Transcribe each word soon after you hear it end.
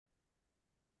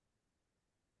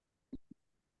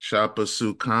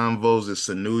Choppa Convos. It's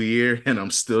a new year, and I'm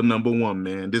still number one,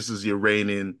 man. This is your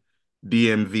reigning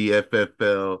DMV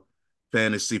FFL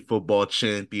fantasy football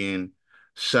champion.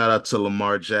 Shout out to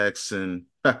Lamar Jackson.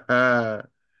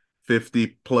 50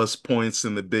 plus points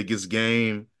in the biggest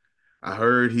game. I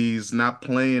heard he's not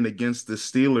playing against the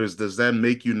Steelers. Does that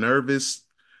make you nervous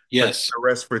for him Yes, to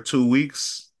rest for 2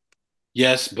 weeks?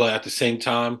 yes, but at the same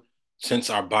time, since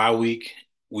our bye week,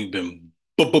 we've been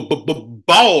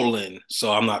balling,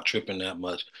 so I'm not tripping that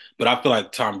much. But I feel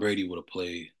like Tom Brady would have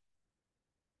played.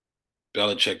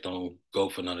 Belichick don't go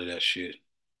for none of that shit,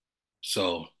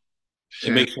 so it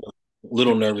Shan- makes me a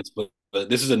little nervous. But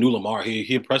this is a new Lamar.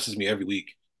 He impresses me every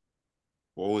week.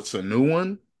 Oh, it's a new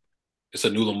one? It's a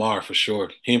new Lamar for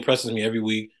sure. He impresses me every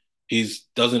week. He's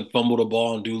doesn't fumble the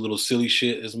ball and do little silly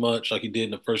shit as much like he did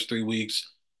in the first 3 weeks.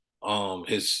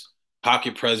 His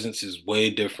pocket presence is way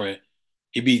different.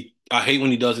 I hate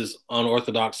when he does his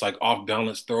unorthodox like off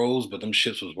balance throws, but them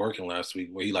shits was working last week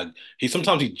where he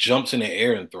sometimes he jumps in the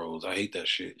air and throws. I hate that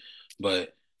shit.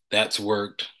 But that's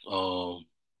worked.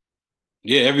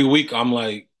 Yeah, every week I'm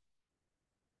like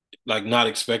not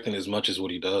expecting as much as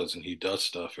what he does, and he does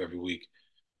stuff every week.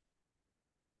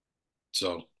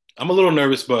 So I'm a little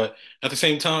nervous, but at the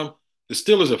same time, the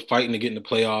Steelers are fighting to get in the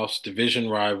playoffs, division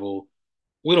rival.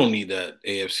 We don't need that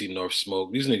AFC North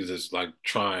smoke. These niggas is like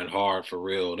trying hard for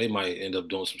real. They might end up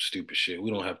doing some stupid shit.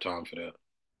 We don't have time for that.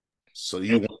 So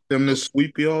you want them to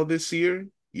sweep y'all this year? I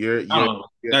You're don't know.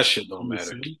 yeah, That shit don't you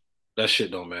matter. see? That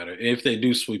shit don't matter. If they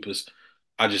do sweep us,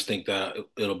 I just think that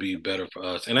it'll be better for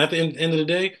us. And at the end of the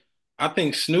day, I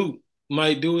think Snoop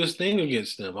might do his thing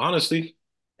against them. Honestly,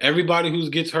 everybody who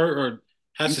gets hurt or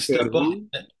has You to said step up. who?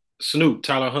 Snoop,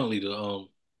 Tyler Huntley, the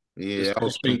Yeah, I second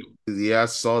was string, confused. Yeah, I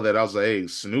saw that. I was like, hey,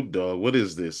 Snoop Dogg, what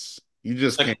is this? You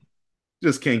second.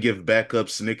 just can't give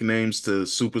backups nicknames to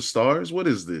superstars. What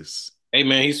is this? Hey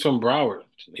man, he's from Broward.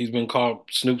 He's been called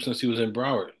Snoop since he was in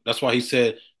Broward. That's why he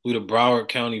said we the Broward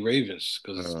County Ravens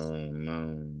because Oh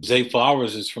no. Zay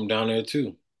Flowers is from down there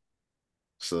too.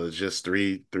 So it's just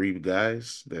three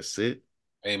guys. That's it.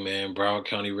 Hey man, Broward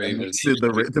County That Ravens. makes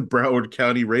it the Broward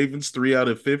County Ravens 3 out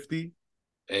of 50.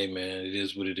 Hey man, it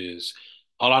is what it is.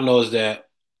 All I know is that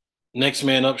next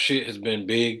man up shit has been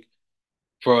big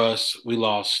for us. We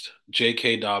lost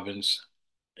J.K. Dobbins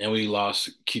and we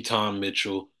lost Keaton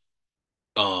Mitchell.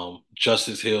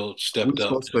 Justice Hill We're stepped up.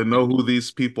 supposed to know who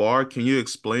these people are. Can you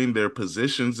explain their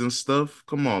positions and stuff?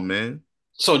 Come on, man.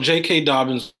 So J.K.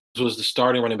 Dobbins was the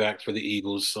starting running back for the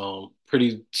Eagles.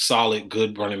 Pretty solid,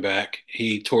 good running back.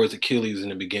 He tore his Achilles in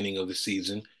the beginning of the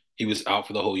season. He was out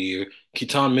for the whole year.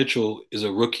 Keaton Mitchell is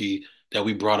a rookie that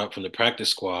we brought up from the practice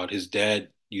squad. His dad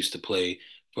used to play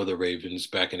for the Ravens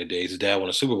back in the days. His dad won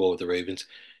a Super Bowl with the Ravens.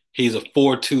 He's a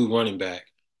 4-2 running back,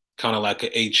 kind of like an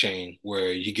A chain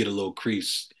where you get a little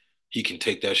crease. He can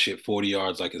take that shit 40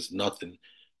 yards like it's nothing.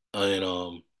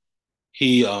 And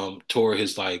he tore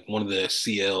his like one of the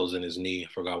CLs in his knee.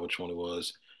 I forgot which one it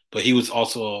was. But he was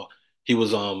um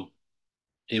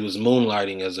he was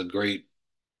moonlighting as a great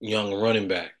young running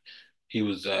back. He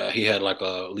had like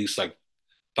at least like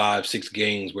 5, 6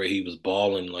 games where he was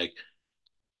balling like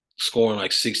scoring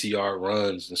like 60-yard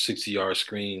runs and 60-yard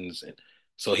screens. And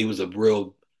so he was a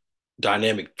real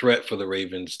dynamic threat for the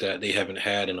Ravens that they haven't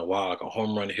had in a while, like a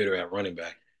home run hitter at running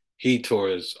back. He tore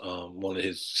his one of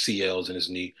his CLs in his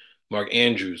knee. Mark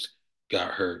Andrews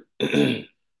got hurt.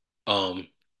 um,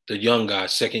 the young guy,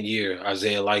 second year,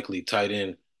 Isaiah Likely, tight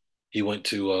end, he went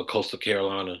to Coastal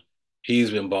Carolina.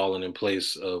 He's been balling in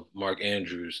place of Mark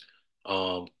Andrews.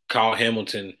 Kyle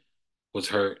Hamilton was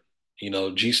hurt. You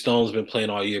know, G Stone's been playing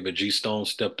all year, but G Stone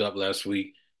stepped up last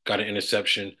week, got an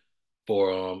interception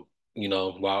for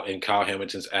while in Kyle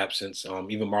Hamilton's absence.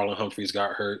 Even Marlon Humphreys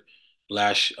got hurt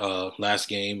last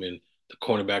game, and the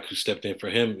cornerback who stepped in for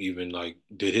him even like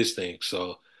did his thing.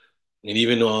 So and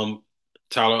even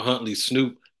Tyler Huntley,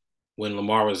 Snoop, when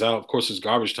Lamar was out, of course it's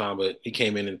garbage time, but he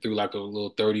came in and threw like a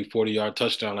little 30, 40-yard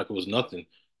touchdown like it was nothing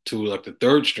to like the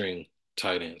third string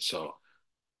tight end. So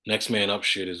next man up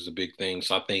shit is a big thing.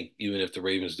 So I think even if the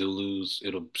Ravens do lose,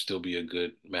 it'll still be a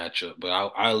good matchup. But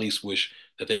I at least wish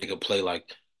that they could play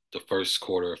like the first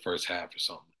quarter or first half or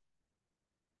something.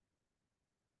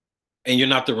 And you're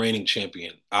not the reigning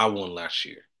champion. I won last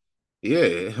year.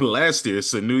 Yeah, last year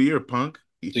it's a new year, punk.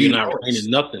 So you're You not reigning lost.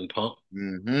 nothing, punk.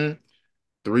 Mm-hmm.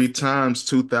 Three times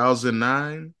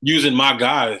 2009, Using my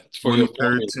guy for your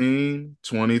formula. 2013,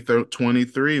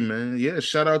 2023, man. Yeah,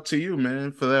 shout out to you,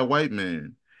 man, for that white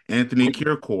man. Anthony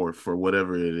Kierkegaard for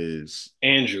whatever it is.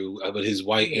 Andrew, but his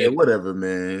white Yeah, Anthony. whatever,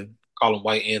 man. Call him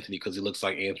White Anthony because he looks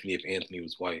like Anthony if Anthony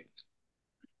was white.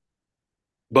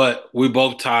 But we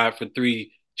both tied for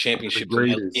 3 The championships in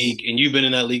that greatest. league, and you've been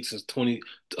in that league since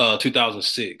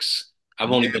 2006.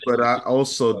 I've only Yeah, been but in I it.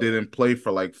 also didn't play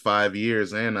for like 5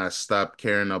 years, and I stopped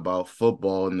caring about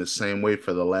football in the same way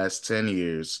for the last 10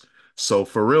 years. So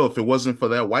for real, if it wasn't for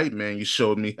that white man you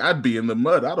showed me, I'd be in the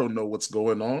mud. I don't know what's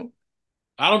going on.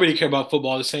 I don't really care about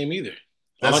football the same either.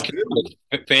 All I That's care about good.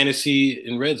 is fantasy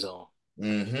and red zone.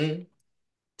 Mm-hmm.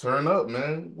 Turn up,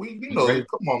 man. We I'm know, great.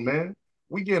 come on, man.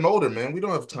 We getting older, man. We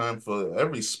don't have time for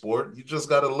every sport. You just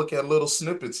got to look at little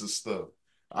snippets and stuff.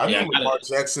 I knew Yeah, I got Lamar it.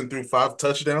 Jackson threw 5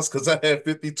 touchdowns because I had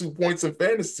 52 points in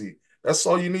fantasy. That's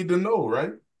all you need to know,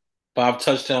 right? 5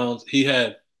 touchdowns. He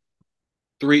had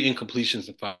 3 incompletions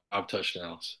and five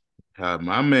touchdowns.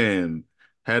 My man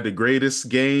had the greatest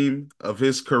game of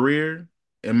his career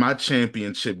in my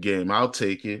championship game. I'll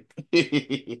take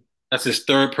it. That's his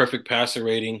third perfect passer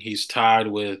rating. He's tied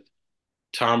with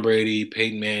Tom Brady,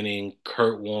 Peyton Manning,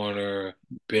 Kurt Warner,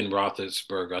 Ben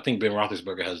Roethlisberger. I think Ben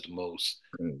Roethlisberger has the most,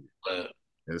 but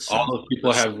That all sounds those people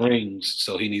impressive. have rings,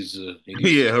 so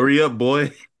Yeah, hurry up,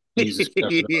 boy. he needs to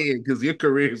step it up. Yeah, because your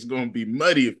career is gonna be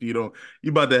muddy if you don't.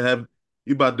 You about to have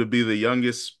you about to be the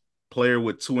youngest player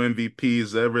with 2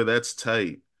 MVPs ever. That's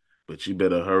tight. But you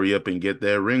better hurry up and get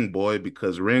that ring, boy,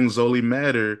 because rings only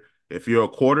matter if you're a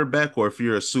quarterback or if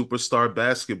you're a superstar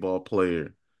basketball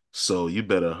player. So you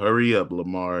better hurry up,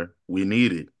 Lamar. We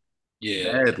need it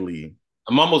Yeah, badly.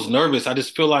 I'm almost nervous. I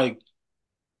just feel like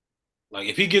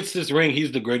if he gets this ring,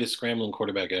 he's the greatest scrambling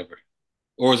quarterback ever.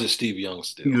 Or is it Steve Young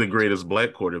He's still? the greatest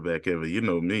black quarterback ever. You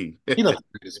know me. He's not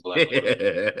the greatest black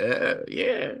quarterback.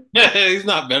 Yeah. He's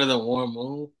not better than Warren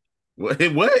Moon.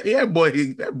 What? Yeah, boy,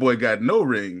 that boy got no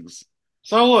rings.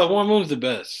 So what? Warren Moon's the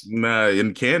best. Nah,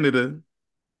 in Canada,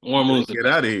 you Warren better Moon's the get best.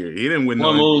 out of here. He didn't win no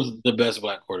Warren MVP. Moon's the best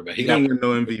black quarterback. He He got didn't win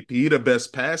no MVP. He the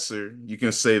best passer. You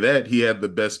can say that. He had the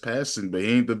best passing, but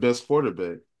he ain't the best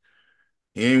quarterback.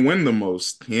 He ain't win the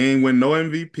most. He ain't win no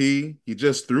MVP. He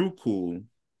just threw cool.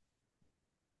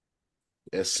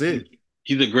 That's it.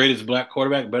 he's the greatest black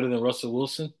quarterback, better than Russell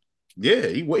Wilson. Yeah,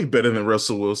 he way better than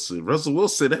Russell Wilson. Russell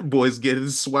Wilson, that boy's getting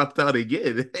swapped out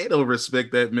again. They don't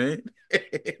respect that man.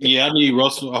 Yeah, I need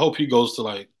Russell. I hope he goes to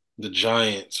like the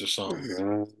Giants or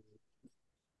something.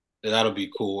 That'll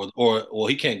be cool. Or well,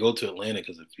 he can't go to Atlanta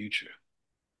because of Future.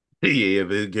 Yeah,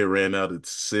 they get ran out of the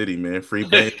city, man. Free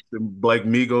Bank, Black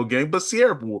Migo game. But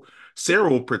Sierra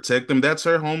will protect them. That's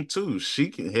her home too. She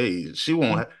can, hey, she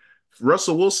won't have,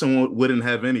 Russell Wilson wouldn't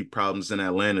have any problems in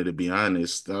Atlanta, to be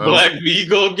honest. I don't, Black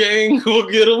Vigo gang will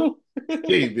get him.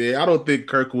 hey, man, I don't think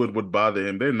Kirkwood would bother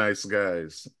him. They're nice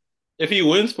guys. If he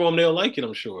wins for him, they'll like it,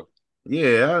 I'm sure.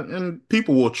 Yeah, and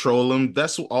people will troll him.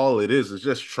 That's all it is. It's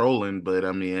just trolling. But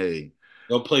I mean, hey,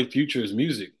 They'll play Future's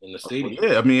music in the oh, stadium.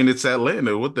 yeah, I mean, it's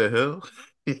Atlanta. What the hell?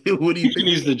 What do you Future think?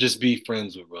 needs to just be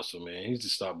friends with Russell, man. He needs to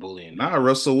stop bullying him. Nah,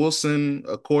 Russell Wilson,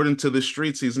 according to the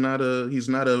streets, he's not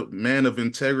a man of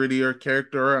integrity or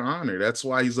character or honor. That's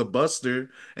why he's a buster.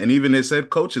 And even his head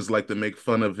coaches like to make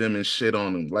fun of him and shit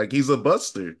on him. Like he's a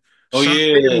buster. Oh Sean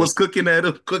Payton yeah, was cooking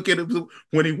him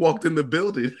when he walked in the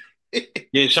building.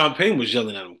 yeah. Sean Payton was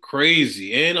yelling at him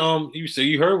crazy, and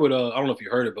you heard what I don't know if you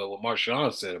heard it, but what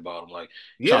Marshawn said about him, like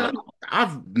trying Yeah, to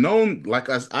I've known, like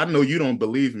I know you don't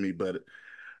believe me, but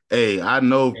hey, I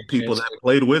know people that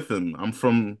played with him. I'm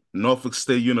from Norfolk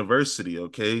State University,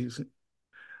 okay?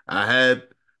 I had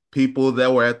people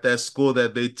that were at that school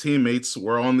that they teammates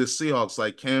were on the Seahawks,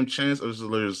 like Cam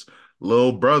Chancellor's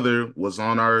little brother was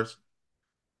on our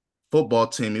football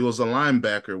team. He was a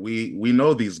linebacker. We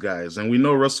know these guys, and we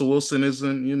know Russell Wilson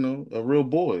isn't, a real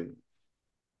boy.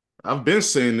 I've been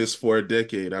saying this for a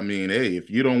decade. I mean, hey, if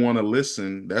you don't want to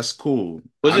listen, that's cool.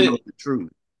 was I know it? the truth.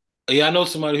 Yeah, I know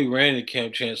somebody who ran the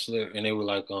camp chancellor, and they were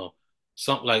like,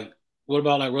 something like, "What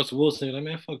about like Russell Wilson?" Like,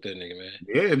 man, fuck that nigga, man.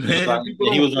 Yeah, He was man. like, People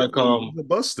and he don't was feel like, him. He's a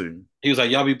buster.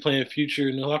 y'all be playing Future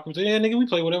in the locker room. Yeah, nigga, we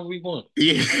play whatever we want.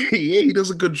 Yeah, yeah, he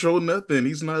doesn't control nothing.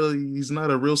 He's not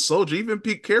a real soldier. Even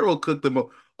Pete Carroll cooked him.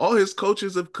 All his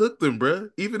coaches have cooked him, bruh.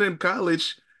 Even in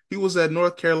college, he was at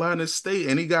North Carolina State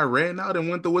and he got ran out and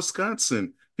went to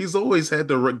Wisconsin. He's always had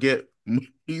to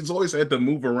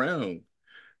move around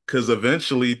because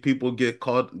eventually people get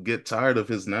tired of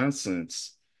his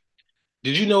nonsense.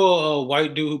 Did you know a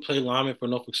white dude who played lineman for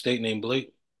Norfolk State named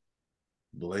Blake?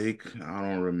 Blake, I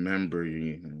don't remember.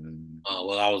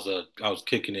 Well, I was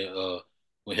kicking it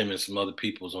with him and some other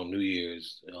peoples on New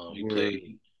Year's. He played.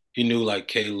 Word. He knew like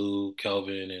Kalu,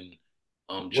 Kelvin,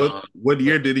 and What John. what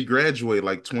year did he graduate?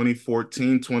 Like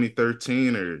 2014,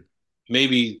 2013, or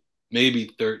Maybe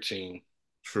 13.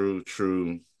 true,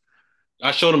 true.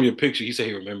 I showed him your picture. He said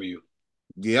he remember you.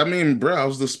 Yeah, I mean, bro, I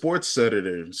was the sports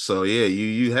editor. So yeah,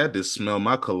 you had to smell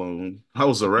my cologne. I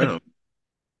was around.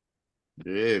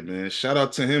 Yeah, man. Shout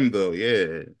out to him though.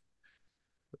 Yeah,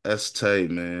 that's tight,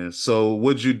 man. So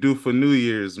what'd you do for New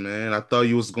Year's, man? I thought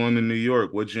you was going to New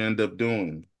York. What'd you end up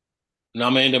doing? Now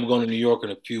I'm gonna end up going to New York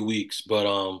in a few weeks, but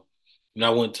and I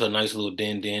went to a nice little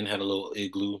den, had a little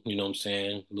igloo, you know what I'm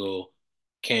saying? Little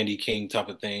Candy King type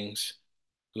of things.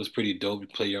 It was pretty dope. You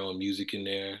play your own music in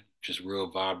there, just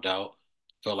real vibed out.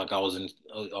 Felt like I was in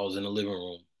the living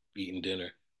room eating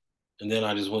dinner. And then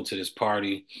I just went to this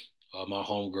party. My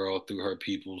homegirl threw her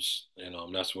peoples, and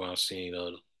that's where I seen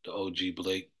the OG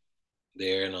Blake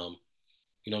there, and you know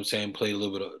what I'm saying, played a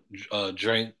little bit of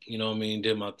drink, you know what I mean,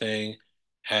 did my thing,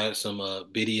 had some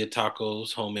birria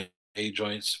tacos, homemade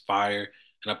joints, fire,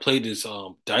 and I played this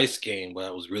dice game where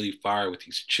I was really fire with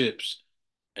these chips,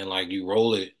 and like you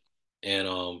roll it,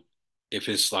 and if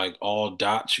it's like all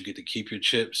dots, you get to keep your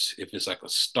chips. If it's like a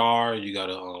star, you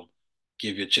gotta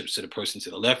give your chips to the person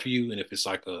to the left of you, and if it's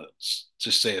like a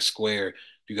just say a square,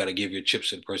 you gotta give your chips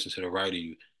to the person to the right of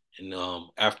you. And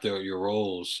after your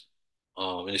rolls,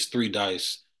 and it's three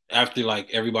dice. After like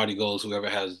everybody goes, whoever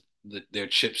has their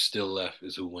chips still left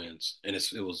is who wins, and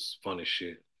it was fun as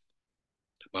shit.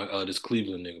 This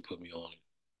Cleveland nigga put me on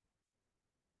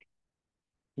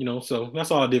it. So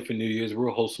that's all I did for New Year's.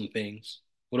 Real wholesome things.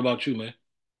 What about you, man?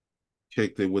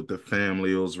 Kicked it with the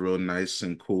family. It was real nice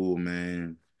and cool,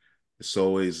 man. It's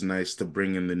always nice to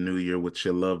bring in the new year with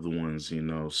your loved ones.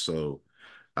 So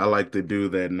I like to do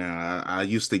that now. I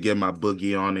used to get my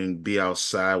boogie on and be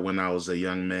outside when I was a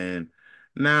young man.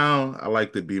 Now I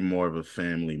like to be more of a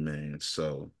family man.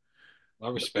 So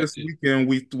I but this respect it. weekend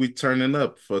we turning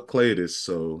up for Claytis.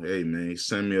 So hey man, he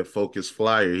sent me a focus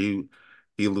flyer. He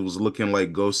was looking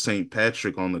like Ghost St.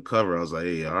 Patrick on the cover. I was like,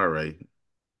 hey, all right.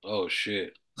 Oh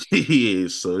shit. Yeah,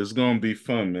 so it's gonna be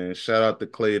fun, man. Shout out to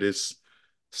Claytis.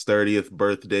 His 30th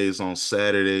birthday is on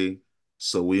Saturday.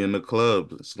 So we in the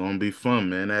club. It's gonna be fun,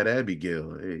 man. At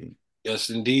Abigail. Hey, Yes,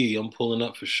 indeed. I'm pulling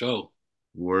up for sure.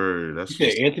 word. You That's said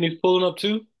what's Anthony's pulling up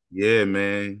too? yeah,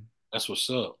 man. That's what's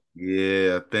up.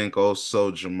 Yeah, I think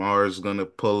also Jamar's gonna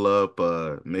pull up,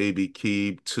 maybe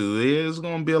Keeb too. Yeah, it's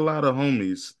gonna be a lot of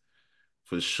homies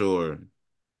for sure.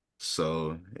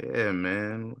 So yeah,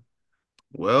 man.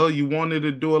 Well, you wanted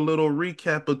to do a little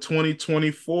recap of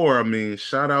 2024. I mean,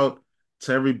 shout out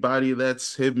to everybody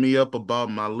that's hit me up about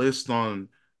my list on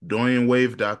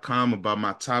DorianWave.com about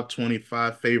my top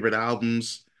 25 favorite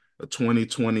albums of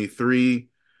 2023.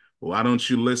 Why don't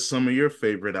you list some of your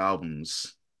favorite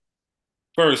albums?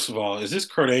 First of all, is this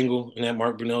Kurt Angle in that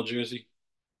Mark Brunell jersey?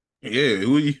 Yeah,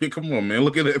 who you, come on, man.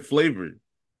 Look at that flavor.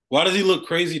 Why does he look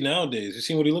crazy nowadays? You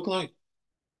seen what he look like?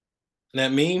 In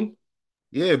that meme?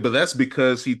 Yeah, but that's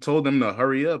because he told them to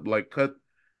hurry up, like cut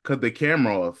the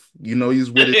camera off. He's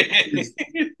with his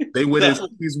they with his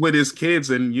That's he's with his kids,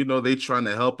 and they trying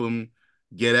to help him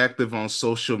get active on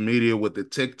social media with the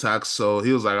TikTok. So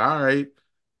he was like, all right.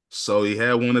 So he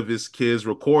had one of his kids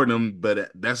record him, but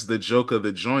that's the joke of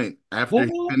the joint. After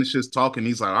he boy, finishes talking,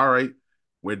 he's like, all right,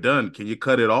 we're done. Can you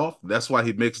cut it off? That's why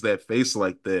he makes that face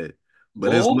like that.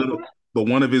 But his boy. little but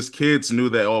one of his kids knew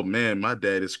that, oh man, my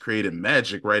dad is creating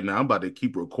magic right now. I'm about to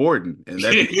keep recording. And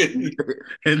that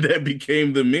and that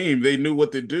became the meme. They knew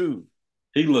what to do.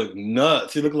 He looked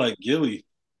nuts. He looked like Gilly.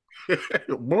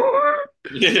 Boy.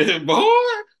 Yeah, boy.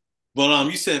 But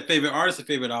you said favorite artists and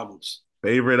favorite albums.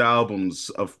 Favorite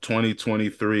albums of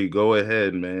 2023. Go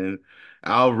ahead, man.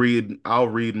 I'll read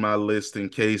my list in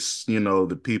case,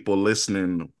 the people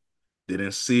listening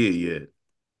didn't see it yet.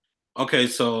 Okay,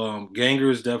 so Ganger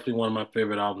is definitely one of my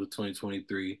favorite albums of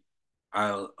 2023.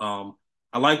 I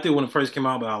liked it when it first came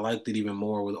out, but I liked it even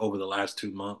more over the last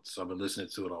 2 months. So I've been listening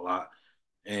to it a lot.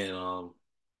 And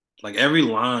like every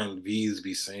line V's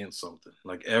be saying something.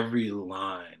 Like every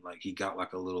line, like he got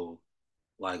like a little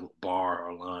like bar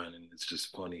or line, and it's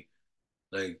just funny.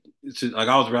 Like it's just, like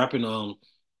I was rapping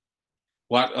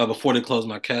before they closed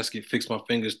my casket, fix my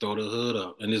fingers, throw the hood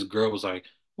up. And this girl was like,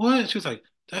 what? She was like,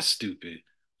 that's stupid.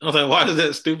 I was like, why is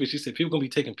that stupid? She said, people gonna be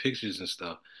taking pictures and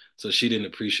stuff. So she didn't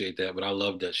appreciate that, but I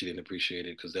love that she didn't appreciate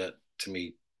it because that to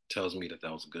me tells me that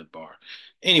that was a good bar.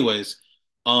 Anyways,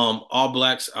 All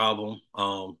Blacks album.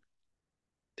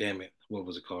 Damn it, what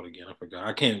was it called again? I forgot.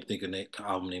 I can't even think of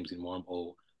album names anymore. I'm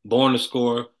old. Born to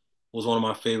Score was one of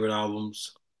my favorite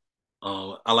albums.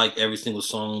 I like every single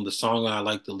song. The song I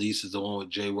like the least is the one with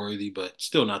Jay Worthy, but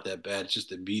still not that bad. It's just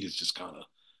the beat is just kind of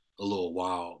a little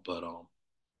wild. But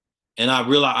and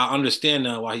I understand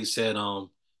now why he said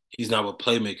he's not with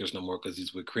Playmakers no more because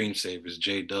he's with Cream Savers.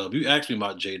 J Dub. You asked me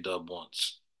about J Dub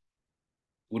once.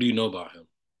 What do you know about him?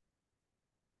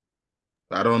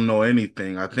 I don't know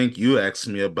anything. I think you asked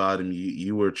me about him.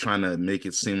 You were trying to make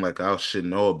it seem like I should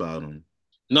know about him.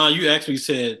 No, you actually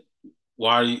said.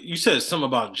 Why you said something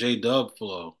about J Dub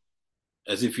flow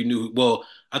as if you knew. Well,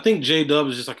 I think J Dub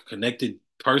is just like a connected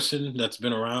person that's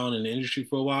been around in the industry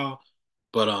for a while.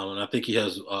 But and I think he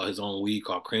has his own weed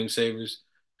called Cream Savers,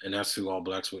 and that's who All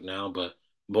Blacks with now. But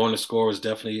Born to Score is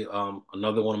definitely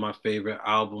another one of my favorite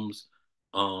albums.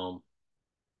 Um,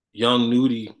 Young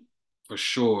Nudie for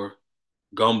sure.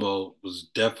 Gumbo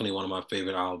was definitely one of my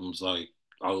favorite albums. Like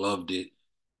I loved it.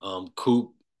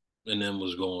 Coop and them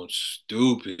was going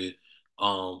stupid.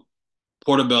 Um,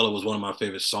 Portobello was one of my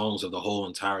favorite songs of the whole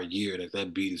entire year. Like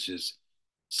that beat is just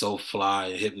so fly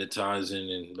and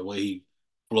hypnotizing, and the way he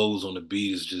flows on the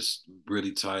beat is just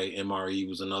really tight. MRE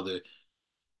was another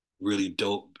really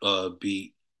dope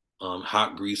beat.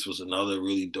 Hot Grease was another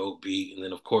really dope beat, and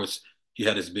then of course he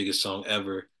had his biggest song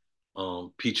ever,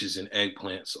 Peaches and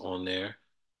Eggplants on there.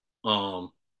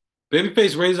 Um,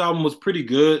 Babyface Ray's album was pretty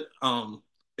good.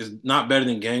 It's not better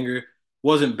than Ganger.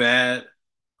 Wasn't bad.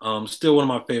 Still one of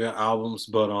my favorite albums,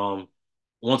 but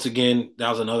once again, that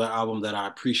was another album that I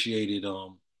appreciated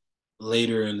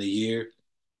later in the year.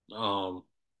 Um,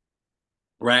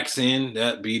 Racks In,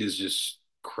 that beat is just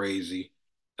crazy.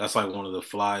 That's like one of the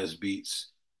flyest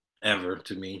beats ever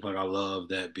to me. Like I love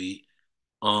that beat.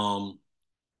 Um,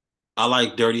 I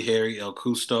like Dirty Harry El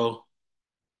Custo.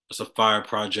 It's a fire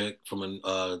project from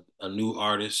a new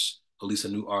artist, at least a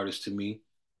new artist to me.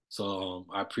 So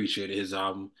I appreciated his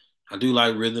album. I do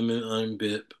like Rhythm and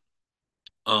Unbip.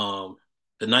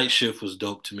 The Night Shift was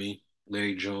dope to me.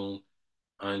 Larry June.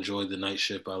 I enjoyed the Night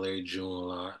Shift by Larry June a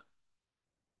lot.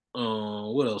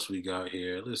 What else we got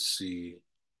here? Let's see.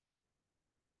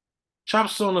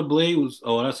 Chops on the Blade was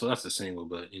that's the single,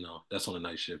 but that's on the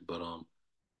Night Shift. But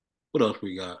what else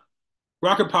we got?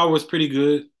 Rocket Power was pretty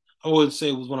good. I wouldn't say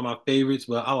it was one of my favorites,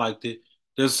 but I liked it.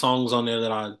 There's songs on there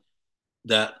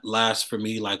that last for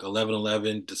me, like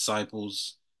 1111,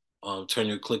 Disciples, Turn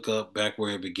Your Click Up, Back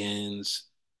Where It Begins.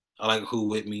 I like Who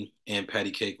With Me and Patty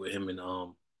Cake with him and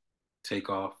Take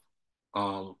Off.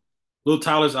 Um, Lil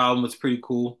Tyler's album was pretty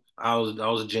cool. I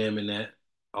was jamming that.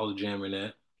 I was jamming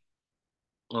that.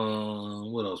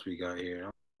 What else we got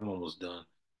here? I'm almost done.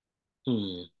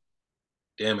 Hmm.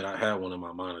 Damn it, I had one in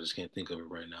my mind. I just can't think of it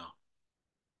right now.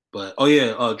 But oh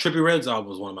yeah, Trippie Redd's album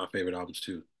was one of my favorite albums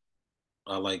too.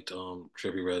 I liked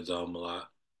Trippie Redd's album a lot.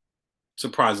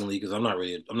 Surprisingly, because I'm not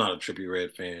a Trippie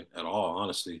Redd fan at all,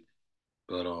 honestly.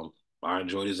 But I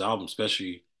enjoyed his album,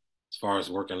 especially as far as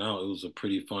working out. It was a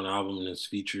pretty fun album, and his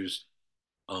features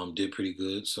did pretty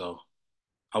good. So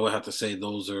I would have to say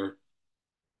those are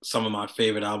some of my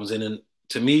favorite albums. And then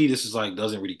to me, this is like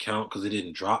doesn't really count because it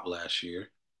didn't drop last year.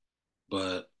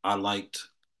 But I liked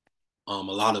a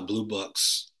lot of Blue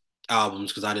Bucks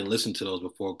albums because I didn't listen to those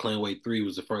before. Clanway 3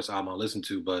 was the first album I listened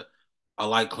to, but I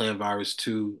like Clan Virus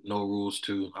 2, No Rules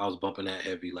 2. I was bumping that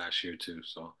heavy last year too.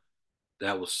 So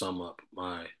that will sum up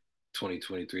my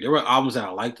 2023. There were albums that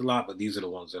I liked a lot, but these are the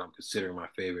ones that I'm considering my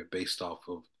favorite based off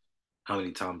of how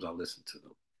many times I listened to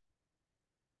them.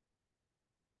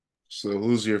 So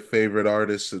who's your favorite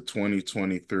artist of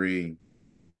 2023?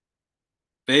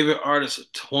 Favorite artist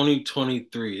of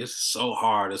 2023. It's so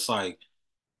hard. It's like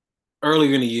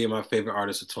earlier in the year, my favorite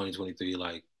artist of 2023,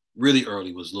 like really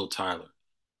early, was Lil Tyler.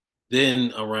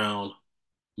 Then around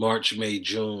March, May,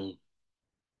 June,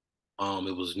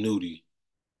 it was Nudie.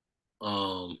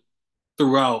 Um,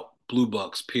 Throughout Blue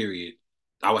Bucks, period,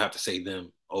 I would have to say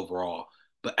them overall.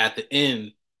 But at the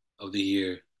end of the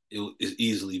year, it is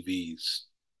easily V's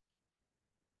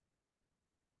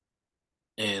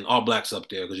and All Blacks up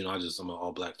there because I'm an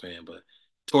All Black fan. But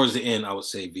towards the end, I would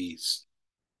say V's.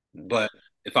 But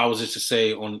if I was just to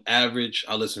say on average,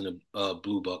 I listen to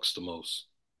Blue Bucks the most.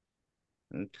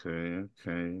 Okay,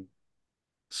 okay.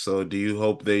 So do you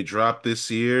hope they drop this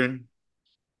year?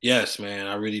 Yes, man,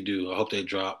 I really do. I hope they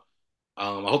drop. I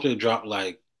hope they drop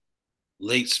like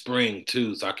late spring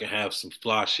too, so I can have some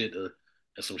fly shit and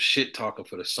some shit talking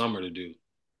for the summer to do.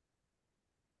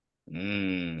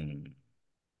 Mm.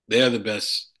 They're the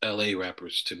best LA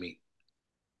rappers to me.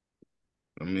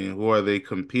 I mean, who are they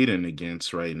competing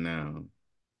against right now?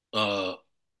 Uh,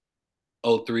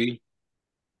 O3,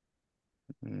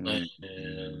 Mm.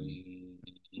 and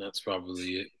that's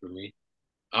probably it for me.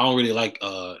 I don't really like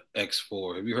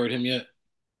X4. Have you heard him yet?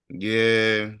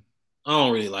 Yeah. I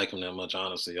don't really like him that much,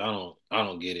 honestly. I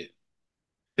don't get it.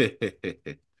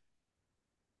 Yeah.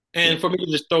 And for me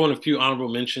to just throw in a few honorable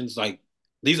mentions, like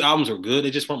these albums were good.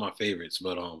 They just weren't my favorites.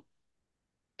 But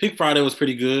Pink Friday was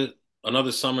pretty good.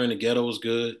 Another Summer in the Ghetto was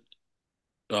good.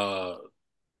 Uh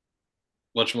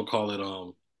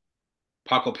whatchamacallit,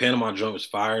 Paco Panama joint was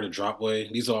fire, the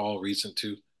Dropway. These are all recent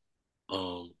too.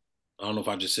 Um I don't know if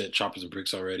I just said Choppers and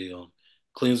Bricks already.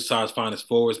 Clean Side's Finest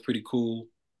Four is pretty cool.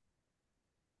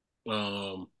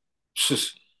 Um,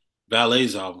 just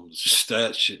Ballet's album, just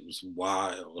that shit was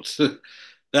wild.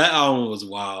 That album was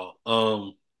wild.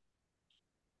 Burna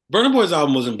Boy's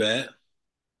album wasn't bad.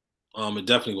 It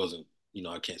definitely wasn't.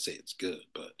 I can't say it's good,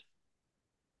 but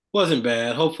wasn't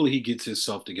bad. Hopefully, he gets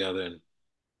himself together and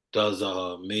does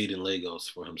Made in Lagos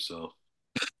for himself.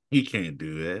 He can't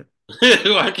do that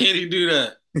Why can't he do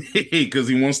that? because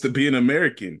he wants to be an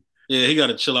American. Yeah, he got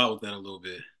to chill out with that a little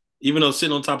bit. Even though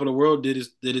Sitting on Top of the World did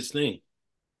his thing,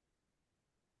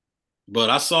 but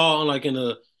I saw like in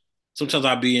the sometimes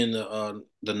I be in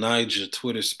the Niger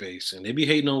Twitter space and they be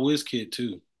hating on Wizkid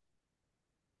too.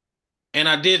 And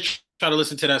I did try to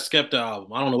listen to that Skepta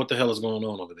album. I don't know what the hell is going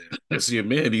on over there. That's your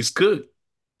man. He's good.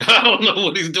 I don't know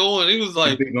what he's doing. He was He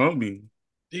like big on me.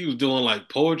 he was doing like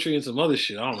poetry and some other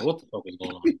shit. I don't know what the fuck is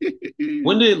going on.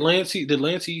 When did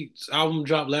Lancey's album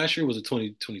drop last year? Or was it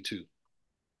 2022?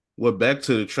 What Back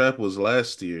to the Trap was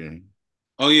last year.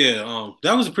 Oh yeah,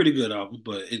 that was a pretty good album,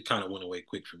 but it kind of went away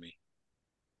quick for me.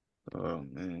 Oh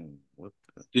man, what?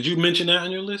 Did you mention that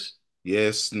on your list?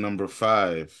 Yes, number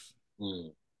five.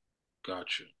 Mm,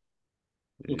 gotcha.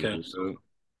 Okay, Yeah, so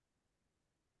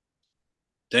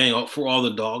dang, For All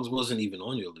the Dogs wasn't even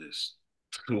on your list.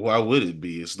 why would it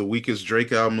be? It's the weakest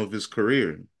Drake album of his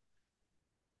career.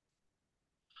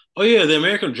 Oh yeah, The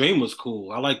American Dream was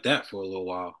cool. I liked that for a little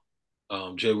while.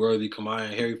 Jay Worthy, Kamaya,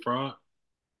 and Harry Fraud.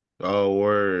 Oh,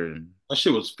 word. That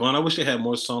shit was fun. I wish they had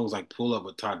more songs like Pull Up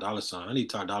with Ty Dolla Sign. I need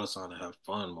Ty Dolla Sign to have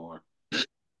fun more.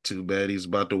 Too bad he's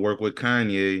about to work with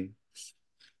Kanye.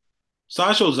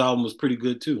 Sideshow's album was pretty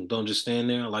good too. Don't Just Stand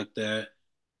There. I like that.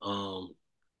 Um,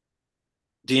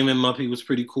 Demon Muppy was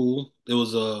pretty cool. It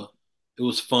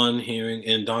was fun hearing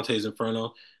in Dante's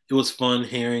Inferno. It was fun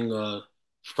hearing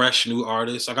fresh new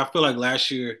artists. Like I feel like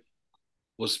last year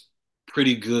was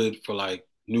pretty good for like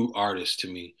new artists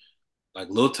to me. Like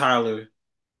Lil Tyler,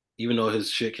 even though his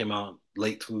shit came out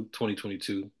late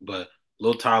 2022, but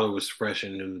Lil Tyler was fresh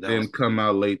and new. That was Didn't come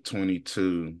out late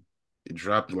 22. It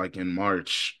dropped like in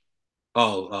March.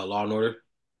 Law and Order.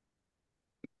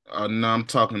 No, I'm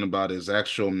talking about his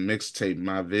actual mixtape,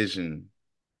 My Vision.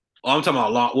 Oh, I'm talking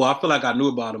about Law. Well, I feel like I knew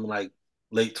about him like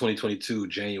late 2022,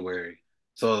 January.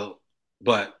 So,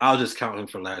 but I'll just count him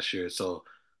for last year. So,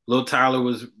 Lil Tyler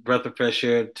was breath of fresh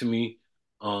air to me.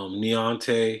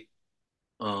 Neonte,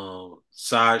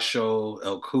 Sideshow,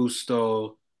 El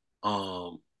Custo.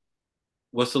 Um,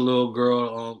 what's the little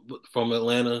girl from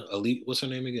Atlanta? Elite, what's her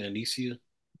name again? Anicia.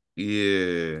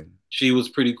 Yeah. She was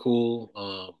pretty cool.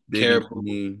 Biggie Caribou,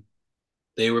 me.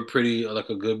 they were pretty like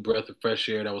a good breath of fresh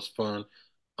air. That was fun.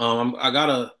 I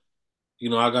gotta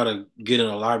get in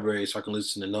a library so I can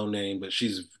listen to No Name, but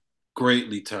she's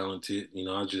greatly talented.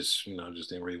 I just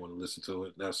didn't really want to listen to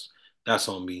it. That's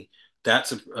on me.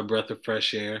 That's a breath of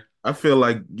fresh air. I feel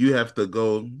like you have to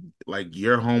go, like,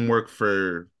 your homework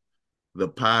for the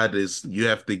pod is you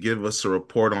have to give us a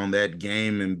report on that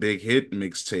Game and Big Hit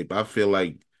mixtape. I feel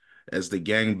like as the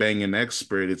gang banging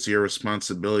expert, it's your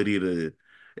responsibility to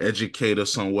educate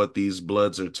us on what these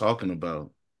bloods are talking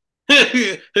about.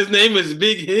 His name is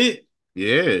Big Hit.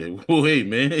 Yeah, wait,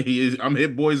 man, I'm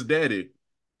Hit Boy's daddy.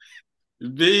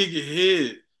 Big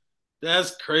Hit.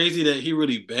 That's crazy that he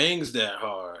really bangs that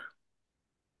hard.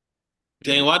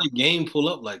 Yeah, Dang, why did Game pull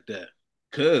up like that?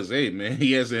 cause hey, man,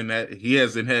 he hasn't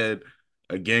had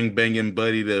a gang banging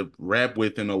buddy to rap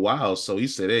with in a while, so he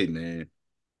said, "Hey, man,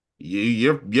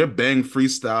 your bang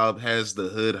freestyle has the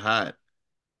hood hot,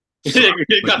 so I'm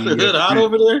He gonna got be the your hood hot friend."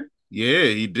 over there. Yeah,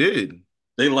 he did.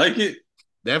 They like it.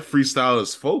 That freestyle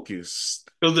is focused.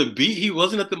 Because the beat, he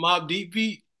wasn't at the Mob Deep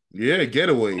beat. Yeah,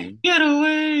 getaway. Get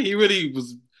away. He really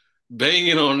was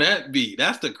banging on that beat.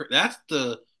 That's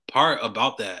the part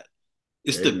about that.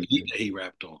 It's Hey, the beat man. that he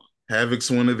rapped on.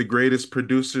 Havoc's one of the greatest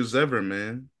producers ever,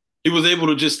 man. He was able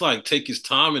to just like take his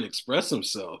time and express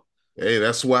himself. Hey,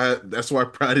 that's why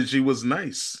Prodigy was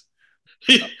nice.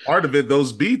 he, Part of it,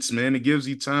 those beats, man, it gives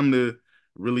you time to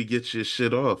really get your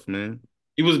shit off, man.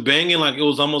 he was banging like it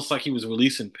was almost like he was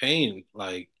releasing pain.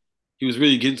 Like he was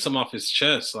really getting some off his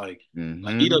chest. Like he Hmm.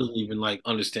 doesn't even like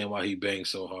understand why he bangs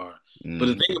so hard. But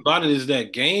the thing Hmm. about it is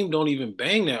that Game don't even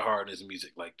bang that hard in his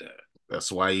music like that.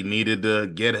 That's why he needed to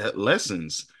get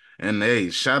lessons. And hey,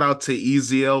 shout out to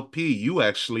Easy LP. You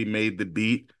actually made the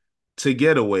beat to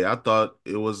Getaway. I thought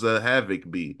it was a Havoc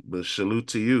beat, but salute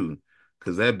to you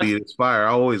because that beat is fire.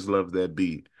 I always loved that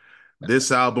beat.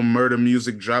 This album, Murder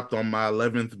Music, dropped on my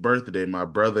 11th birthday. My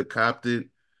brother copped it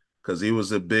because he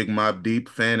was a big Mobb Deep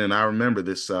fan, and I remember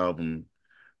this album.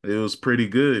 It was pretty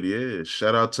good. Yeah.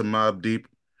 Shout out to Mobb Deep.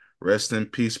 Rest in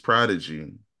peace,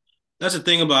 Prodigy. That's the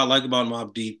thing about I like about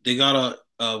Mob Deep. They got a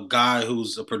a guy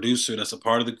who's a producer that's a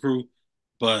part of the crew,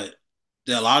 but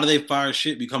a lot of they fire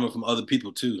shit be coming from other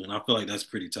people too, and I feel like that's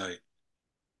pretty tight.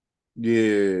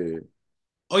 Yeah.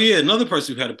 Oh yeah, another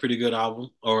person who had a pretty good album,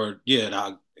 or yeah,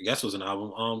 I guess it was an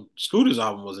album. Scooter's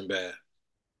album wasn't bad.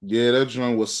 Yeah, that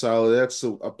joint was solid. That's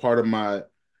a part of my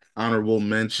honorable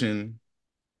mention.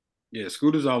 Yeah,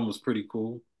 Scooter's album was pretty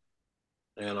cool,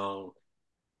 and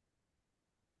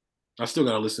I still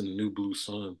gotta listen to New Blue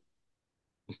Sun.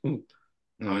 I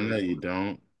No, ain't- you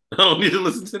don't. I don't need to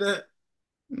listen to that.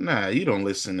 Nah, you don't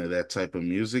listen to that type of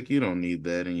music. You don't need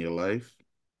that in your life.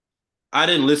 I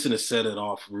didn't listen to Set It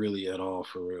Off really at all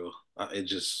for real. I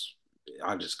just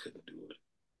couldn't do it.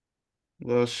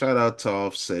 Well, shout out to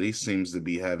Offset. He seems to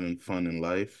be having fun in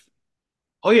life.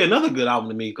 Oh yeah, another good album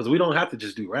to me because we don't have to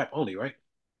just do rap only, right?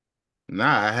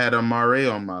 Nah, I had Amare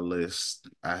on my list.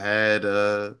 I had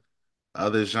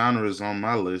other genres on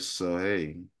my list. So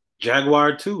hey,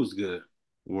 Jaguar 2 was good,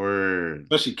 word.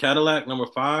 especially Cadillac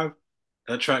 #5.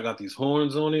 That track got these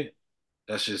horns on it.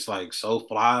 That's just like so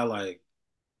fly. Like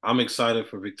I'm excited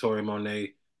for Victoria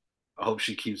Monet. I hope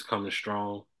she keeps coming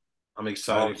strong. I'm Oh,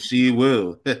 excited for she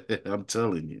will. I'm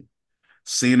telling you.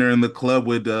 Seen her in the club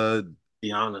with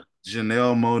Tiana.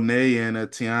 Janelle Monáe and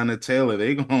Tiana Taylor.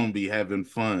 They gonna be having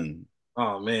fun.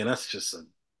 Oh man, that's just a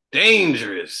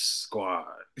dangerous squad.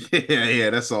 Yeah, yeah,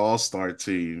 that's an all-star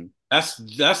team.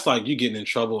 That's like you getting in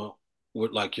trouble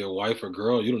with like your wife or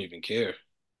girl. You don't even care.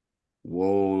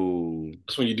 Whoa.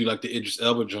 That's when you do like the Idris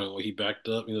Elba joint where he backed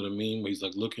up. You know what I mean? Where he's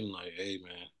like looking like, "Hey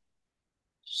man."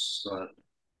 But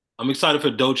I'm excited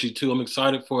for Doechii too. I'm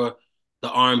excited for the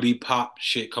R&B pop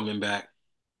shit coming back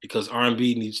because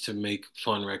R&B needs to make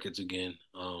fun records again.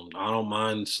 I don't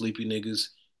mind sleepy niggas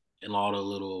and all the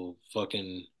little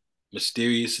fucking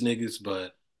mysterious niggas,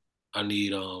 but I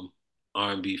need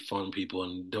R&B fun people.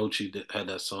 And Doechii had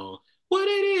that song, "What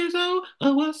It Is, oh,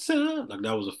 what's up?" Like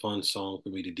that was a fun song for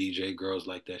me to DJ. Girls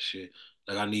like that shit.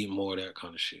 Like I need more of that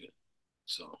kind of shit.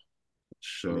 So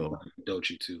I'm Sure. excited for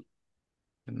Doechii too.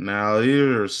 Now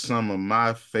here are some of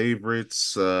my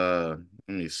favorites. Let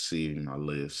me see my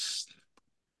list.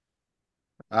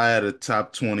 I had a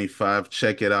top 25.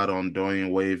 Check it out on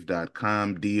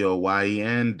doyenwave.com,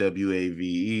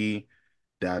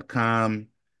 DOYNWAVE.com.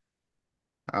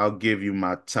 I'll give you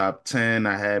my top 10.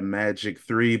 I had Magic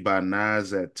 3 by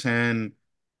Nas at 10,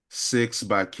 6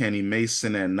 by Kenny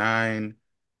Mason at 9.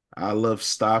 I Love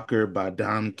Stalker by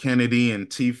Dom Kennedy and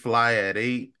T Fly at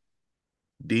 8.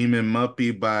 Demon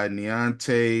Muppy by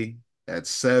Neonte at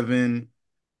 7.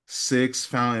 6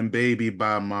 Fountain Baby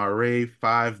by Mare.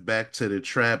 5 Back to the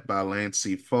Trap by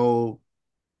Lancey Foe.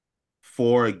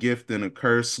 4 A Gift and a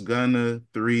Curse Gunna.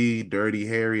 3 Dirty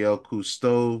Harry El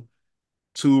Cousteau.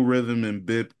 2 Rhythm and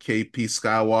Bip KP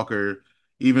Skywalker.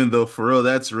 Even though for real,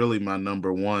 that's really my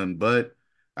number one. But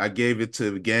I gave it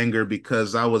to Ganger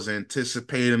because I was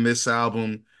anticipating this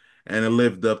album and it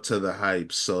lived up to the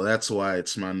hype. So that's why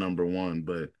it's my number one.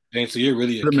 But Dang, so you're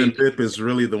really a Rhythm and KP. Bip is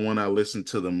really the one I listen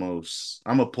to the most.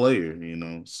 I'm a player,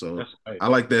 so That's right. I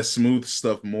like that smooth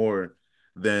stuff more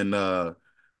than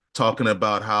talking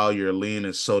about how your lean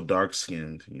is so dark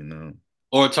skinned.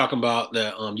 Or talking about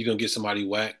that you're gonna get somebody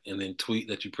whacked and then tweet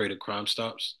that you pray the crime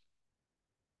stops.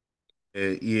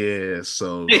 Yeah,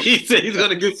 so He said he's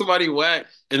gonna get somebody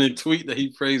whacked and then tweet that he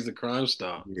prays the crime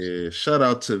stops. yeah, shout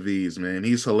out to V's, man.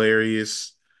 He's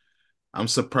hilarious. I'm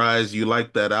surprised you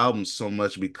like that album so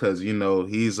much because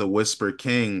he's a whisper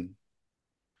king.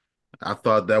 I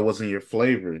thought that wasn't your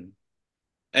flavor.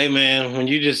 Hey man, when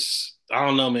you just I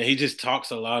don't know, man, he just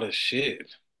talks a lot of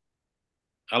shit.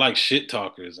 I like shit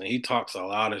talkers, and he talks a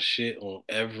lot of shit on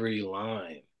every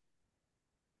line.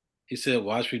 He said,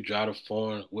 "Watch me drive the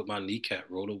foreign with my kneecap,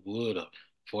 roll the wood up.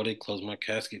 Before they close my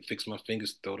casket, fix my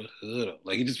fingers, throw the hood up."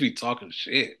 Like he just be talking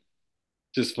shit.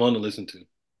 Just fun to listen to.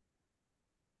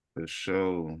 For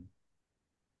sure.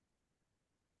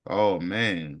 Oh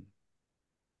man.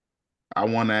 I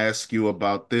want to ask you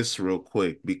about this real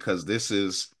quick because this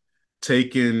is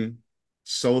taking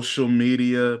social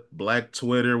media, Black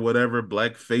Twitter, whatever,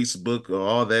 Black Facebook, or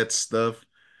all that stuff.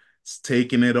 It's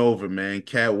taking it over, man.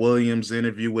 Cat Williams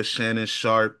interview with Shannon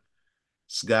Sharp.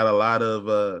 It's got a lot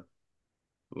of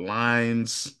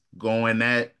lines going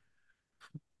at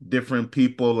different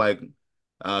people like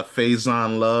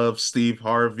Faison Love, Steve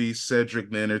Harvey,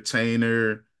 Cedric the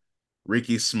Entertainer,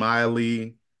 Ricky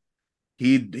Smiley.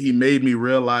 He made me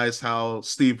realize how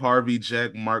Steve Harvey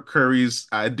jacked Mark Curry's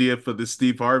idea for the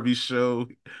Steve Harvey show,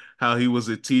 how he was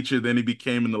a teacher, then he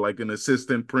became into like an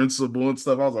assistant principal and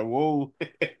stuff. I was like, whoa,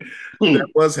 that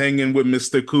was hanging with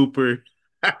Mr. Cooper.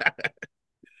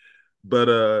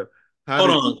 But how Hold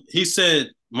did on. He said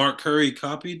Mark Curry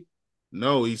copied.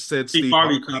 No, he said Steve Steve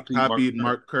Harvey Harvey copied Mark copied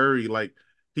Curry. Mark Curry. Like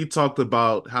he talked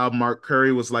about how Mark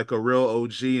Curry was like a real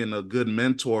OG and a good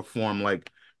mentor for him,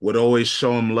 like would always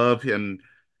show him love. And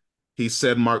he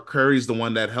said Mark Curry's the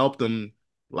one that helped him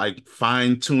like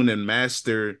fine tune and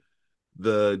master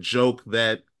the joke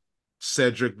that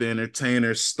Cedric the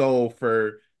Entertainer stole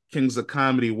for Kings of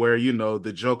Comedy, where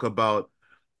the joke about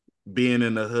being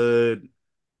in the hood,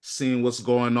 seeing what's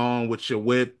going on with your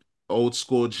whip, old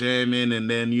school jamming, and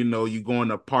then you go in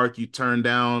the park, you turn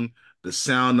down the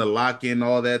sound, the lock in,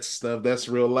 all that stuff. That's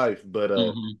real life. But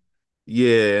Hmm.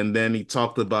 yeah, and then he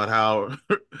talked about how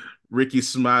Ricky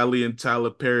Smiley and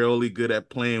Tyler Perry are only good at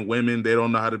playing women. They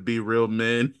don't know how to be real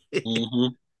men.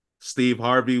 Hmm. Steve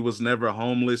Harvey was never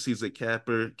homeless. He's a cap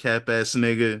ass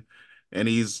nigga, and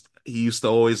he used to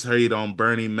always hate on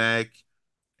Bernie Mac.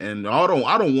 And I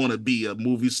don't want to be a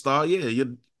movie star. Yeah,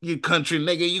 you country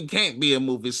nigga, you can't be a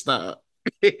movie star.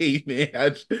 Hey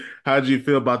man, how'd you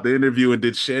feel about the interview? And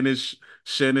did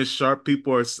Shannon Sharp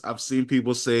people or I've seen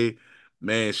people say,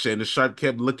 man, Shannon Sharp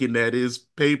kept looking at his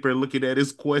paper, looking at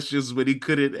his questions, but he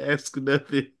couldn't ask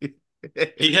nothing.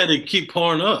 He had to keep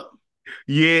pouring up.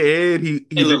 Yeah, and he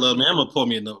Hey, did. look, man, I'm gonna pour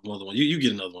me another one. You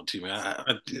get another one too,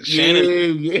 man. Shannon Yeah,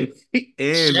 yeah,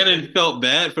 and Shannon felt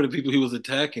bad for the people he was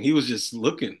attacking. He was just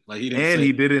looking like he didn't and say.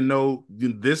 he didn't know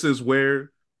this is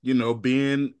where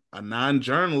being a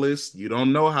non-journalist, you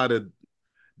don't know how to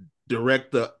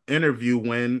direct the interview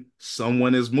when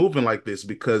someone is moving like this,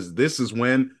 because this is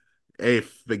when, hey,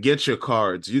 forget your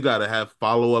cards, you got to have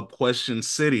follow-up question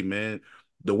city, man.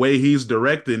 The way he's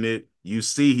directing it, you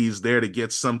see he's there to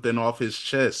get something off his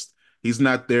chest. He's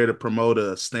not there to promote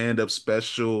a stand-up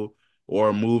special or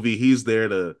a movie. He's there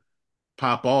to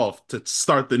pop off, to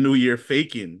start the new year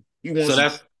faking. He So wants to.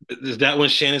 that's is that when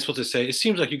Shannon's supposed to say? It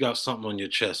seems like you got something on your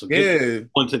chest. So get Yeah,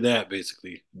 onto that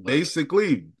basically. But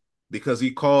basically, because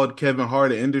he called Kevin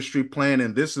Hart an industry plan,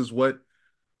 and this is what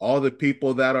all the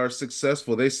people that are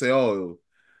successful, they say, oh,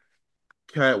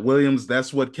 Cat Williams,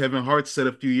 that's what Kevin Hart said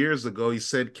a few years ago. He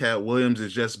said Cat Williams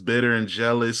is just bitter and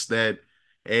jealous that,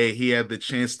 hey, he had the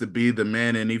chance to be the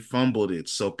man and he fumbled it.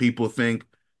 So people think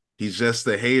he's just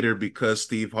a hater because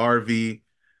Steve Harvey,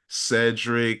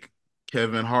 Cedric,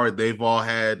 Kevin Hart, they've all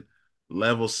had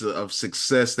levels of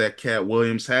success that Cat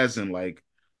Williams hasn't. Like,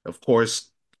 of course,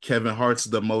 Kevin Hart's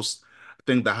I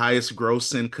think, the highest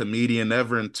grossing comedian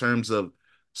ever in terms of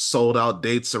sold out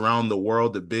dates around the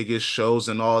world, the biggest shows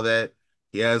and all that.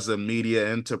 He has a media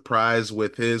enterprise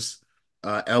with his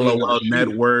you ain't got to LOL shoot.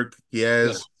 network. You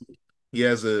gotta, He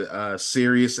has a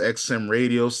Sirius XM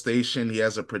radio station. He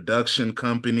has a production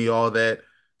company. All that.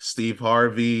 Steve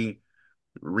Harvey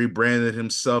rebranded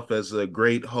himself as a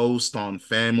great host on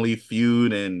Family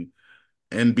Feud and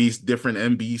different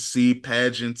NBC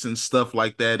pageants and stuff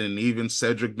like that. And even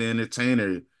Cedric the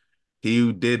Entertainer,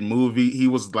 he did he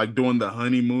was like doing the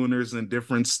honeymooners and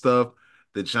different stuff,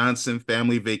 the Johnson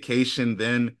Family Vacation.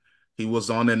 Then he was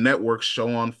on a network show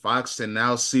on Fox and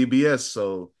now CBS.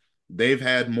 So they've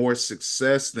had more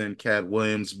success than Cat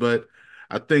Williams. But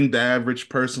I think the average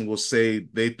person will say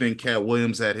they think Cat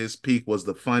Williams at his peak was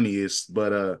the funniest.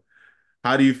 But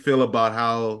how do you feel about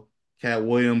how Cat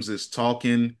Williams is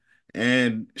talking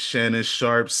and Shannon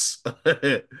Sharp's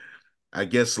I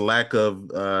guess lack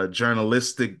of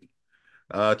journalistic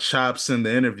chops in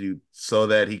the interview so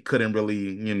that he couldn't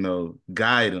really,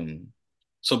 guide him.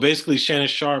 so basically, Shannon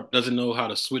Sharp doesn't know how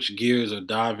to switch gears or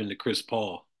dive into Chris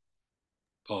Paul.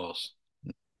 Pause.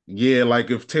 Yeah, like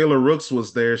if Taylor Rooks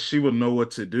was there, she would know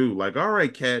what to do. Like, all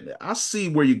right, Kat, I see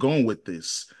where you're going with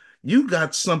this. You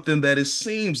got something that it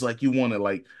seems like you want to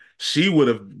like. She would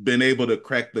have been able to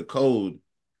crack the code.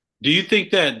 Do you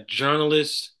think that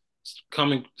journalists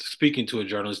coming speaking to a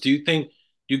journalist, do you think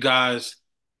you guys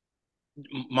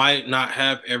might not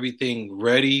have everything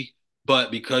ready,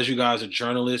 but because you guys are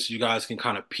journalists, you guys can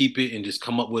kind of peep it and just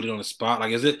come up with it on the spot?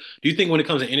 Like, do you think when it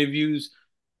comes to interviews,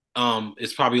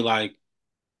 it's probably like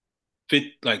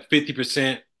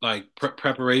 50% like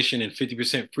preparation and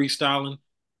 50% freestyling?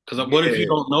 Because what if you Yeah,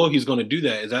 don't know he's going to do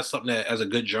that? Is that something that, as a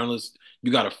good journalist,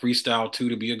 you got to freestyle too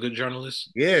to be a good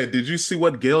journalist? yeah. Did you see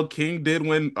what Gail King did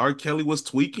when R. Kelly was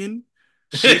tweaking?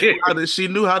 She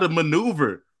knew how to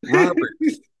maneuver.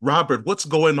 Robert, what's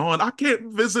going on? I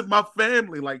can't visit my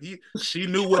family. Like she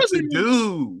knew what to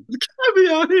do. I be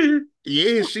out here.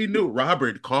 Yeah, she knew.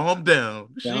 Robert, calm down.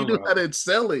 She Down, knew how Robert. to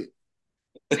sell it.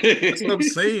 That's what I'm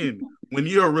saying. When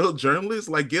you're a real journalist,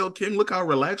 like Gail King, look how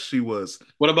relaxed she was.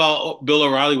 What about Bill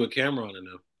O'Reilly with Cameron and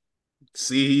them?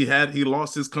 See, he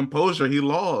lost his composure. He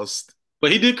lost.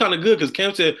 But he did kind of good because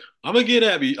Cam said, "I'm gonna get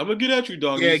at me. I'm gonna get at you,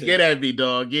 dog." And he Yeah, said, get at me,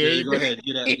 dog. Yeah, "Yeah, go ahead,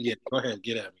 get at me. Yeah, go ahead,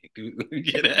 get at me, dude.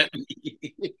 Get at me."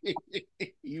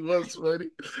 he was funny.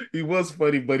 He was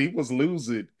funny, but he was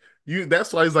losing. You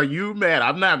that's why he's like, you mad.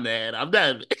 I'm not mad. I'm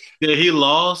not. Yeah, he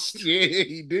lost. Yeah,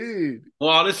 he did.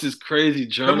 Wow, this is crazy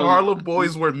Them journalism. Harlem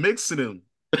boys were mixing him.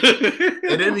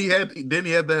 And then he had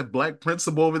that black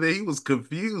principal over there. He was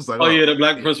confused, like, Oh oh yeah, the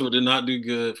black man. principal did not do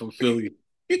good from Philly.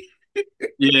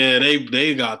 Yeah,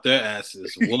 they got their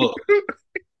asses whooped.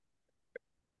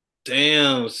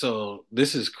 Damn, so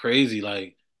this is crazy.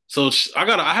 Like, so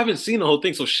I haven't seen the whole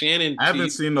thing. So Shannon I to haven't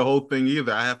you, seen the whole thing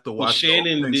either. I have to so watch the whole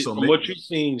Shannon thing. did So from what you've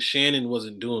seen, Shannon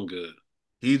wasn't doing good.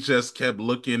 he just kept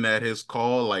looking at his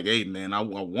call, like, hey man, I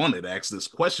wanted to ask this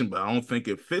question, but I don't think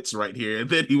it fits right here. And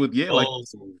then he would, yeah, like Oh,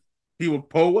 he would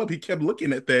pull up. He kept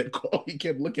looking at that call. He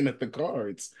kept looking at the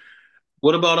cards.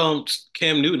 what about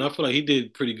Cam Newton? I feel like he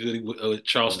did pretty good with Oh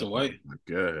Charleston White. my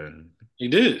God. He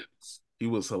did. He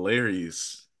was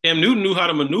hilarious. Cam Newton knew how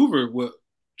to maneuver what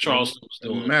And Charleston was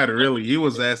doing. not really. He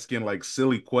was asking like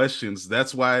silly questions.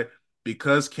 That's why,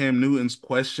 because Cam Newton's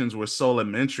questions were so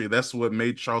elementary, that's what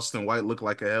made Charleston White look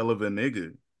like a hell of a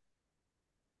nigga.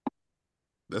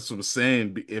 That's what I'm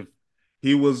saying. If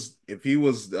he was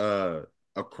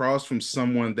across from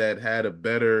someone that had a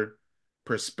better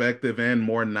perspective and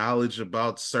more knowledge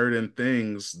about certain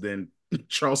things than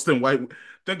Charleston White.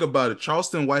 Think about it.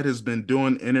 Charleston White has been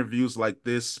doing interviews like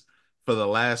this for the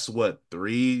last what,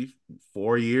 3,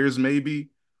 4 years maybe.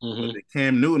 But Hmm.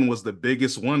 Cam Newton was the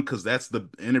biggest one because that's the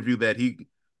interview that he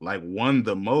like won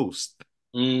the most.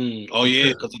 Oh yeah,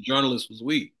 Because because the journalist was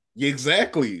weak.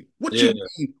 exactly. What Yeah. you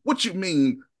mean? What you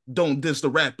mean? Don't diss the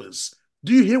rappers.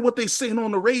 Do you hear what they saying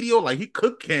on the radio? Like he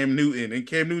cooked Cam Newton, and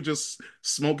Cam Newton just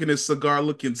smoking his cigar,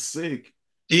 looking sick.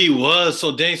 He was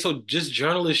so dang. So just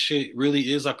journalist shit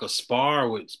really is like a spar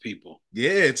with people.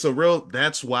 Yeah, it's a real.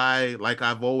 That's why, like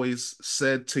I've always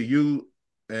said to you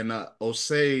and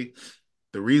Osei,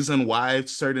 the reason why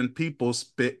certain people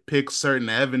pick certain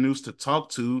avenues to talk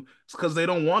to is because they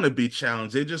don't want to be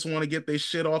challenged. They just want to get their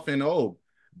shit off and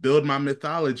build my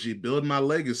mythology, build my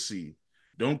legacy.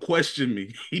 Don't question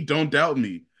me. Don't doubt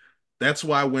me. That's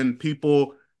why when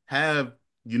people have,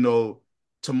 you know,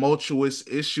 tumultuous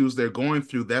issues they're going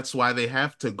through, that's why they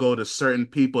have to go to certain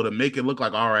people to make it look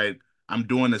like, all right, I'm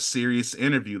doing a serious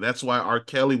interview. That's why R.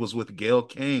 Kelly was with Gayle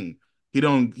King. He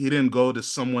didn't go to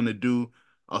someone to do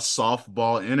a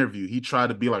softball interview. He tried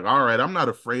to be like, all right, I'm not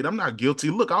afraid. I'm not guilty.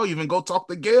 Look, I'll even go talk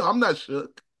to Gayle. I'm not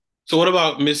shook. So what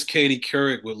about Miss Katie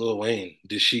Couric with Lil Wayne?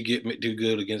 Did she do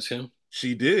good against him?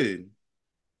 She did.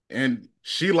 And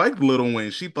she liked Lil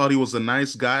Wayne. She thought he was a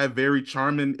nice guy, very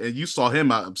charming. And you saw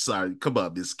him out. I'm sorry. Come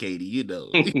on, Miss Katie.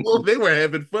 Well, they were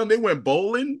having fun. They went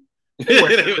bowling. They were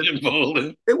They having, went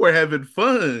bowling. they were having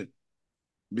fun.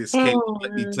 Miss Katie, Oh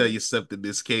let me tell man, you something,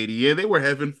 Miss Katie. Yeah, they were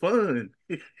having fun.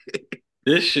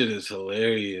 this shit is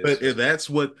hilarious, But man. that's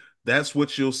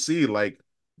what you'll see. Like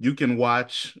you can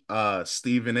watch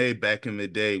Stephen A back in the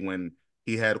day when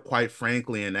he had Quite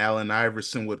Frankly and Allen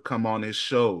Iverson would come on his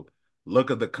show.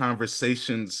 Look at the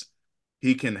conversations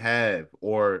he can have,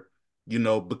 or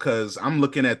because I'm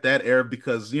looking at that era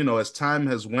because as time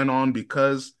has went on,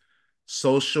 because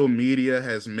social media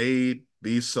has made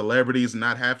these celebrities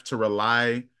not have to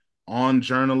rely on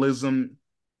journalism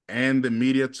and the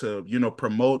media to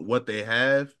promote what they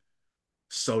have.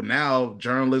 So now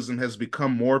journalism has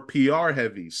become more PR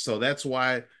heavy. So that's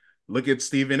why look at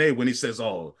Stephen A when he says,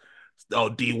 "Oh,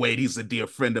 D Wade, he's a dear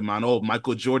friend of mine. Oh,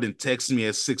 Michael Jordan texts me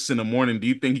at 6 in the morning. Do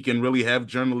you think he can really have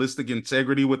journalistic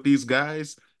integrity with these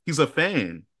guys? He's a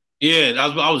fan." Yeah,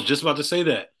 I was just about to say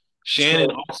that. Shannon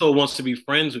So also wants to be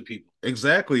friends with people.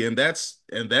 exactly, and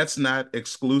that's not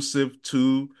exclusive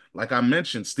to, like I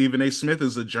mentioned, Stephen A. Smith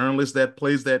is a journalist that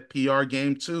plays that PR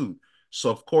game too. So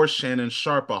of course, Shannon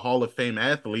Sharp, a Hall of Fame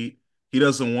athlete, he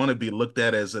doesn't want to be looked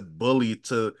at as a bully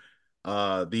to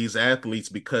these athletes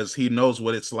because he knows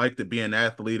what it's like to be an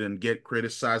athlete and get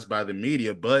criticized by the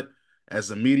media. But as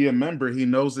a media member, he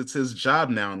knows it's his job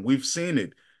now, and we've seen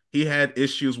it. He had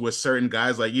issues with certain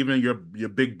guys, like even your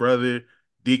big brother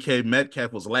DK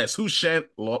Metcalf was last.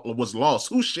 Was lost?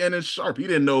 Who's Shannon Sharp? He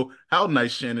didn't know how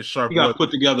nice Shannon Sharp He was. got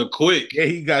put together quick.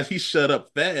 Yeah, he shut up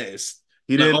fast.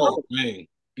 He Like, didn't oh know. man,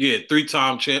 yeah,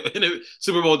 three-time champ,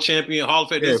 Super Bowl champion, Hall of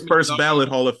Fame. Yeah, This man first got ballot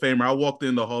Hall of Famer. I walked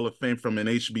in the Hall of Fame from an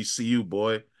HBCU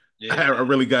boy. I yeah,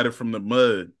 really got it from the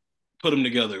mud. put them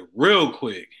together real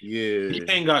quick. He Yeah.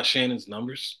 ain't got Shannon's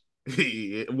numbers.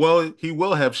 Well, he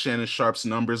will have Shannon Sharp's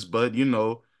numbers, but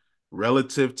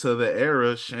relative to the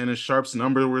era, Shannon Sharp's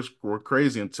numbers were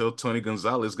crazy until Tony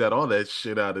Gonzalez got all that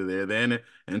shit out of there. Then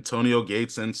Antonio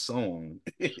Gates and so on.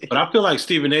 But I feel like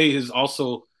Stephen A. has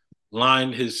also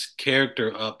lined his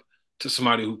character up to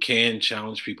somebody who can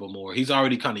challenge people more. He's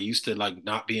already kind of used to like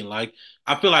not being like.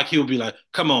 I feel like he'll be like,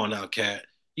 "Come on now, cat."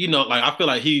 Like I feel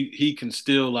like he can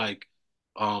still like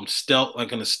stealth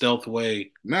like in a stealth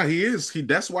way. Now he is.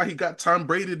 That's why he got Tom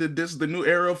Brady to this the new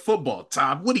era of football.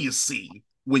 Tom, what do you see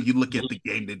when you look at the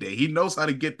game today? He knows how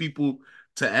to get people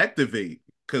to activate.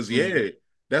 Cause Mm-hmm. yeah,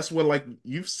 that's what like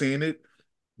you've seen it.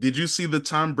 Did you see the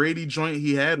Tom Brady joint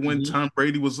he had when Mm-hmm. Tom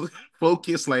Brady was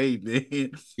focused? Like, hey,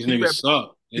 man, These he niggas repped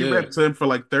suck. he Yeah. repped to him for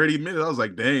like 30 minutes. I was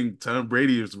like, dang, Tom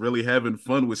Brady is really having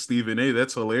fun with Stephen A.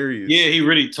 That's Yeah, hilarious. he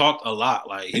really talked a lot.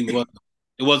 Like he was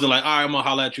it wasn't like, all right, I'm gonna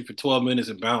holler at you for 12 minutes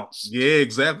and bounce. Yeah,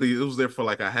 exactly. It was there for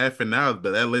like a half an hour,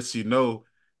 but that lets you know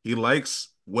he likes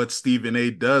what Stephen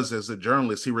A does as a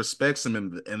journalist. He respects him,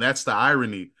 and that's the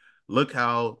irony. Look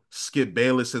how Skip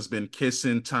Bayless has been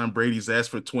kissing Tom Brady's ass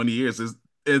for 20 years.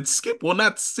 And Skip will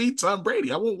not see Tom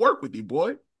Brady. I won't work with you,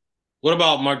 boy. What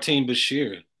about Martine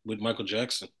Bashir with Michael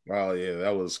Jackson? Oh yeah,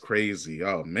 that was crazy.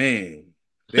 Oh man.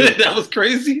 They were That was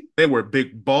crazy. they were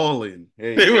big balling.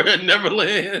 They Hey, were at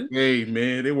Neverland. hey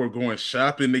man, they were going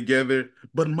shopping together.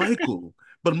 But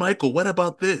Michael, what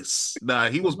about this? Nah,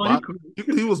 Michael.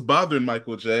 he was bothering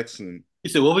Michael Jackson. He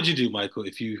said, "What would you do, Michael,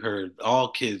 if you heard all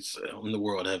kids in the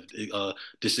world have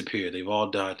disappeared? They've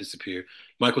all died, disappeared."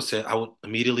 Michael said, "I would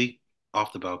immediately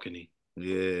off the balcony,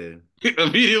 Yeah.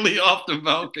 immediately off the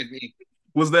balcony."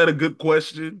 Was that a good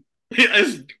question?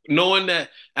 It's knowing that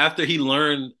after he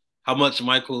learned how much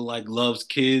Michael like loves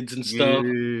kids and stuff,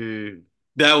 Yeah.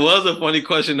 that was a funny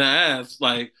question to ask.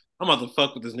 Like, I'm about to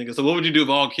fuck with this nigga. So, what would you do if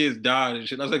all kids died and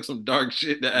shit? That's like some dark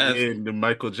shit to ask. Yeah, and then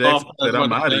Michael Off Jackson as said, I'm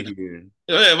Michael out of Jackson. here.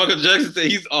 Yeah, Michael Jackson said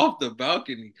he's off the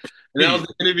balcony. And that Yeah. was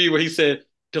the interview where he said,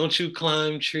 "Don't you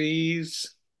climb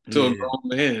trees?" to a Yeah. grown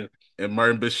man. And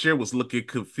Martin Bashir was looking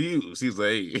confused. He's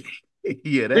like,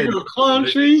 yeah, Nigga, climb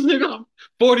trees, nigga. I'm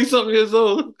 40 something years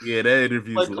old. yeah, that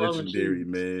interview's Like climbing legendary, trees.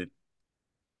 man.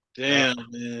 Uh, Damn,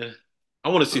 man. I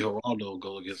want to see Geraldo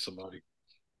go against somebody.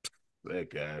 that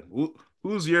guy.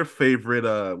 Who's your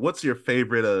favorite what's your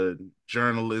favorite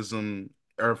journalism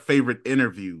or favorite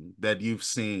interview that you've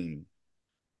seen?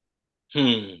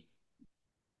 Hmm.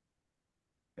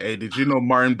 Hey, did you know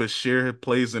Martin Bashir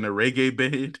plays in a reggae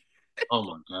band? Oh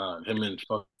my God. Him and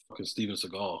fucking Steven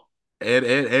Seagal.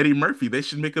 Eddie Murphy, they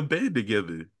should make a band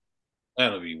together.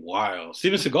 That'd be wild.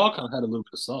 Steven Seagal kind of had a little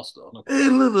bit of sauce, though. I'm not Hey,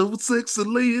 little sexy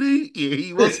lady. Yeah,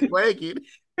 he was swagging.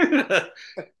 gonna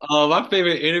lie. My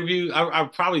favorite interview, I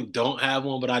probably don't have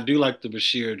one, but I do like the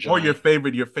Bashir Or joint. your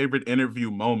favorite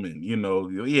interview moment.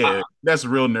 I, Yeah, that's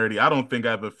real nerdy. I don't think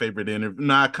I have a favorite interview.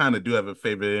 No, I kind of do have a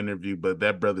favorite interview, but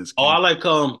that brother's I king.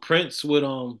 like Prince with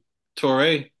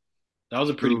Torre. That was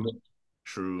a pretty True, good.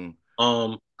 true.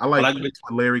 Um, I I like like Prince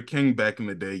with Larry King back in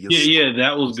the day. yeah, yeah,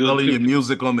 that was good Selling too. your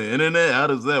music on the internet. How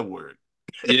does that work?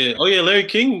 Yeah. Oh yeah, Larry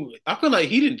King. I feel like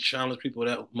he didn't challenge people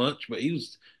that much, but he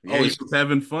was Yeah, he always. was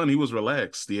having fun. He was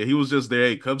relaxed. Yeah, he was just there.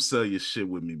 Hey, come sell your shit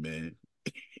with me, man.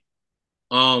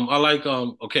 I like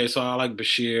okay, so I like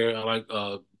Bashir. I like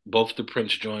both the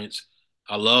Prince joints.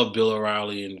 I love Bill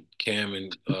O'Reilly and Cam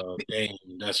and Dame.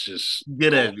 That's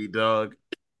Get at me, dog.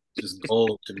 just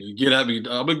gold to me. Get at me.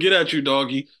 I'm gonna get at you,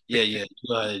 doggy. Yeah, yeah.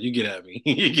 Go ahead. You get at me.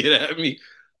 You get at me.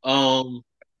 Um,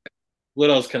 what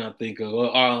else can I think of?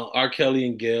 R. Kelly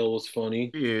and Gail was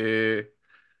funny. Yeah.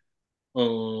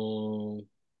 Um,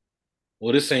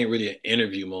 well, this ain't really an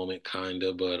interview moment,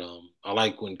 kinda, but I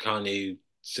like when Kanye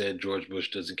said George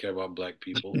Bush doesn't care about black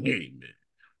people. Hey, man.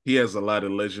 He has a lot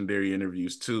of legendary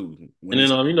interviews too. When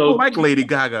And then he's like Tupac, Lady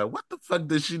Gaga, what the fuck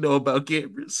does she know about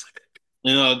cameras?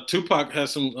 Tupac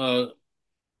has some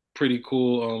pretty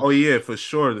cool Oh yeah, for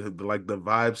sure. Like the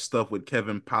vibe stuff with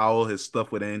Kevin Powell, his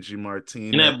stuff with Angie and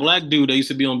Martinez. that black dude that used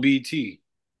to be on BT.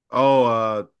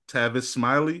 Oh, Tavis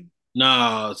Smiley.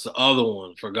 Nah, it's the other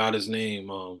one. Forgot his name.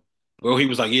 Bro, he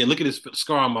was like, "Yeah, look at this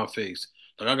scar on my face.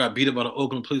 Like I got beat up by the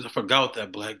Oakland police. I forgot what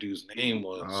that black dude's name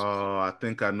was. Oh, I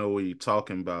think I know what you're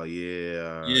talking about.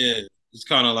 Yeah, Yeah, it's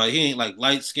kind of like he ain't like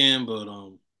light skinned, but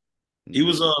he yeah,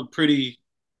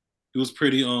 was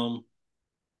pretty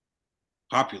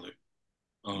popular.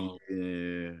 Um,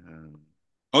 yeah.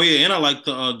 oh yeah, and I like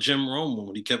the Jim Rome one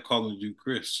when he kept calling the dude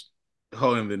Chris.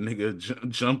 Oh, and the nigga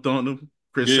jumped on him,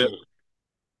 Chris, Yeah,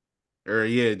 or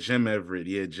yeah, Jim Everett.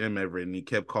 Yeah, Jim Everett, and he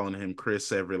kept calling him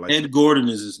Chris Everett. Like, Ed Gordon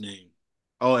is his name.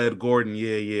 oh, Ed Gordon.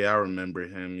 Yeah, yeah, I remember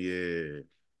him. Yeah.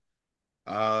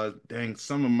 Dang,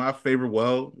 some of my favorite.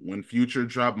 Well, when Future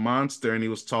dropped Monster and he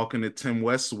was talking to Tim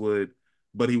Westwood,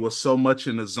 but he was so much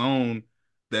in the zone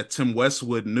that Tim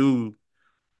Westwood knew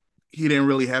he didn't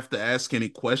really have to ask any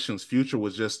questions. Future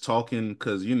was just talking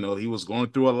because he was going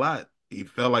through a lot. He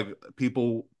felt like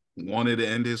people wanted to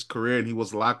end his career, and he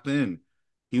was locked in.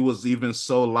 He was even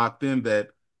so locked in that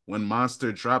when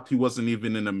Monster dropped, he wasn't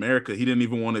even in America. He didn't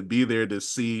even want to be there to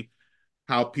see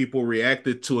how people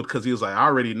reacted to it because he was like, I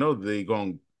already know they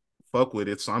gonna fuck with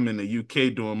it, so I'm in the UK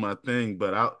doing my thing.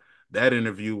 But that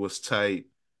interview was tight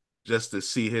just to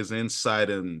see his insight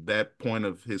and that point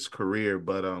of his career.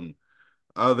 But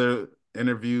other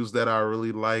interviews that I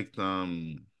really liked,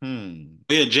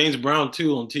 Yeah, James Brown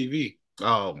too on TV.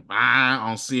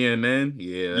 on CNN,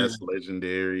 yeah, Yeah. that's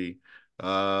legendary.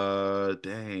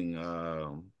 Dang,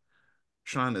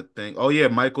 trying to think. Oh yeah,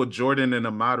 Michael Jordan and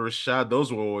Ahmad Rashad,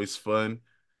 those were always fun,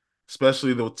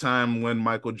 especially the time when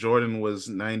Michael Jordan was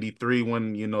 93,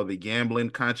 when the gambling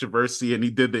controversy, and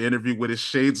he did the interview with his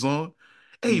shades on.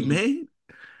 Hey Mhm. man,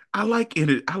 I like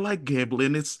it. I like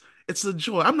gambling. It's a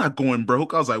joy. I'm not going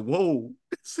broke. I was like, whoa.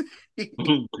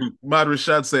 Ahmad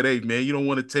Rashad said, "Hey man, you don't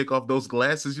want to take off those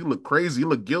glasses. You look crazy. You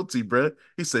look guilty, bro."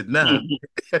 He said, "Nah."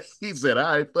 He said, "All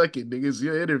right, fuck it, niggas.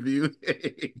 Your interview."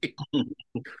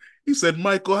 He said,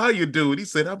 "Michael, how you doing?" He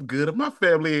said, "I'm good. My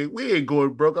family, we ain't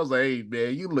going broke." I was like, "Hey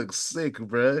man, you look sick,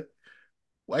 bro.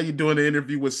 Why you doing the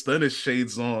interview with stunner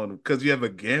shades on? Because you have a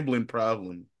gambling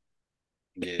problem."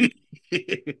 Yeah.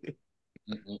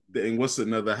 Dang, what's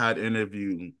another hot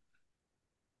interview?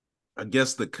 I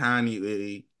guess the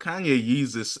Kanye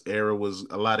Yeezus era was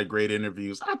a lot of great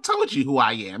interviews. I told you who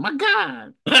I am. My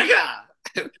God. My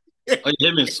God. Oh,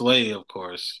 him and Sway, of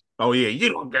course. Oh yeah, you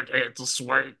don't get the answer,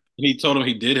 Sway. He told him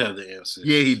he did have the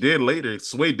Yeah, he answers. did later.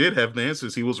 Sway did have the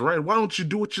answers. He was right. Why don't you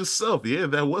do it yourself? Yeah,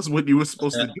 that was what you were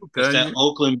supposed to do, That's that Kanye.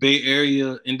 Oakland Bay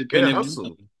Area Yeah, independent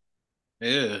hustle. music.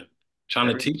 Yeah. Trying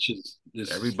to Every teach us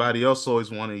this. everybody else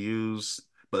always want to use,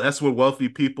 but that's what wealthy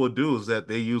people do, is that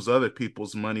they use other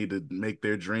people's money to make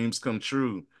their dreams come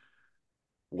true.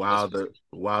 That's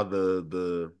While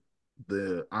the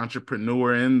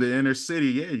entrepreneur in the inner city,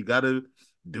 yeah, you gotta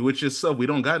do it yourself. We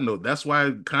don't got no. That's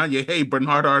why Kanye, hey,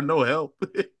 Bernard are no help.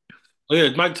 Oh yeah,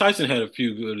 Mike Tyson had a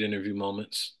few good interview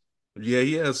moments. Yeah,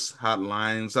 he has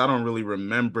hotlines. I don't really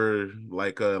remember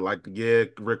like yeah,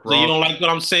 Rick So you Ross. don't like what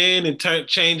I'm saying and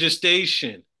change your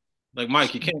station. Like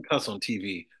Mike, you can't cuss on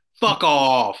TV. Fuck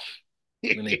off.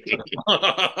 And then you,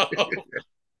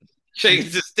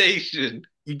 change the station.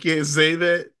 you can't say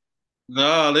that.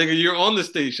 Nah, nigga, you're on the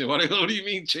station. What do you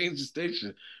mean change the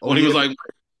station? Oh When he yeah, was like,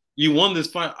 "You won this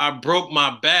fight. I broke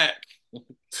my back."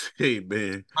 hey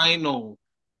man. I know.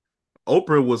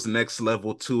 Oprah was next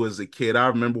level too as a kid. I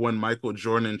remember when Michael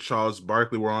Jordan and Charles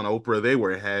Barkley were on Oprah, they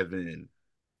were having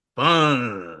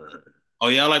fun. Oh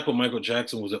yeah, I like when Michael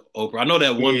Jackson was at Oprah. I know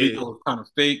that one Yeah. video was kind of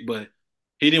fake, but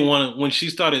he didn't want to. When she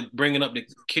started bringing up the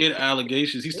kid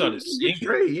allegations, he He was started looking singing.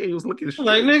 straight. Yeah, he was looking I'm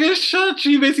like, straight. nigga, shut.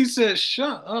 She basically said,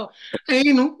 "Shut up."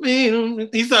 Ain't no man.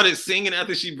 He started singing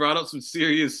after she brought up some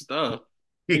serious stuff.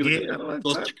 He was Yeah, like, I don't have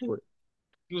time for it.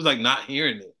 he was like not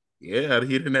hearing Yeah,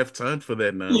 he didn't have time for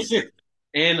that nonsense. it.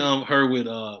 And her with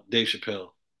Dave Chappelle.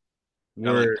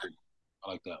 I like Where that.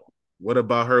 I like that one. What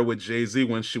about her with Jay-Z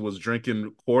when she was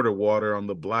drinking quarter water on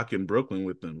the block in Brooklyn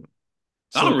with them?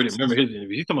 I So don't really remember his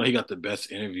interview. He's talking about he got the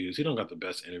best interviews. He don't got the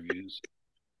best interviews.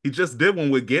 he just did one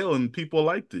with Gail and people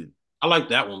liked it. I like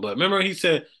that one, but remember he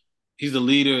said he's the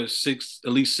leader of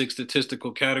at least six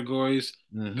statistical categories: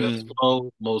 best Hmm.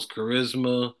 flow, most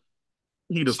charisma,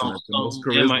 He doesn't something, have the most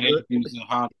something. And my charisma. interviews are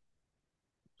hot.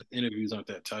 Interviews aren't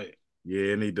that tight.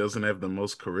 Yeah, and he doesn't have the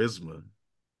most charisma.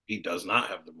 He does not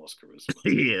have the most charisma.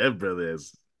 Yeah, that brother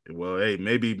is. Well, hey,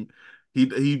 maybe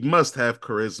he must have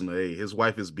charisma. Hey, his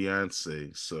wife is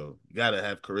Beyonce, so you gotta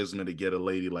have charisma to get a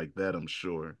lady like that, I'm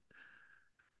sure.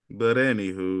 But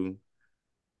anywho,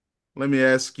 let me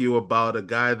ask you about a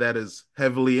guy that is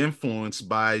heavily influenced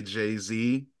by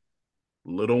Jay-Z,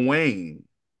 Lil Wayne.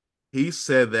 He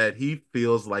said that he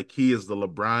feels like he is the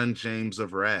LeBron James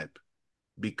of rap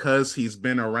because he's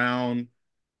been around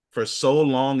for so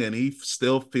long and he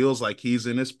still feels like he's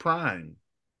in his prime.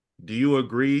 Do you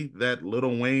agree that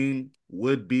Lil Wayne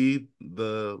would be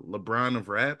the LeBron of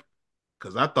rap?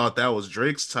 Because I thought that was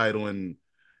Drake's title, and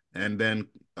then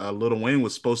Lil Wayne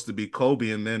was supposed to be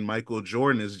Kobe, and then Michael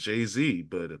Jordan is Jay-Z.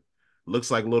 But it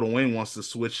looks like Lil Wayne wants to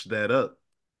switch that up.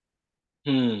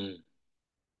 Hmm.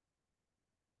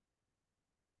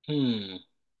 Hmm.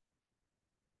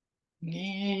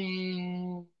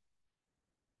 Yeah.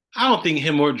 I don't think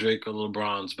him or Drake are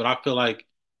LeBrons, but I feel like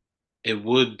it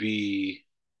would be.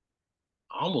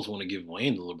 I almost want to give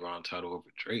Wayne the LeBron title over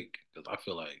Drake because I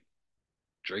feel like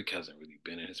Drake hasn't really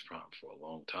been in his prime for a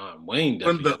long time. Wayne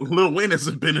When definitely the has. Lil Wayne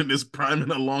hasn't been in his prime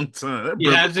in a long time. That He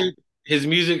brother, hasn't. His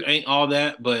music ain't all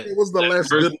that, but it was the that last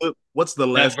verse, what's the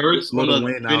that last good verse on Lil the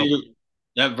Wayne album? Benny,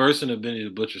 that verse in the Benny the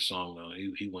Butcher song, though,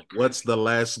 he went What's crazy. the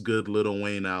last good Lil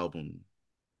Wayne album?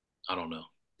 I don't know.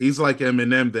 He's like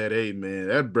Eminem that, hey man,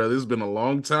 that brother, it's been a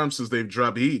long time since they've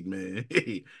dropped heat, man.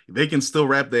 They can still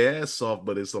rap their ass off,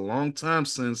 but it's a long time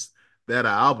since that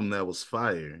album that was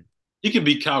fire. He could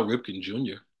be Cal Ripken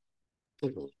Jr.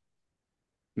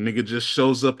 Nigga just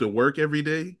shows up to work every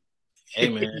day. Hey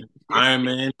man, Iron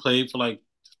Man played for like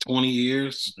 20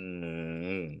 years.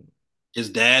 Mm. His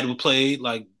dad played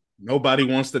like Nobody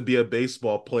wants to be a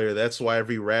baseball player. That's why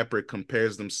every rapper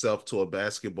compares themselves to a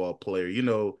basketball player. You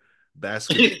know,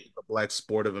 basketball, the black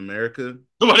sport of America.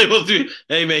 nobody wants to.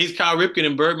 Hey man, he's Cal Ripken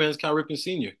and Birdman's Cal Ripken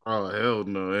Sr. Oh hell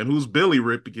no! And who's Billy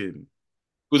Ripken?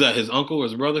 Who's that? His uncle or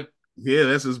his brother?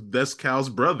 Yeah, that's Cal's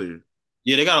brother.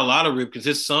 Yeah, they got a lot of Ripkins.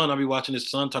 His son, I be watching his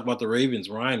son talk about the Ravens,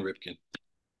 Ryan Ripken.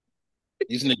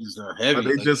 These niggas are Are heavy.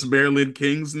 they Like, just Maryland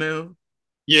Kings now?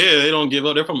 yeah, they don't give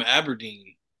up. They're from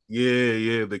Aberdeen. Yeah,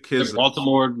 yeah, the They're kids.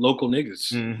 Baltimore local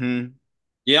niggas. Mm-hmm.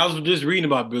 Yeah, I was just reading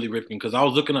about Billy Ripken because I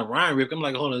was looking up Ryan Ripken. I'm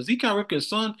like, hold on, is he Cal Ripken's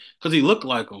son? Because he looked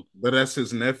like him. But that's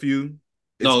his nephew.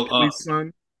 It's No, Billy's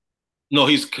son. no,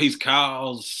 he's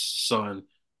Kyle's son,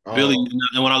 Billy. Oh,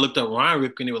 And when I looked up Ryan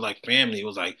Ripken, it was like family. It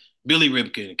was like Billy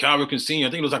Ripken, Kyle Ripken Sr.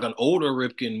 I think it was like an older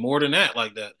Ripken, more than that,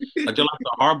 like that. Like they're like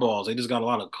the hardballs. They just got a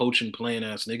lot of coaching, playing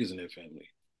ass niggas in their family,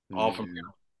 all from yeah.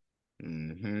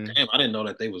 Mm-hmm. Damn, I didn't know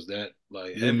that they was that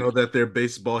like You didn't heavy. know that they're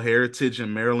baseball heritage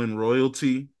and Maryland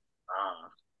royalty.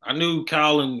 I knew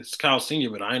Kyle and Kyle Senior,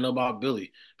 but I didn't know about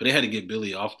Billy. But they had to get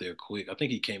Billy off there quick. I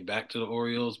think he came back to the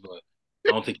Orioles, but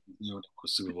I don't think he was near the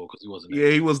Super Bowl because he wasn't that Yeah,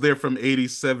 good. he was there from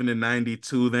 87 to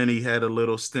 92. Then he had a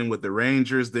little stint with the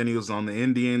Rangers. Then he was on the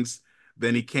Indians.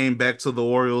 Then he came back to the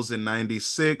Orioles in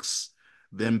 96.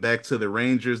 Then back to the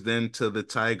Rangers, then to the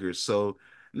Tigers. So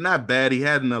not bad. He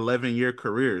had an 11-year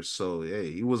career. So yeah,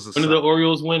 he was a When did solid. the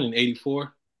Orioles win in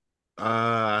 '84?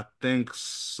 I think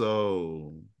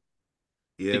so.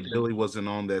 I Yeah, think they, Billy wasn't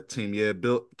on that team. Yeah,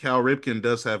 Cal Ripken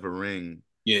does have a ring.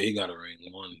 yeah, he got a ring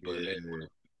one, but hey, Yeah.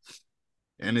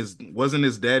 And his wasn't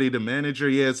his daddy the manager?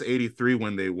 Yeah, it's 83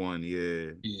 when they won.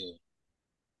 Yeah. yeah,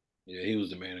 yeah, he was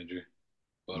the manager.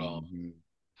 But Mhm.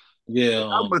 yeah,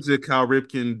 How much did Cal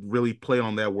Ripken really play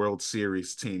on that World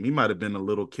Series team? He might have been a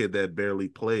little kid that barely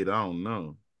played. I don't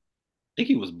know. I think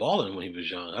he was balling when he was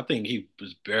young. I think he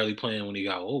was barely playing when he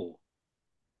got old.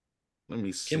 Let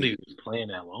me Can't see. believe he was playing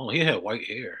that long. He had white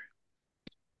hair.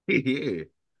 Yeah.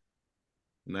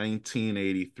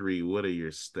 1983. What are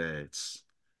your stats?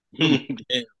 Let me,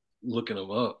 Damn, looking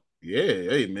him up. yeah,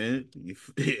 hey man.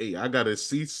 Hey, I gotta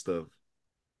see stuff.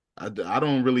 I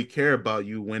don't really care about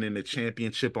you winning the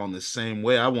championship on the same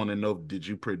way. I want to know, did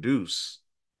you produce?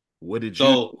 What did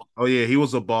you? So Oh yeah, he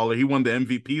was a baller. He won the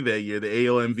MVP that year, the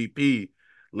AL MVP,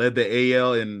 led the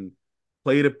AL in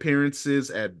plate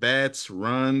appearances, at bats,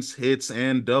 runs, hits,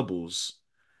 and doubles,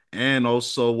 and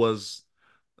also was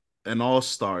an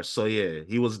all-star. So yeah,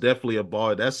 he was definitely a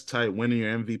baller. That's tight. Winning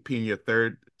your MVP in your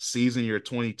third season, you're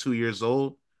 22 years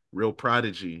old. Real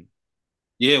prodigy.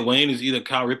 yeah, Wayne is either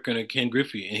Kyle Ripken or Ken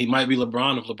Griffey, and he might be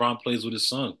LeBron if LeBron plays with his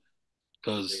son,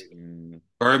 because Mm.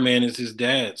 Birdman is his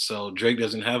dad. So Drake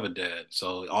doesn't have a dad.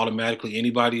 So automatically,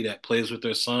 anybody that plays with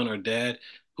their son or dad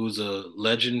who's a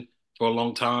legend for a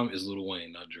long time is Lil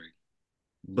Wayne, not Drake.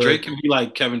 But Drake can be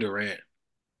like Kevin Durant.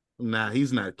 nah,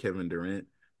 he's not Kevin Durant.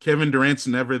 Kevin Durant's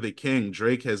never the king.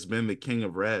 Drake has been the king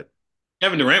of rap.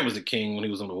 Kevin Durant was the king when he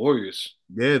was on the Warriors.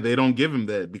 Yeah, they don't give him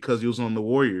that because he was on the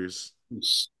Warriors. He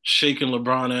was shaking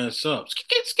LeBron ass up.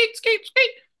 Skate, skate, skate,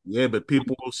 skate. Yeah, but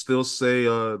people will still say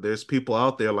there's people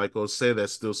out there like Jose that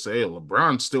still say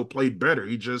LeBron still played better.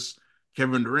 He just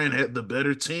Kevin Durant had the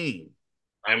better team.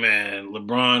 I mean,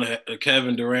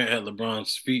 Kevin Durant had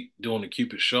LeBron's feet doing the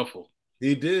Cupid shuffle.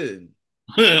 He did.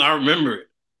 I remember it.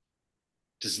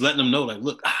 Just letting them know, like,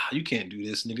 look, you can't do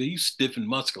this, nigga. You stiff and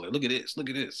muscular. Look at this. Look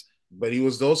at this. But he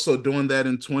was also doing that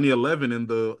in 2011 and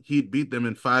the Heat beat them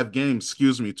in 5 games,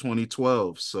 excuse me,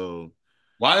 2012. So,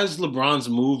 Why is LeBron's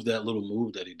move that little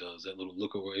move that he does, that little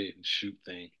look away and shoot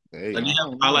thing? hey, Like I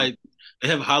don't know. they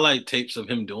have highlight tapes of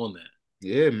him doing that.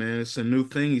 Yeah, man, it's a new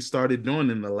thing he started doing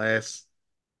in the last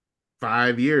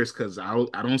 5 years because I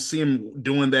don't see him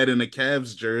doing that in a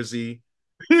Cavs jersey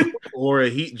or a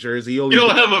Heat jersey. He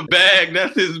don't have a bag.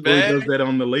 That's his He only bag. does that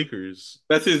on the Lakers.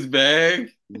 That's his bag.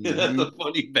 That's Hmm. a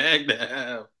funny bag to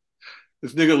have.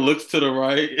 This nigga looks to the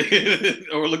right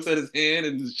or looks at his hand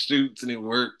and just shoots and it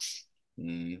works.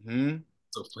 Hmm.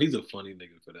 So he's a funny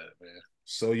nigga for that, man.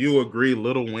 So you agree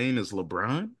Little Wayne is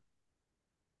LeBron?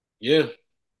 Yeah.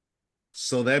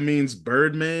 So that means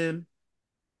Birdman.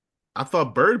 I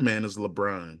thought Birdman is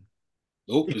LeBron.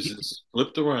 Nope. It's just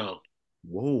flipped around.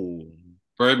 Whoa.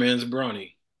 Birdman's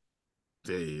Bronny.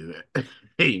 Hey,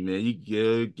 hey man, you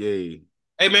good gay.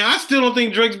 Hey man, I still don't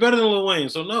think Drake's better than Lil Wayne.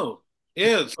 So no.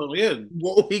 Yeah. So yeah,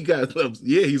 Whoa, he got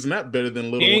yeah, he's not better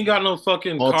than he Little ain't Wayne got no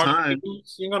fucking all Carter time.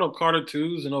 twos. He ain't got no Carter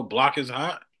twos and no Block is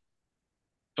hot.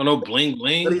 No bling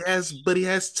But he bling. has but he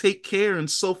has Take Care and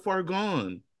So Far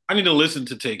Gone. I need to listen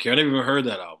to Take Care. I never even heard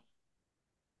that album.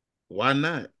 Why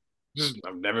not? Just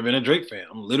I've never been a Drake fan.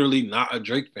 I'm literally not a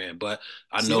Drake fan, but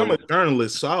I See, I'm know a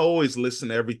journalist, so I always listen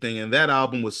to everything. And that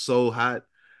album was so hot,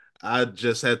 I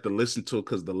just had to listen to it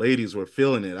because the ladies were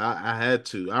feeling it. I had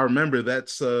to. I remember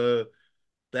that's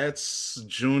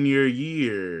junior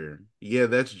year. Yeah,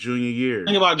 that's junior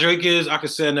the thing year. about Drake is I could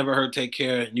say I never heard Take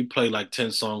Care, and you play like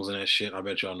 10 songs in that shit. I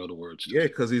bet y'all know the words to Yeah, it.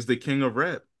 because he's the king of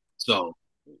rap. So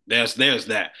there's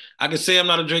that. I can say I'm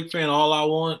not a Drake fan all I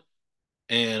want,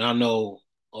 and I know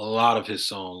a lot of his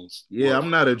songs Yeah, were I'm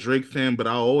not a Drake fan, but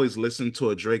I always listen to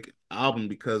a Drake album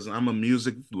because I'm a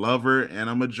music lover and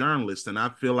I'm a journalist. And I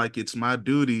feel like it's my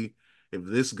duty. If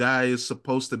this guy is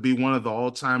supposed to be one of the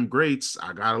all-time greats,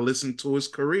 I gotta listen to his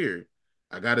career.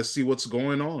 I gotta see what's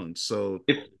going on. So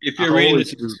if I you're reading always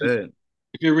this do that.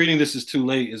 if you're reading this is too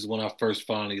late is when I first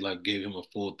finally like gave him a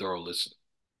full thorough listen.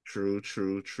 True,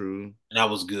 true, true. And that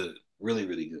was good. Really,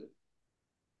 really good.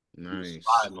 He was Nice.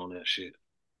 vibing on that shit.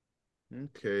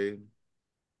 Okay.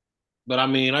 But I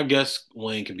mean, I guess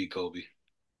Wayne can be Kobe.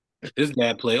 His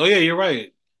dad played. Oh yeah, you're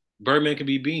right. Birdman can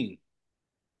be Bean.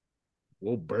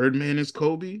 Well, Birdman is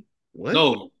Kobe? What?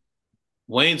 No,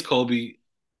 Wayne's Kobe.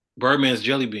 Birdman's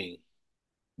Jellybean.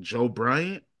 Joe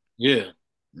Bryant? Yeah.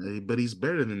 But he's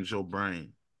better than Joe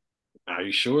Bryant. Are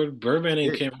you sure? Birdman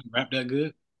ain't Yeah. can't rap that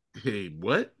good. Hey,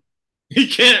 what? He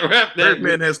can't rap that good.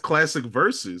 Birdman has classic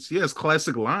verses. He has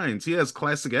classic lines. He has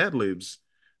classic ad libs.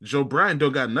 Joe Bryant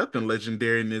don't got nothing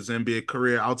legendary in his NBA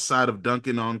career outside of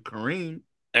dunking on Kareem.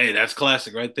 Hey, that's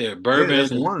classic right there. Yeah, Birdman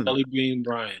that's and one. Jellybean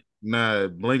Bryant. Nah,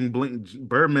 bling bling.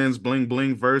 Birdman's bling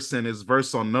bling verse and his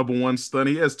verse on number one stun.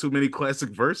 He has too many classic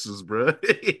verses, bro.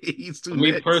 He's too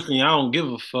Me next. personally, I don't give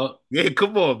a fuck. Yeah,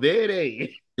 come on, man.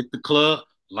 Hey, Hit the club,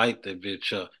 light that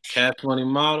bitch up. Cash money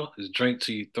model is drink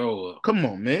till you throw up. come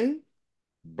on, man.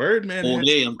 Birdman All has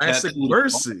day I'm classic tattooed on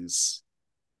verses.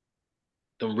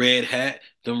 them red hat,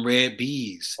 them red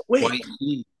bees, Wait, white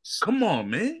bees. come on,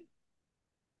 man.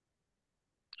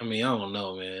 I mean, I don't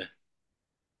know, man.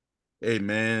 Hey,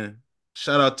 man.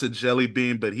 Shout out to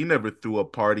Jellybean, but he never threw a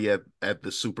party at the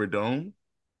Superdome.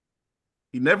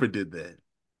 He never did that.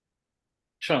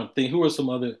 Trying to think, who are some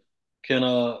other? Can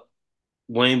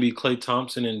Wayne be Clay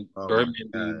Thompson and Oh my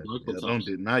Birdman be God. Michael Yeah, don't Thompson?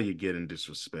 do now you're getting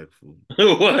disrespectful.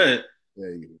 What?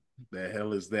 Hey, the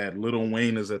hell is that? Lil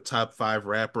Wayne is a top five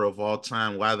rapper of all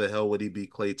time. Why the hell would he be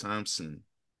Klay Thompson?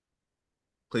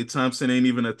 Klay Thompson ain't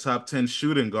even a top 10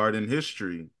 shooting guard in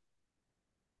history.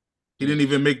 He didn't Mm.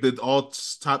 even make the all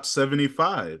top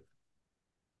 75.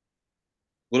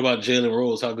 What about Jalen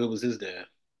Rose? How good was his dad?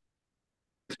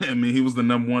 I mean, he was the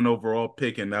number one overall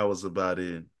pick, and that was about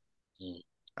it. Mm.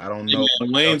 I don't Hey know man, much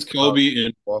else Wayne's about Kobe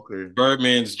and Walker.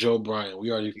 Birdman's Joe Bryant. We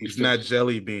He's fixed not it.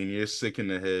 Jelly Bean. You're sick in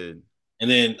the head. And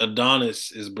then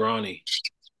Adonis is Bronny.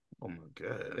 Oh my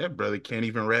God. That brother can't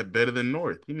even rap better than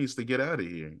North. He needs to get out of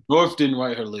here. North didn't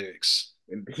write her lyrics.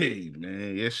 And hey,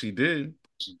 man, yes, she did.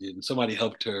 She didn't. Somebody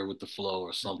helped her with the flow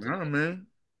or something. Nah, man.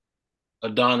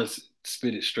 Adonis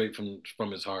spit it straight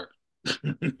from his heart.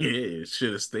 Yeah,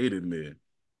 should have stayed in there.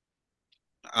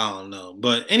 I don't know,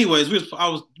 but anyways, I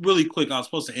was really quick. I was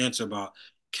supposed to answer about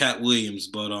Cat Williams,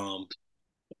 but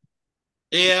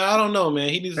yeah, I don't know,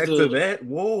 man. Back to that.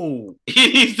 Whoa.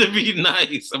 He needs to be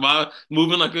nice. Am I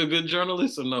moving like a good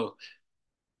journalist or no?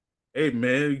 Hey,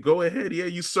 man, go ahead. Yeah,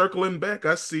 you circling back.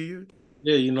 I see you.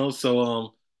 Yeah,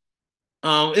 so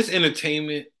it's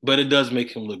entertainment, but it does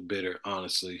make him look bitter,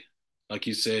 honestly. Like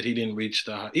you said, he didn't reach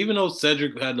the high, even though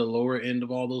Cedric had the lower end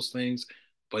of all those things,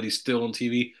 but he's still on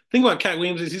TV. Thing about Cat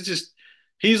Williams is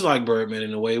he's like Birdman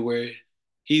in a way where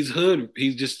he's hood.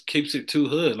 He just keeps it too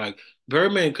hood. Like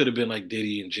Birdman could have been like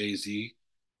Diddy and Jay-Z,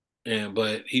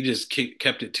 but he just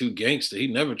kept it too gangster. He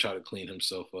never tried to clean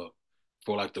himself up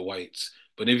for like the whites.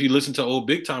 But if you listen to old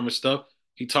big timer stuff,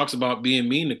 he talks about being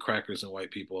mean to crackers and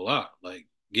white people a lot, like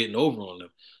getting over on them.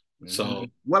 So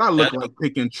What I look that, like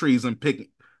picking trees and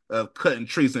cutting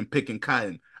trees and picking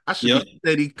cotton. I should yep, be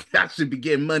steady. I should be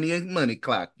getting money and money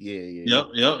clock. Yeah, yeah, yep,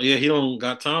 yep, yeah. He don't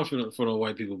got time for the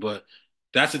white people, but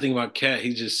that's the thing about Cat.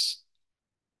 He just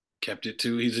kept it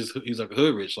too. He's like a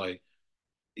hood rich, like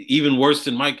even worse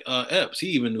than Mike Epps. He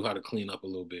even knew how to clean up a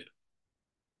little bit.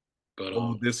 But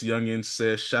Oh, this youngin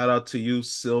says, shout out to you,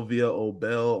 Sylvia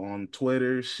Obel on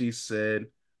Twitter. She said,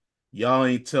 y'all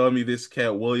ain't telling me this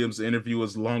Cat Williams interview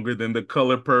was longer than The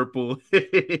Color Purple.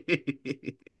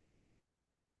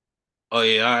 oh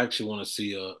yeah, I actually want to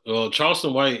see well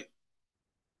Charleston White,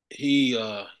 he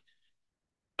I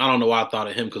don't know why I thought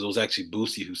of him because it was actually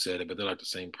Boosie who said it, but they're like the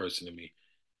same person to me.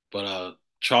 But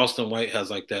Charleston White has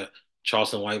like that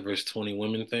Charleston White versus 20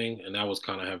 women thing, and that was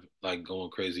kind of have like going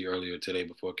crazy earlier today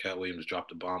before Cat Williams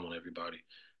dropped a bomb on everybody.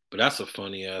 But that's a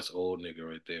funny ass old nigga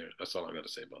right there. That's all I got to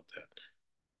say about that.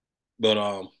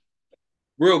 But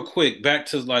real quick, back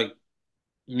to like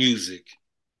music.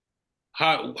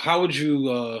 How would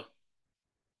you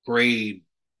grade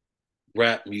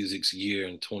rap music's year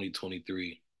in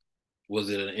 2023? Was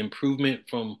it an improvement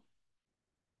from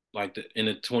like in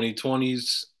the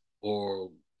 2020s,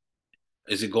 or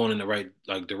is it going in the right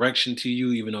like direction to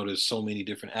you? Even though there's so many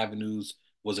different avenues,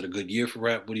 was it a good year for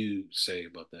rap? What do you say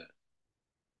about that?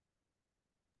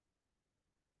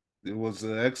 It was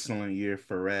an excellent year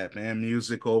for rap and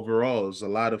music overall. It was a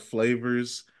lot of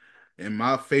flavors. And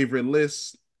my favorite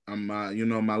list, my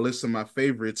list of my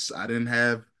favorites, I didn't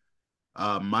have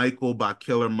Michael by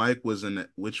Killer Mike was in it,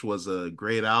 which was a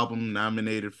great album,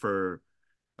 nominated for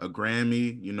a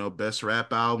Grammy, best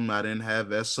rap album. I didn't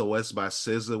have SOS by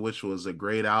SZA, which was a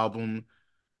great album,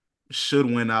 should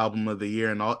win album of the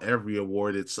year and every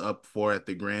award it's up for at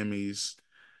the Grammys.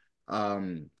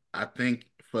 I think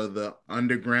for the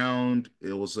underground,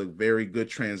 it was a very good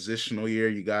transitional year.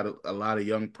 You got a lot of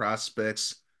young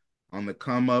prospects on the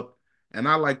come up, and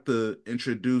I like to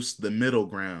introduce the middle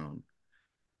ground.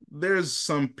 There's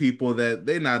some people that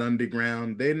they're not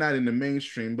underground, they're not in the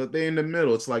mainstream, but they're in the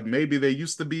middle. It's like maybe they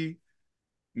used to be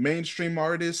mainstream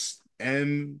artists,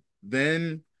 and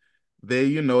then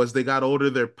they, as they got older,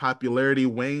 their popularity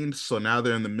waned. So now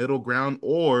they're in the middle ground,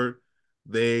 or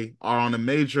they are on a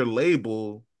major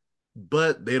label,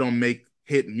 but they don't make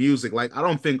hit music. Like, I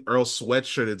don't think Earl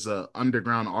Sweatshirt is a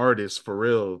underground artist for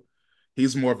real.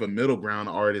 He's more of a middle ground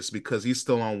artist because he's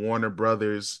still on Warner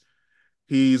Brothers.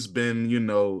 He's been,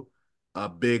 a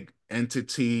big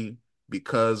entity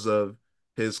because of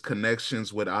his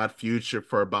connections with Odd Future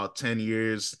for about 10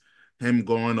 years, him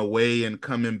going away and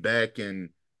coming back and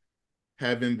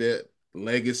having that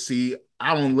legacy.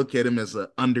 I don't look at him as an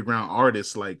underground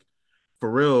artist. Like,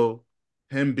 for real,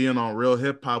 him being on Real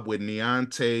Hip Hop with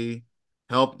Neonte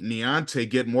helped Neonte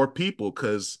get more people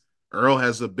because Earl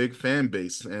has a big fan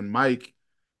base. And Mike,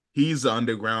 he's an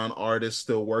underground artist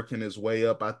still working his way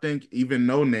up. I think even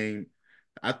No Name,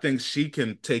 I think she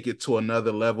can take it to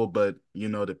another level, but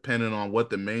depending on what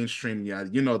the mainstream, yeah,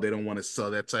 they don't want to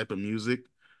sell that type of music.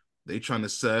 They trying to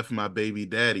sell my baby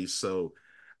daddy. So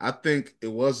I think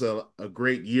it was a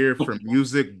great year for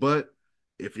music, but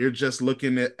if you're just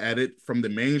looking at it from the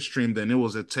mainstream, then it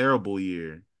was a terrible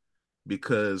year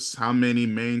because how many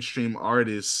mainstream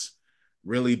artists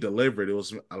really delivered? It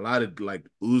was a lot of like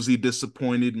Uzi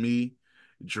disappointed me,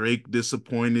 Drake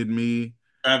disappointed me,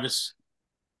 Travis.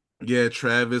 yeah,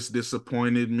 Travis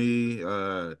disappointed me.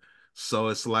 So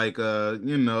it's like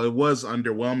it was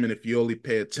underwhelming if you only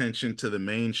pay attention to the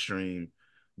mainstream.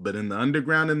 But in the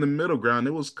underground and the middle ground,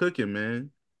 it was cooking,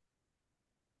 man.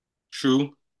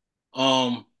 True.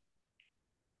 Um,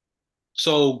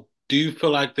 so do you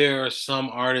feel like there are some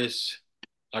artists,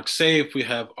 like say if we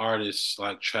have artists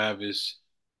like Travis,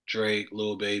 Drake,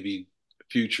 Lil Baby,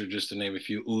 Future, just to name a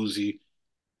few, Uzi,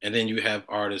 and then you have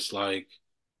artists like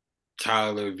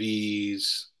Tyler,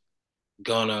 V's,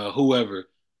 Gunna, whoever.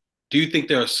 Do you think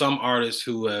there are some artists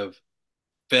who have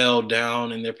fell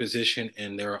down in their position,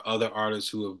 and there are other artists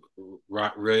who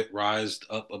have rised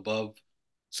up above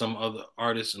some other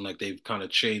artists, and like they've kind of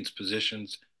changed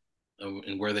positions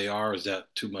and where they are? Is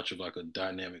that too much of like a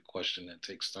dynamic question that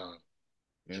takes time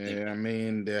to think? Yeah, I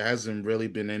mean, there hasn't really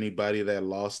been anybody that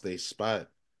lost their spot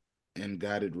and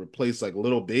got it replaced. Like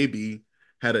Little Baby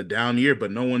had a down year,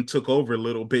 but no one took over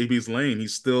Little Baby's lane.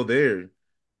 He's still there.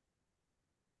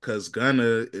 Cause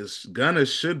Gunna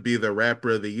should be the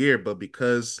rapper of the year, but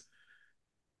because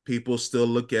people still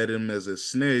look at him as a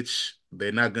snitch,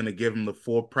 they're not gonna give him the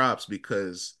full props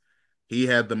because he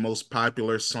had the most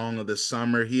popular song of the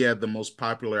summer. He had the most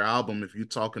popular album if you're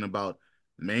talking about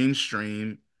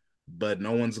mainstream, but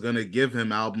no one's gonna give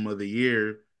him album of the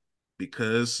year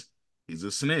because he's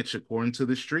a snitch according to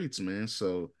the streets, man.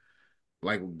 So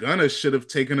like Gunna should have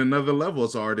taken another level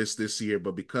as artist this year,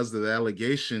 but because of the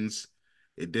allegations,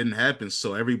 it didn't happen.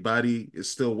 So everybody is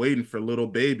still waiting for Little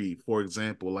Baby, for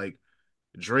example. Like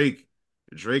Drake,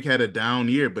 Drake had a down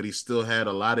year, but he still had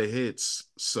a lot of hits.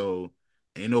 So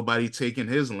ain't nobody taking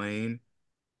his lane.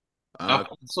 I Uh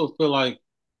also feel like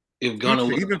if Gunna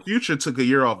Future, would even have, Future took a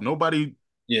year off. Nobody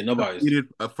yeah, nobody's. competed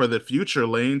for the Future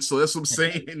lane, so that's what I'm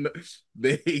saying.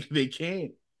 They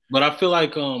can't. But I feel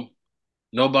like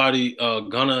nobody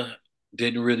Gunna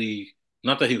didn't really,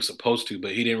 not that he was supposed to,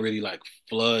 but he didn't really like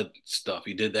flood stuff.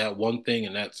 He did that one thing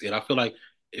and that's it. I feel like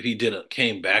if he did a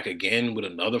came back again with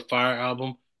another fire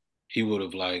album, he would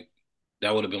have like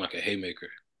that would have been like a haymaker.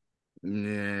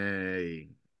 Nay,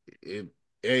 if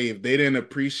hey, if they didn't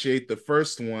appreciate the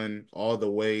first one all the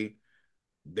way,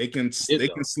 Did they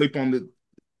can though. sleep on the.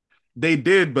 They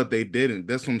did, but they didn't.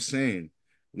 That's what I'm saying.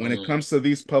 When it Mm. comes to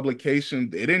these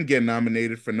publications, they didn't get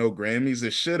nominated for no Grammys.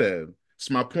 It should have. It's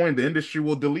my point. The industry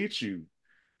will delete you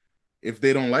if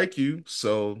they don't like you.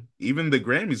 So even the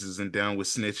Grammys isn't down with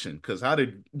snitching. Because how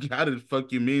did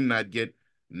fuck you mean not get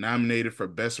nominated for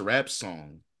best rap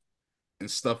song and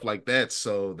stuff like that?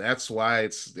 So that's why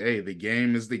it's hey, the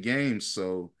game is the game.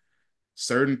 So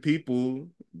certain people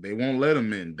they won't let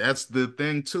them in. That's the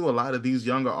thing too. A lot of these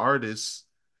younger artists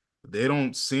they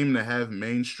don't seem to have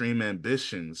mainstream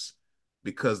ambitions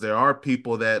because there are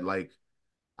people that like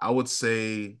I would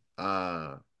say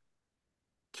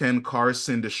Ken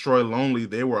Carson, Destroy Lonely,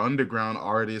 they were underground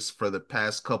artists for the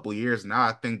past couple years. Now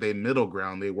I think they middle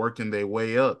ground. They working their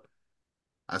way up.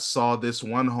 I saw this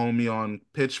one homie on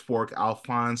Pitchfork,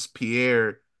 Alphonse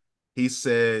Pierre. He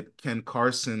said Ken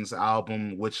Carson's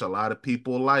album, which a lot of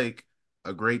people like,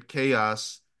 A Great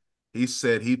Chaos, he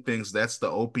said he thinks that's the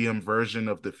opium version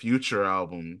of the Future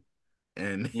album.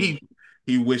 And Mm.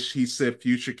 he wished he said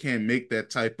Future can't make that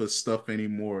type of stuff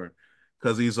anymore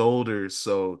because he's older.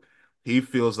 So he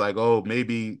feels like, oh,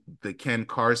 maybe the Ken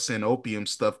Carson opium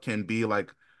stuff can be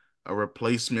like a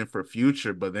replacement for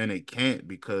Future, but then it can't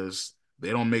because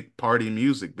they don't make party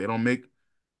music. They don't make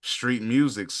street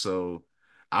music. So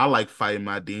I like Fighting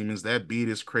My Demons. That beat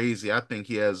is crazy. I think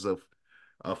he has a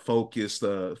focused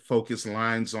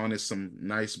lines on it, some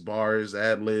nice bars,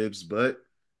 ad libs, but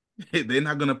they're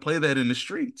not gonna play that in the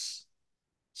streets.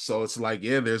 So it's like,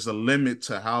 yeah, there's a limit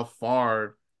to how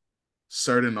far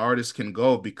certain artists can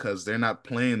go because they're not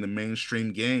playing the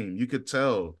mainstream game. You could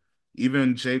tell.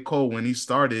 Even J. Cole, when he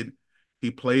started,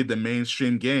 he played the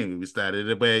mainstream game. We started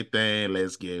a big thing,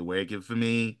 let's get working for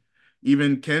me.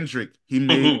 Even Kendrick, he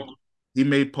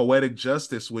made poetic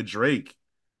justice with Drake.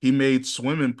 He made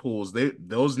swimming pools.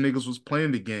 Those niggas was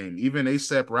playing the game. Even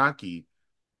ASAP Rocky,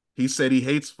 he said he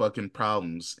hates fucking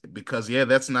problems because yeah,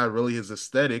 that's not really his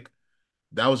aesthetic.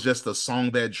 That was just a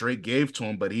song that Drake gave to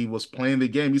him, but he was playing the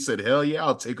game. He said, "Hell yeah,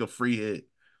 I'll take a free hit."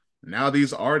 Now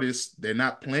these artists, they're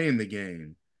not playing the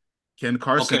game. Ken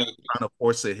Carson Okay. ain't trying to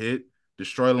force a hit.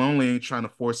 Destroy Lonely ain't trying to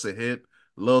force a hit.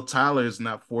 Lil Tyler is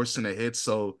not forcing a hit.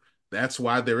 So that's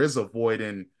why there is a void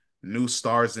in new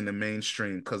stars in the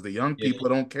mainstream because the young Yeah. people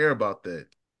don't care about that.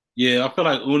 Yeah, I feel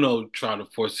like Uno tried to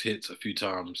force hits a few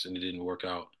times and it didn't work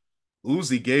out.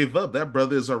 Uzi gave up. That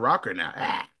brother is a rocker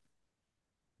now.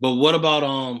 But what about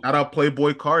Shout out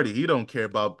Playboy Carti. He don't care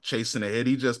about chasing a hit.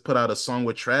 He just put out a song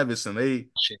with Travis, and they.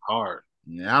 shit hard?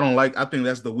 Yeah, I don't like. I think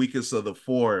that's the weakest of the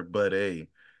four. But hey,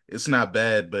 it's not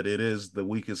bad. But it is the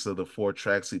weakest of the four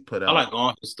tracks he put I out. like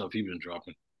all his stuff he been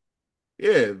dropping.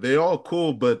 Yeah, they all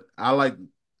cool. But I like.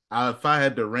 If I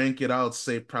had to rank it, I would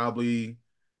say probably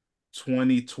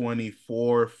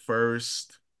 2024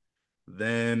 first,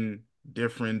 then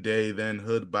Different Day, then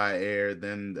Hood by Air,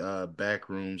 then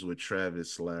Backrooms with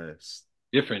Travis last.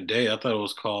 Different Day. I thought it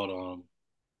was called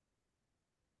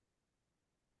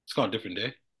it's called Different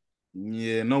Day.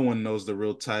 Yeah, no one knows the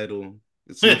real title.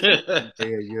 It's either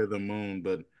Day or You're the Moon,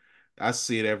 but I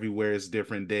see it everywhere. It's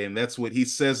Different Day, and that's what he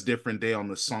says. Different Day on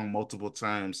the song multiple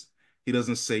times. He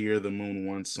doesn't say You're the Moon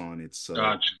once on it, so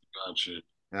Gotcha, gotcha.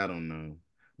 I don't know.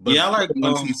 But Yeah, I the like other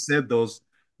ones he said those.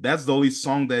 That's the only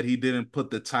song that he didn't put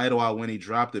the title out when he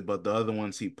dropped it, but the other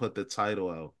ones he put the title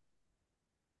out.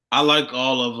 I like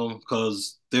all of them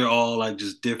because they're all like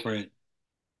just different.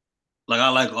 Like I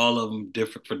like all of them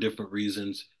different for different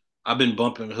reasons. I've been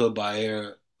bumping Hood by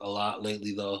Air a lot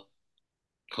lately though,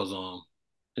 because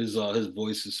his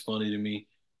voice is funny to me,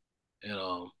 and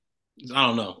I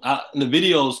don't know. The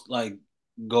videos like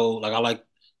go like I like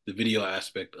the video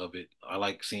aspect of it. I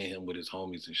like seeing him with his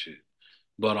homies and shit.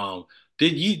 But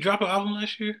did Yeet drop an album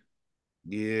last year?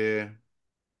 Yeah.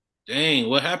 Dang,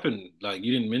 what happened? Like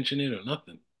you didn't mention it or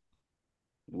nothing.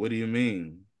 What do you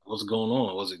mean? What's going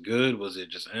on? Was it good? Was it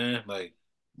just like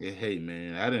Yeah, hey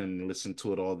man, I didn't listen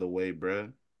to it all the way,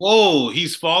 bruh. whoa,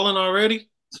 he's falling already?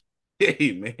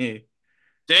 Hey man.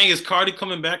 Dang, is Cardi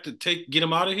coming back to get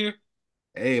him out of here?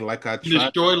 Hey,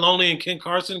 Destroy Lonely and Ken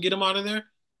Carson, get him out of there?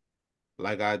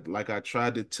 like I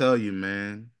tried to tell you,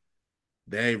 man.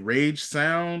 That rage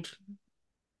sound,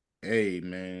 hey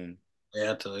man.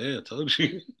 Yeah, I told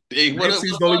you. Hey,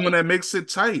 Lancey's what the only about one that makes it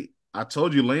tight. I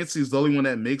told you, Lancey's the only one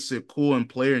that makes it cool and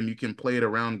play, and you can play it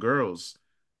around girls.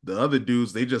 The other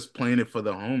dudes, they just playing it for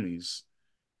the homies.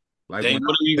 Like dang,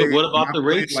 what when about I the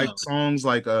played rate like sound? songs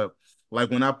like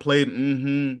when I played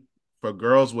for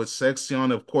girls with sexy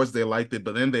on, of course they liked it,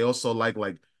 but then they also like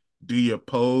Do Your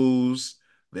Pose.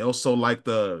 They also like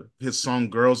his song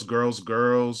Girls, Girls,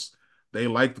 Girls. They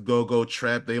liked Go Go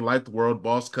Trap. They liked World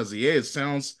Boss because yeah, it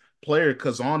sounds player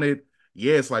because on it,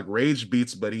 yeah, it's like rage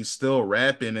beats, but he's still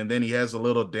rapping, and then he has a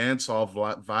little dance hall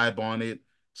vibe on it.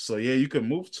 So yeah, you can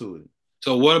move to it.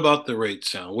 So what about the rate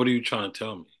sound? What are you trying to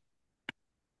tell me?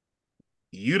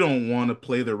 You don't want to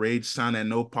play the rage sound at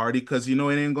no party because you know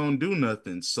it ain't gonna do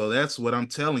nothing. So that's what I'm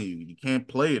telling you. You can't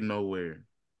play it nowhere.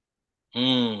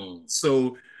 Hmm.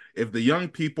 So if the young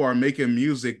people are making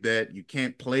music that you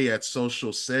can't play at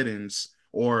social settings,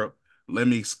 or let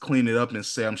me clean it up and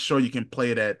say, I'm sure you can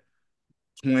play it at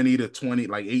 20 to 20,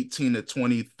 like 18 to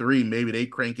 23. Maybe they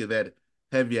crank it that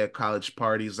heavy at college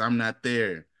parties. I'm not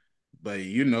there. But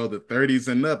you know, the 30s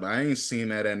and up, I ain't seen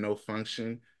that at no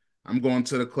function. I'm going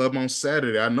to the club on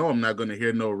Saturday. I know I'm not going to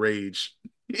hear no rage.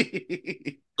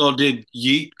 So did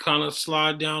Yeet kind of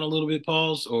slide down a little bit,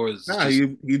 pause, or is it Nah, just?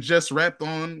 he just rapped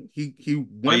on. He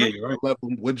Oh went yeah, up you're right. a level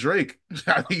with Drake.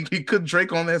 He could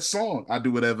Drake on that song. I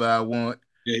do whatever I want.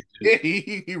 Yeah, he did.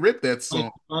 Yeah, he ripped that Like,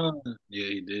 song. yeah,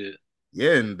 he did.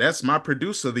 Yeah, and that's my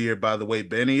producer of the year, by the way,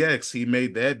 Benny X. He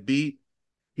made that beat.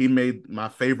 He made my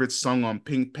favorite song on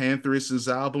Pink Panther's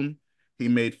album. He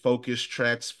made focus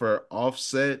tracks for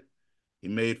Offset. He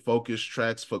made focus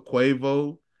tracks for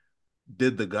Quavo.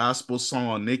 Did the gospel song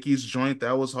on Nicki's joint.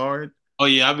 That was hard. Oh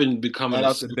yeah, I've been becoming Shout a.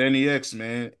 out to Benny X,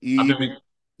 man. I've been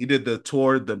He did the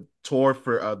tour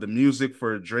for the music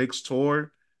for Drake's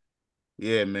tour.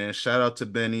 Yeah, man. Shout out to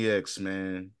Benny X,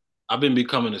 man. I've been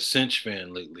becoming a Cinch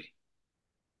fan lately.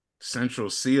 Central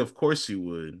C, of course you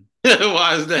would.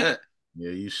 Why is that?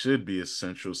 Yeah, you should be a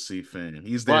Central C fan.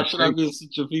 He's their Why should I Drake be a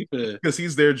Cinch fan? because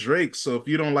he's their Drake. So if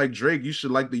you don't like Drake, you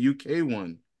should like the UK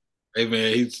one. Hey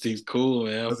man, he's cool,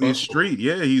 man. I Because fuck he's with him. street.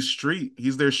 Yeah, he's street.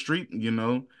 He's their street, you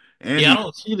know. And Yeah, I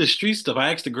don't see the street stuff.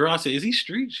 I asked the girl, I said, "Is he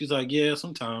street?" She's like, "Yeah,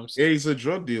 sometimes." yeah, he's a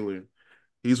drug dealer.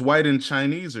 He's white and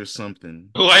Chinese or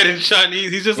something. White and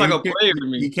Chinese. He's just like And a player to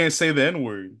he me. can't say the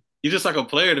N-word. He's just like a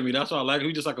player to me. That's why I like him.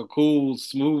 He's just like a cool,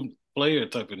 smooth player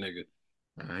type of nigga.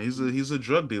 He's a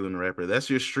drug dealing rapper. That's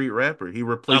your street rapper. He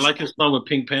I replaced. like his song with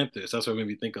Pink Panthers. That's what made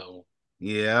me think of him.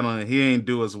 Yeah, I don't. He ain't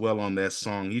do as well on that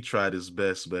song. He tried his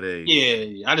best, but hey, Yeah,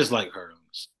 yeah, I just like her.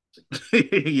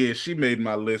 yeah, she made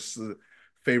my list of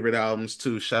favorite albums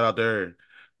too. Shout out to her.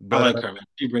 I But like her, man.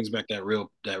 She brings back that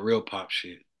real pop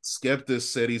shit. Skepta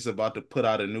said he's about to put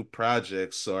out a new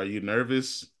project. So are you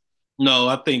nervous? No,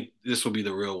 I think this will be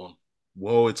the real one.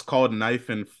 Whoa, it's called Knife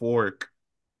and Fork.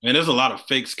 Man, there's a lot of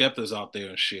fake Skeptas out there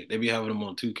and shit. They be having them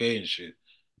on 2K and shit.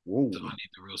 So I Whoa, need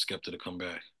the real Skepta to come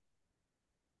back.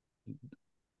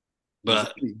 he's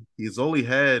But only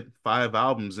had 5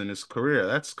 albums in his career.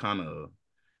 That's kind of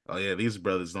oh yeah, these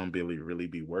brothers don't really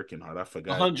be working hard. I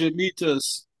forgot. 100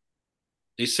 meters.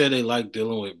 They said they like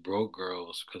dealing with broke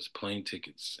girls because plane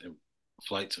tickets and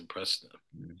flights impress them.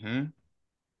 Hmm.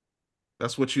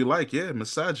 That's what you like, yeah,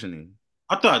 misogyny.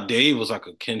 I thought Dave was like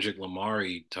a Kendrick Lamar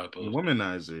type of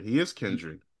Womanizer. He is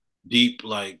Kendrick. deep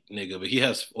like nigga, but he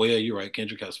has. Oh yeah, you're right.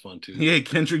 Kendrick has fun too. Yeah,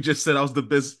 Kendrick just said I was the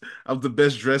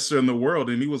best dresser in the world,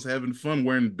 and he was having fun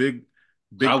wearing I big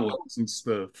would. coats and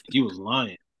stuff. He was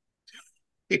lying.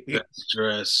 Best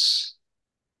dress,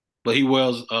 but he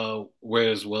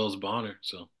wears Wells Bonner.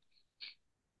 So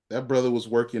That brother was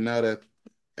working out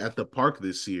at the park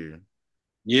this year.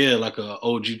 yeah, like a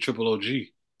OG triple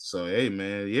OG. So hey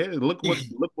man, yeah, look what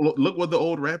the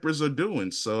old rappers are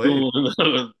doing. So hey,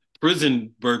 Doing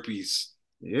prison burpees.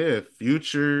 yeah,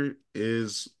 Future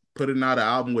is putting out an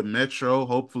album with Metro.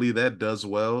 Hopefully that does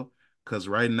well. Cause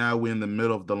right now we're in the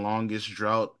middle of the longest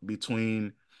drought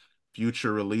between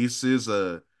future releases.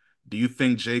 Do you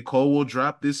think J. Cole will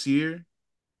drop this year?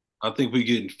 I think we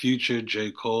getting Future,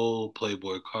 J. Cole,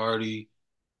 Playboi Carti.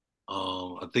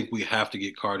 I think we have to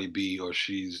get Cardi B or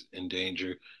she's in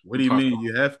danger. What We do you probably mean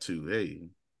you have to? Hey,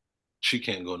 she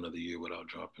can't go another year without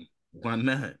dropping. why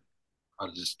not? I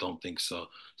just don't think so.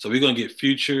 So we're gonna get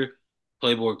Future,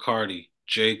 Playboi Carti,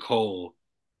 J. Cole,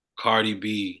 Cardi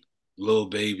B, Lil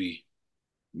Baby,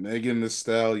 Megan Thee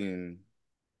Stallion.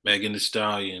 Megan Thee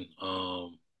Stallion.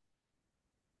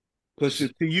 Push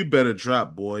it. You better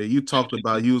drop, boy. You talked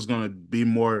about you was gonna be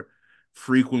more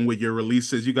frequent with your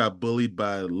releases. You got bullied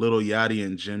by Little Yachty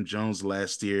and Jim Jones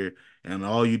last year, and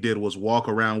all you did was walk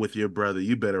around with your brother.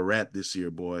 You better rap this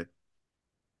year, boy.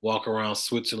 walk around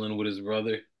Switzerland with his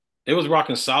brother. It was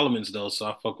rocking Solomon's though, so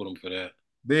I fuck with him for that.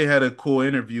 They had a cool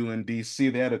interview in DC.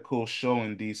 They had a cool show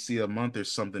in DC a month or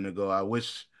something ago. I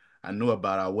wish I knew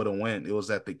about it. I would have went. It was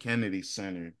at the Kennedy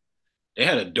Center. They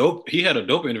had a dope. He had a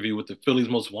dope interview with the Philly's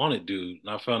Most Wanted dude, and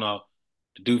I found out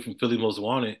the dude from Philly's Most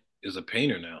Wanted is a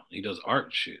painter now. He does art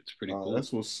and shit. It's pretty Oh, cool.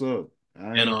 that's what's up.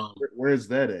 I And ain't, where's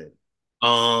that at?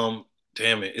 um,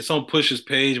 damn it, it's on Push's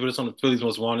page, but it's on the Philly's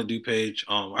Most Wanted dude page.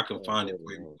 I can Oh, find it hold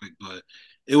for you real on. quick, but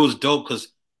it was dope because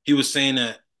he was saying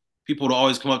that people would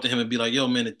always come up to him and be like, "Yo,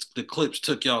 man, the Clips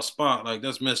took y'all spot. Like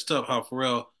that's messed up. How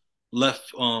Pharrell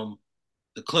left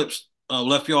the Clips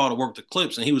left y'all to work the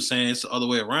Clips," and he was saying it's the other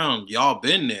way around. Y'all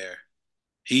been there.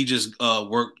 He just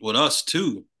worked with us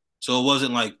too. So it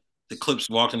wasn't like the Clips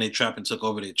walked in their trap and took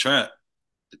over their trap.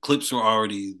 The Clips were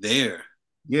already there.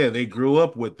 Yeah, they grew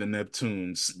up with the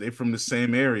Neptunes. They from the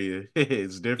same area.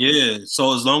 It's different. Yeah.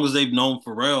 So as long as they've known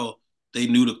Pharrell, they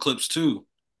knew the Clips too.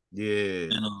 Yeah.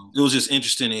 And it was just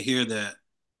interesting to hear that,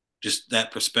 just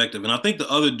that perspective. And I think the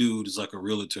other dude is like a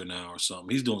realtor now or something.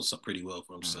 He's doing something pretty well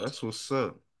for Oh, himself. that's what's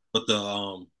up. But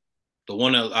the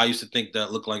one that I used to think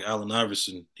that looked like Allen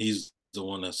Iverson, he's the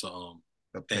one that's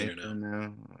A painter now. painter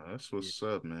now. Oh, that's Yeah. what's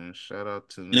up, man. Shout out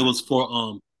to And it them. was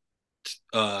for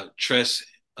Tres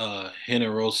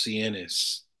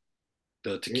Generosienes,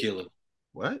 the It, tequila.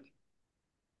 what?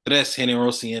 Tres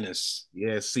Generosienes.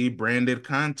 Yeah, see, branded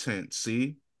content.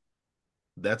 See,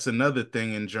 that's another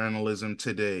thing in journalism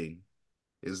today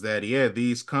is that, yeah,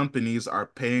 these companies are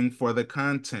paying for the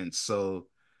content. So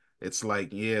it's like,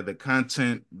 yeah, the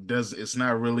content it's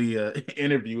not really a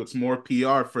interview, it's more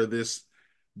PR for this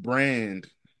brand.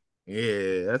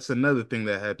 Yeah, that's another thing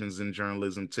that happens in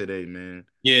journalism today, man.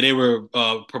 Yeah, they were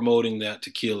promoting that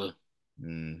tequila.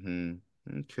 Hmm.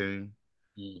 Okay.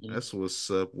 Hmm. That's what's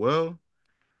up. Well,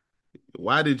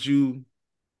 why did you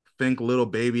think Little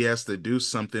Baby has to do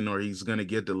something or he's gonna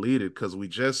get deleted? Because we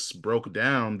just broke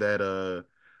down that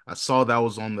I saw that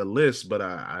was on the list, but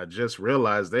I just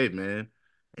realized, hey man,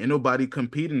 ain't nobody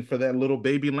competing for that Little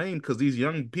Baby lane because these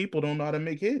young people don't know how to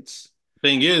make hits.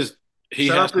 Thing is, he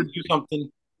Shout has out to to do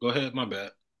something. Go ahead, my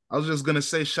bad. I was just gonna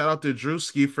say shout out to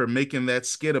Drewski for making that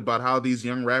skit about how these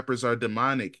young rappers are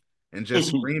demonic and just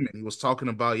screaming. He was talking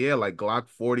about, yeah, like Glock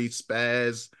 40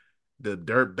 Spaz, the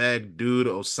dirtbag dude,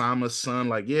 Osama's son.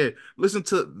 Like, yeah, listen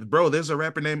to bro, there's a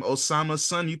rapper named Osama's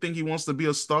son. You think he wants to be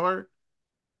a star?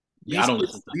 Yeah, I don't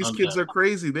listen to These none of kids that. are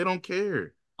crazy. They don't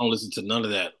care. I don't listen to none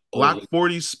of that Glock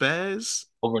 40 Spaz.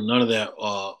 over none of that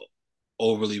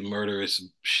overly murderous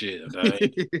shit.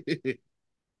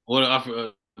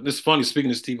 What It's funny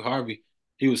speaking to Steve Harvey.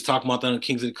 He was talking about that on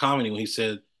Kings of the Comedy when he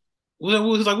said, "Well, he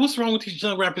was like, what's wrong with these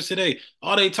young rappers today?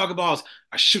 All they talk about is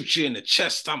I shoot you in the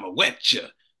chest, I'ma wet you."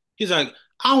 He's like,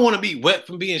 "I don't want to be wet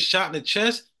from being shot in the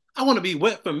chest. I want to be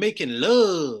wet from making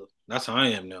love." That's how I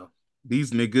am now.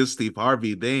 These niggas, Steve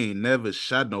Harvey, they ain't never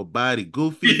shot nobody.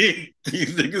 Goofy,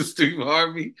 These niggas, Steve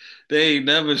Harvey, they ain't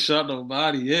never shot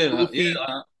nobody. Yeah, yeah. goofy.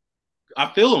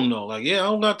 I feel them though. Like, yeah, I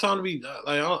don't got time to be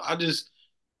like. I just,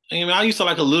 I mean, I used to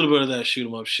like a little bit of that shoot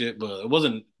 'em up shit, but it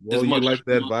wasn't as Well, you much. like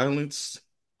that violence?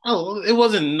 Oh, it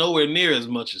wasn't nowhere near as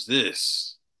much as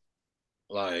this.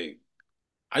 Like,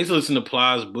 I used to listen to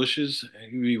Plies Bushes,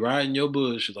 and he'd be riding your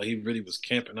bush. Like, he really was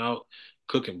camping out,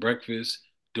 cooking breakfast,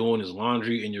 doing his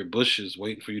laundry in your bushes,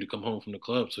 waiting for you to come home from the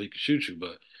club so he could shoot you.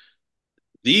 But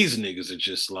these niggas are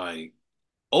just like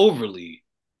overly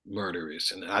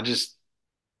murderous, and I just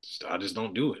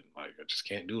don't do it. Like, I just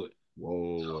can't do it.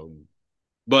 Whoa.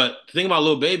 But the thing about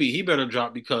Lil Baby, he better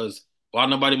drop because while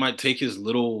nobody might take his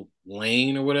little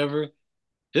lane or whatever,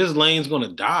 his lane's gonna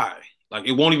die. Like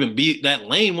it won't even be that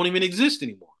lane won't even exist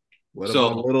anymore. What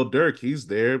about So Little Dirk? He's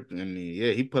there, and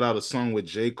yeah, he put out a song with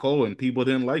J. Cole, and people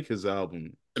didn't like his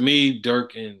album. to me,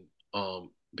 Dirk and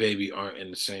Baby aren't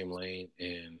in the same lane,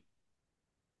 and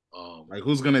Like,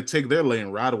 who's gonna take their lane?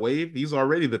 Rod Wave? He's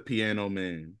already the piano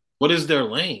man. what is their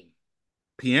lane?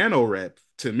 Piano rap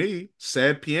to me,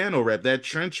 sad piano rap, that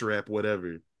trench rap,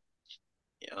 whatever.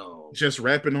 Um, Just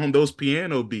rapping on those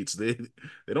piano beats. They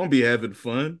don't be having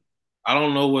fun. I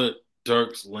don't know what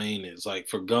Dirk's lane is. Like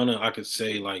for Gunna, I could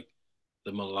say like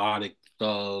the melodic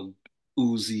thug,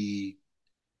 Uzi,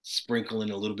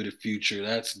 sprinkling a little bit of Future.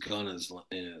 That's Gunna's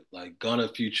lane. Like Gunna,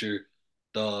 Future,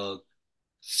 Thug,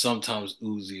 sometimes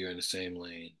Uzi are in the same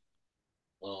lane.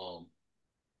 Um,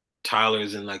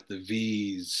 Tyler's in like the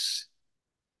V's,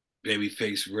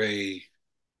 Babyface Ray,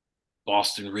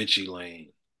 Boston Richie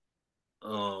lane.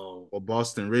 Well,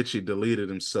 Boston Richie deleted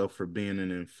himself for being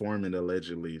an informant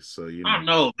allegedly. So I don't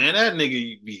know, man. That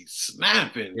nigga be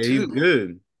snapping yeah, he's too.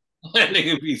 good. That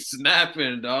nigga be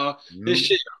snapping, dog. You His know,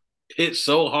 shit hit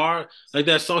so hard. Like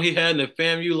that song he had in the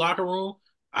FAMU locker room.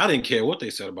 I didn't care what they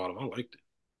said about him. I liked it.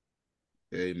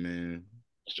 Hey man,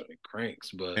 Straight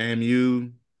cranks, but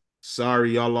MU,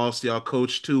 sorry y'all lost y'all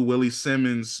coach too, Willie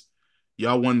Simmons.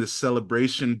 Y'all won the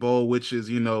Celebration Bowl, which is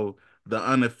the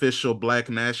unofficial Black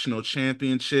National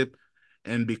Championship,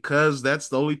 and because that's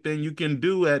the only thing you can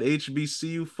do at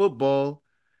HBCU football,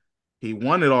 he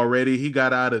won it already. He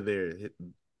got out of there.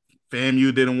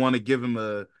 FAMU didn't want to give him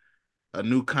a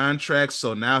new contract,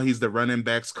 so now he's the running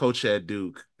backs coach at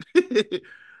Duke.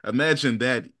 Imagine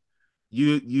that.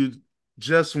 You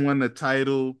just won the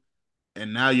title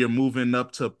and now you're moving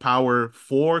up to Power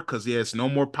Four because yeah, it's no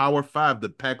more Power Five. The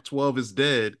Pac-12 is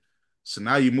dead. So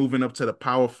now you're moving up to the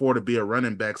Power Four to be a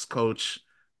running backs coach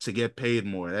to get paid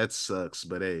more. That sucks.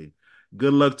 But hey,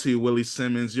 good luck to you, Willie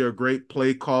Simmons. You're a great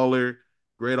play caller,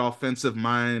 great offensive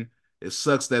mind. It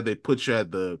sucks that they put you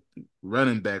at the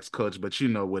running backs coach, but you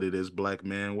know what it is, black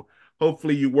man.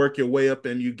 Hopefully you work your way up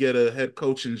and you get a head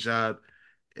coaching job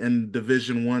in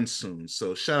Division 1 soon.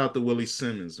 So shout out to Willie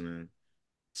Simmons, man.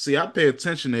 See, I pay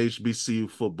attention to HBCU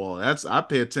football. I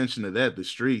pay attention to that, the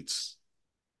streets.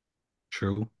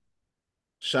 true.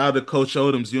 Shout out to Coach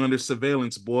Odoms. You under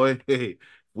surveillance, boy. Hey,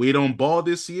 we don't ball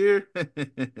this year. Is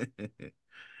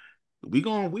we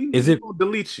it gonna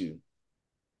delete you.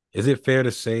 is it fair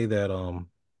to say that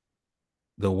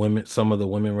some of the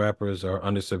women rappers are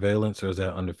under surveillance, or is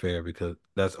that unfair because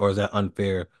that's or is that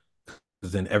unfair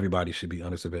because then everybody should be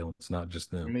under surveillance, not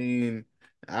just I them. mean,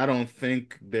 I don't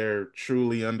think they're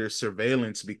truly under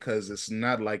surveillance because it's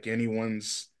not like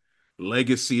anyone's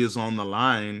legacy is on the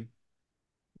line.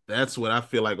 That's what I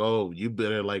feel like. Oh, you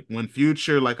better like when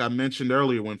Future, like I mentioned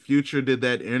earlier, when Future did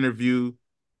that interview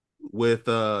with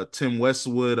Tim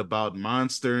Westwood about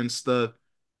Monster and stuff.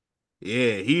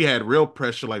 Yeah, he had real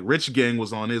pressure. Like Rich Gang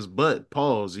was on his butt.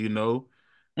 Pause.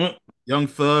 Mm. Young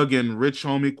Thug and Rich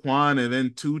Homie Quan, and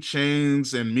then Two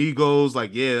Chains and Migos.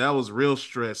 Like, yeah, that was real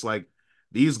stress. Like,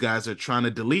 these guys are trying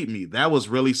to delete me. That was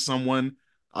really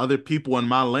other people in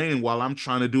my lane while I'm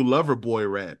trying to do Lover Boy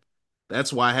rap.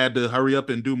 That's why I had to hurry up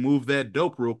and do Move That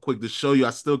Dope real quick to show you I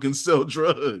still can sell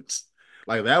drugs.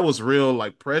 Like, that was real,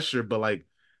 like, pressure, but like,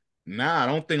 nah, I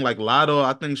don't think like Lotto.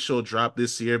 I think she'll drop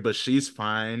this year, but she's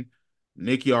fine.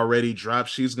 Nicki already dropped.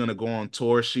 She's gonna go on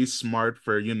tour. She's smart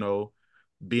for,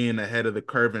 being ahead of the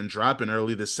curve and dropping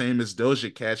early. The same as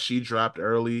Doja Cat. She dropped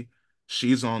early.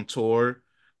 She's on tour.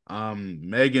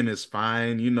 Megan is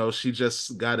fine. She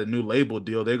just got a new label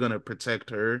deal. They're gonna protect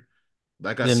her.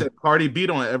 Like I said, And Cardi B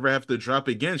don't ever have to drop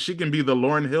again. She can be the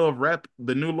Lauryn Hill of rap,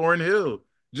 the new Lauryn Hill.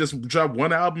 Just drop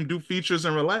one album, do features,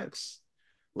 and relax.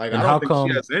 Like I and don't think she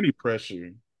has any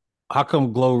pressure. how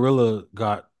come Glorilla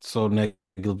got so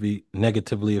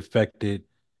negatively affected?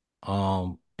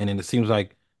 And then it seems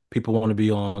like people want to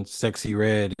be on Sexy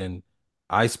Red and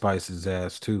Ice Spice's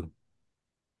ass too.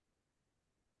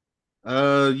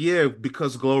 Yeah,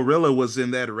 because Glorilla was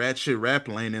in that ratchet rap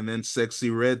lane and then Sexy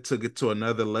Red took it to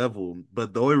another level.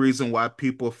 But the only reason why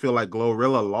people feel like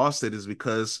Glorilla lost it is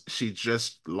because she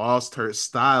just lost her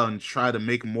style and tried to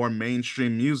make more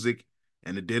mainstream music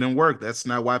and it didn't work. That's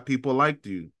not why people liked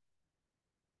you.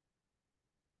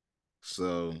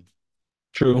 So,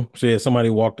 True. So yeah, somebody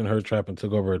walked in her trap and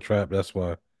took over her trap. That's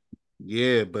why.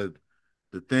 yeah, but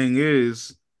the thing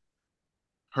is,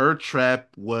 her trap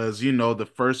was, the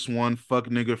first one, fuck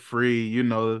nigga free,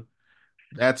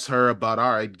 that's her about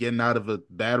all right, getting out of a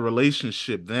bad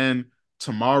relationship. Then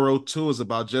tomorrow too is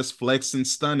about just flexing,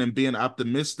 stun, and being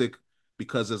optimistic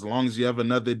because as long as you have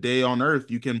another day on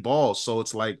earth, you can ball. So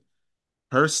it's like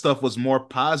her stuff was more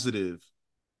positive.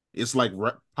 It's like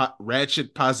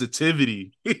ratchet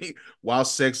positivity, while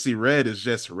Sexy Red is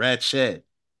just ratchet.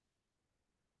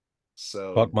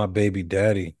 So Fuck my baby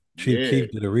daddy. Chief yeah,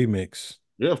 Keef did a remix.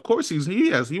 yeah. Of course he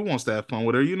wants to have fun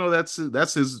with her.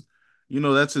 That's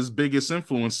his biggest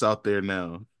influence out there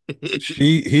now.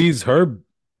 He's her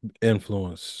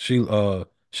influence. She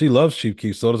loves Chief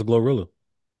Keef. So does Glorilla.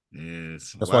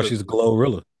 Yes. That's why she's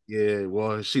Glorilla. Yeah,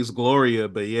 well, she's Gloria,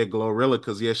 but yeah, Glorilla,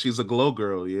 because yeah, she's a glow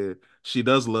girl. Yeah, she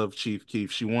does love Chief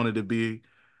Keef. She wanted to be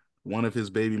one of his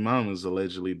baby mamas,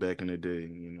 allegedly, back in the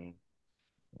day.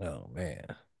 Oh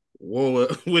man. Whoa,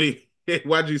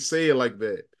 why'd you say it like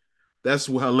that? That's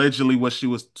allegedly what she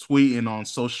was tweeting on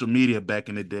social media back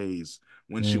in the days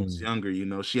when she was Hmm.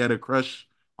 younger. She had a crush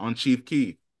on Chief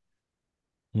Keef.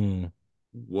 Hmm.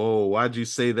 Whoa, why'd you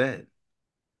say that?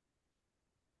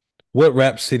 What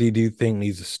rap city do you think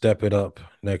needs to step it up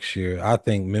next year? I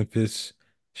think Memphis,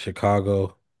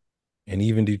 Chicago, and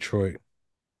even Detroit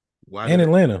Why do and they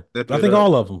have to Atlanta. step I it think up?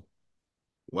 all of them.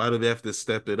 Why do they have to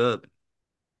step it up?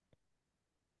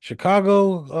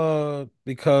 Chicago,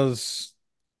 because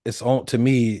it's on to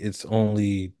me, it's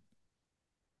only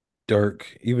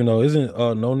Dirk, even though isn't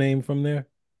no name from there.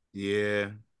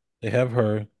 Yeah. They have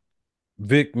her.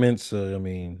 Vic Mensa, I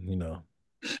mean,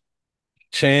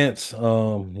 Chance,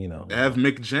 They have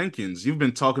Mick Jenkins. You've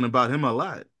been talking about him a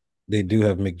lot. they do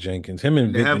have Mick Jenkins. Him and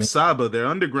And they Vic have Mensa. Saba. They're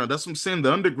underground. That's what I'm saying.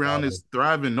 The underground Solid. is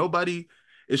thriving. Nobody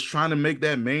is trying to make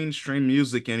that mainstream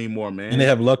music anymore, And they man.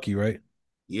 have Lucky, right?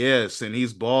 Yes, and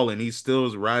he's balling. He still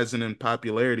is rising in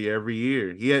popularity every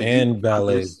year. He And my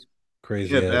Valet, list.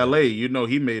 Yeah, crazy ass. Valet. You know,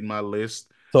 he made my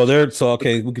list. So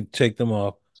okay, we can take them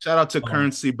off. Shout out to Um,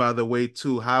 Currency, by the way,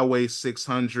 too. Highway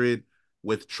 600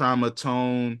 with Trauma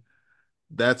Tone.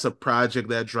 That's a project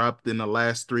that dropped in the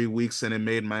last 3 weeks and it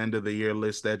made my end of the year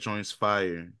list. That joint's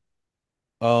fire.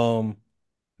 um,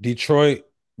 Detroit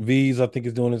V's, I think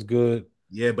is doing as good.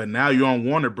 Yeah, but now you're on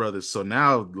Warner Brothers. So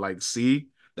now, like, see,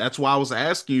 that's why I was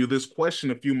asking you this question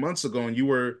a few months ago, and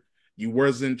you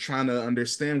wasn't trying to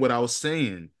understand what I was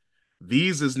saying.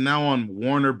 V's is now on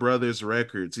Warner Brothers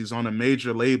Records. He's on a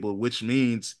major label, which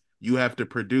means you have to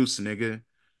produce, nigga.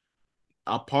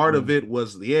 A part of Mm. it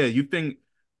was, yeah, you think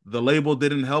the label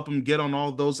didn't help him get on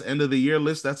all those end of the year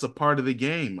lists? That's a part of the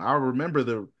game. I remember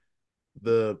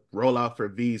the rollout for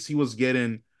V's. He was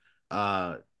getting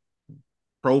uh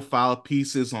profile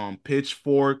pieces on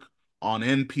Pitchfork, on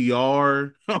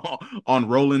NPR, on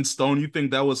Rolling Stone. You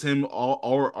think that was him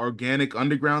all organic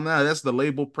underground? Nah, that's the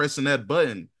label pressing that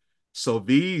button. So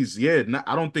these, yeah,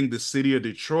 I don't think the city of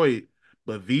Detroit,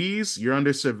 but these, you're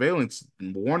under surveillance.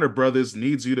 Warner Brothers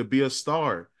needs you to be a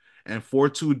star. And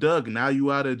 4-2 Doug, now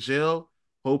you out of jail.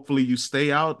 Hopefully you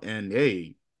stay out. And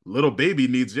hey, little baby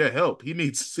needs your help. He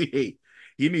needs see,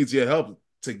 he needs your help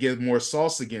to get more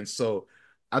sauce again. So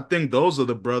I think those are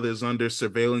the brothers under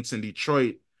surveillance in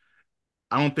Detroit.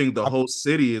 I don't think the I, whole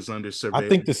city is under I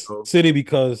think the surveillance, though. city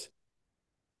because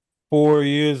 4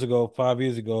 years ago, 5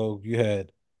 years ago, you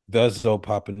had Vezo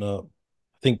popping up.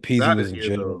 I think He's Peasy out of was in here,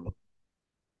 jail. though.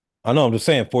 I know. I'm just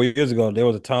saying. 4 years ago, there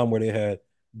was a time where they had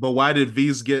But why did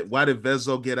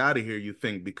Vezo get out of here, you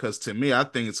think? Because to me, I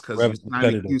think it's because you Rev signed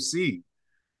a competitive. QC.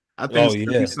 I think Oh it's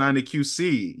because you yeah. signed a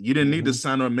QC. You didn't need to Hmm.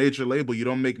 sign a major label. You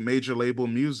don't make major label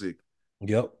music.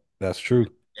 Yep, that's true.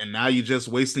 And now you're just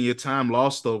wasting your time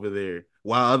lost over there.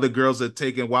 While other girls are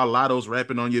taking, while Lotto's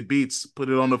rapping on your beats, put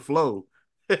it on the flow.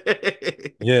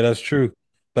 Yeah, that's true.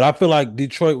 But I feel like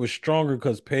Detroit was stronger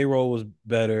because payroll was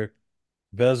better.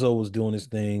 Vezo was doing his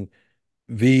thing.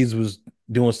 V's was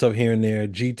doing stuff here and there.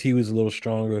 GT was a little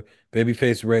stronger.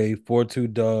 Babyface Ray, 4-2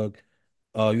 Doug.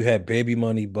 You had Baby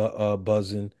Money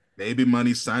buzzing. Baby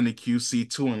Money signed a QC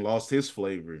too and lost his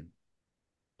flavor.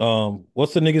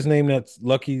 What's the nigga's name that's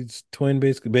Lucky's twin,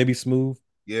 basically? Baby Smooth.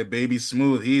 Yeah, Baby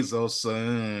Smooth, he's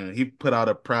also he put out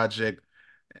a project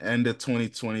end of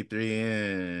 2023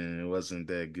 and it wasn't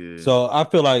that good. So I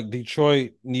feel like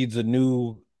Detroit needs a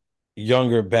new,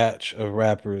 younger batch of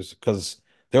rappers because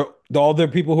they're all their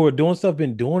people who are doing stuff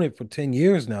been doing it for 10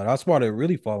 years now. That's why they're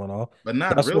really falling off. But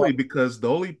not That's why really because the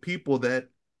only people that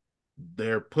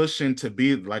they're pushing to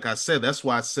be, like I said, that's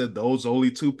why I said those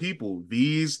only two people,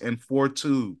 these and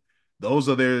 4-2. Those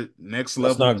are their next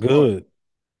that's level not talk. good.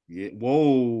 Yeah,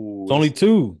 It's whoa. only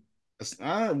two.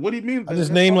 What do you mean? I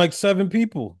just named like seven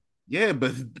people. Yeah,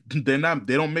 but they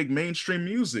don't make mainstream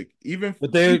music. Even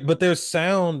But their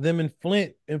sound, them and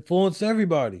Flint influenced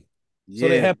everybody. So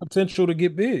they yeah, have potential to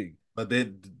get big. but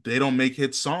they don't make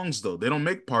hit songs though. They don't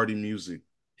make party music.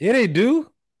 Yeah, they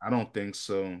do. I don't think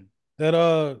so. That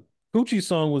Coochie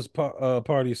song was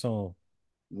party song.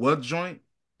 What joint?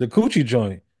 The Coochie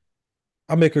joint.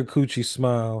 I make her coochie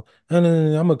smile.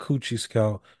 I'm a coochie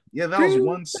scout. Yeah, that was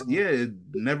once. Yeah, it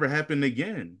never happened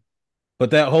again.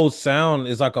 But that whole sound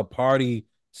is like a party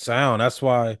sound. That's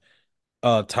why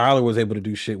Tyler was able to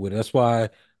do shit with it. That's why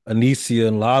Anicia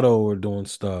and Lotto were doing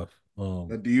stuff.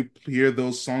 But do you hear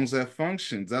those songs at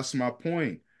functions? That's my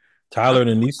point. I Tyler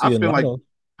and I Anicia and feel like, Lotto.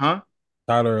 huh?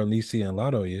 Tyler, Anicia, and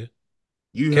Lotto, yeah.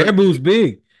 You heard Caribou's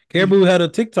big. you Caribou had a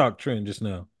TikTok trend just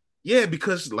now. yeah,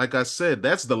 because like I said,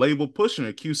 that's the label pushing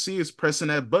it. QC is pressing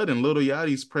that button. Little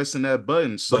Yachty's pressing that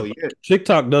button. So But yeah,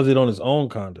 TikTok does it on its own,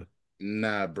 kinda.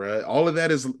 nah, bro. All of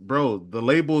that is, bro. The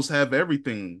labels have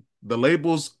everything. The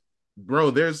labels,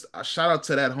 bro. There's a shout out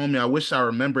to that homie. I wish I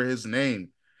remember his name.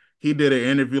 He did an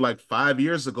interview like 5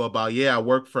 years ago about, yeah, I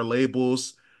work for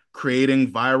labels,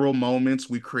 creating viral moments.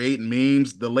 We create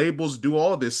memes. The labels do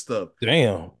all this stuff.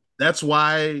 Damn. That's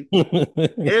why,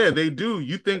 yeah, they do.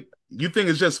 You think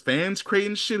it's just fans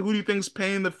creating shit? Who do you think's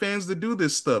paying the fans to do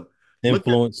this stuff? Look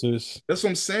at Influencers. that's what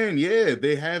I'm saying. Yeah,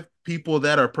 they have people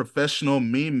that are professional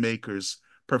meme makers,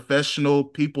 professional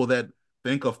people that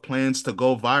think of plans to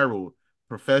go viral,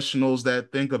 professionals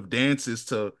that think of dances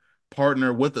to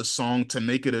partner with a song to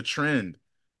make it a trend.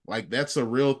 Like that's a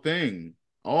real thing.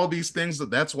 All these things,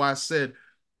 that's why I said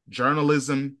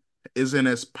journalism isn't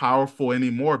as powerful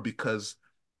anymore because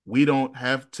we don't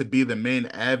have to be the main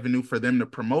avenue for them to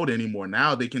promote anymore.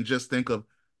 Now they can just think of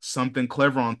something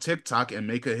clever on TikTok and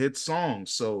make a hit song.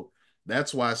 So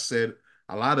that's why I said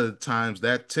a lot of the times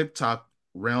that TikTok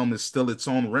realm is still its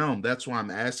own realm. That's why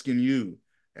I'm asking you,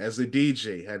 as a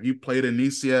DJ, have you played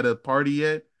Anisi at a party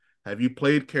yet? Have you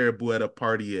played Caribou at a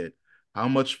party yet? How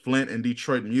much Flint and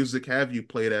Detroit music have you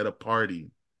played at a party?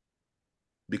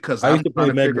 Because I I'm used to trying play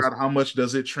to figure out how much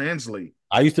does it translate.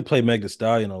 I used to play Meg Thee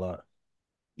Stallion a lot.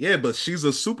 Yeah, but she's a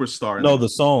superstar No, now. the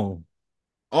song.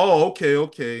 Oh, okay,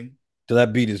 okay. So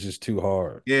that beat is just too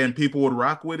hard. Yeah, and people would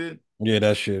rock with it. Yeah,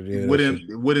 that shit. It Yeah, that shit. wouldn't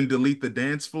it wouldn't delete the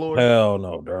dance floor. Hell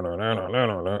no.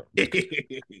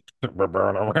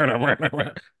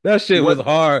 That shit was What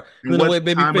hard. and Then the what way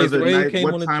time of Babyface the Ray night, came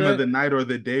what on the time of track, the night or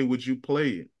the day would you play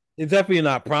it? it's definitely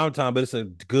not prime time, but it's a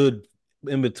good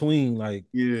in between. Like,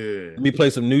 Yeah. let me play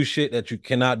some new shit that you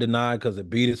cannot deny because the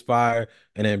beat is fire,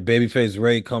 and then Babyface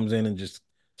Ray comes in and just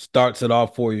starts it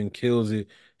off for you and kills it.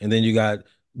 And then you got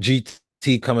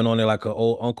GT coming on there like an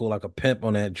old uncle, like a pimp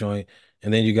on that joint.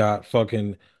 And then you got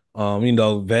fucking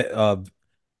Vezo,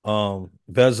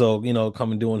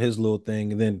 coming doing his little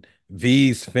thing, and then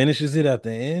V's finishes it at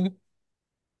the end.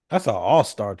 That's an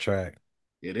all-star track.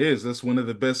 It is. That's one of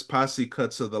the best posse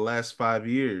cuts of the last 5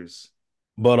 years.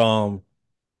 But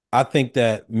I think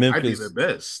that Might be the Memphis,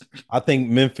 best. I think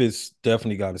Memphis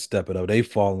definitely got to step it up. They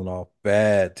falling off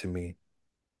bad to me.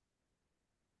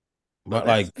 But But that's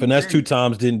like the Finesse two thing.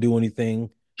 times didn't do anything.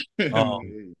 I Um,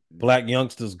 mean, Black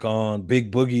Youngster's gone.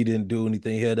 Big Boogie didn't do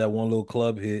anything. He had that one little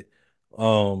club hit.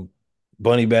 Um,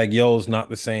 Bunny Bag Yo's not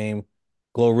the same.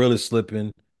 Glorilla's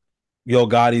slipping. Yo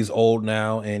Gotti's old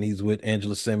now, and he's with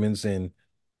Angela Simmons, and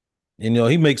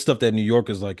he makes stuff that New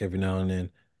Yorkers like every now and then.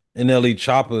 And Nelly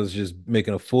Choppa is just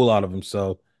making a fool out of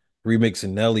himself,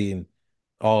 remixing Nelly and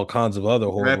all kinds of other what's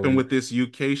horrible. happened with this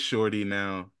UK shorty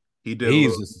now? He did a He's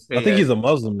little just, I UK think he's act. a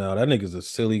Muslim now. That nigga's a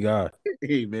silly guy.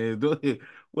 Hey man,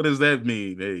 what does that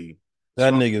mean? Hey, it's That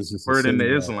from nigga's just a word silly into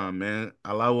guy. Islam, man.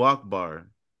 Allahu Akbar.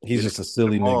 He's Your name just a is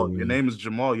silly nigga, Jamal. Your man. name is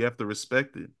Jamal. You have to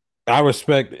respect it. I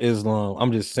respect Islam.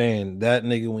 I'm just saying that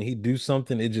nigga when he do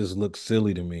something, it just looks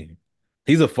silly to me.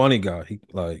 He's a funny guy. He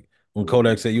like when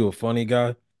Kodak Yeah, said you a funny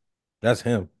guy, that's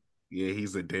him. yeah,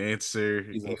 he's a dancer.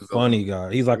 He's a He's a funny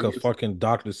guy. He's like a he's, fucking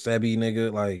Dr. Sebi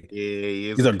nigga. Like yeah, he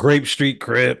is he's a a Grape Street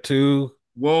Crip too.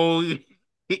 whoa.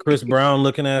 Chris Brown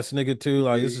looking ass nigga too.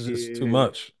 Like this is just too Yeah,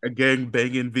 much. a gang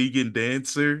banging vegan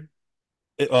dancer.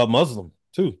 Muslim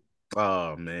too.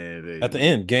 Oh man, At the hey,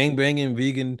 end, gang banging,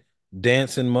 vegan,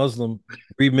 dancing, Muslim,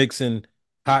 remixing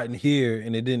hot in here,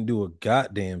 and it didn't do a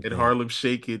goddamn at thing. Harlem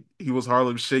Shake It. He was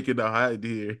Harlem shaking the hide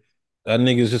here. That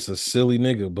nigga's just a silly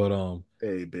nigga. But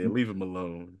Hey man, leave him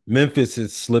alone. Memphis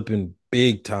is slipping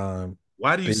big time.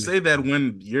 Why do you Big say that time.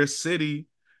 when your city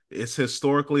is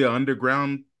historically an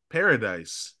underground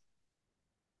paradise?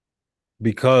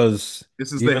 Because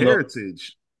This is the even though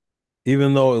heritage.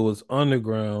 even though it was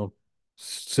underground,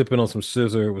 sipping on some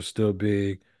scissor was still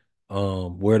big.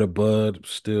 Where the Bud was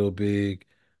still big.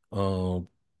 Um,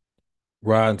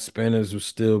 Riding Spinners was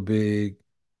still big.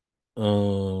 You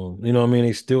know what I mean?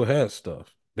 They still had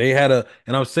stuff. They had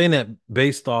and I'm saying that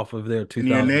based off of their And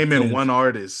you're naming 2010s. one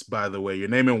artist, by the way. You're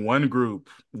naming one group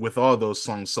with all those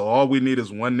songs. So all we need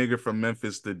is one nigga from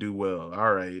Memphis to do well.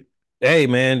 All right. Hey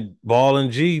man, Ball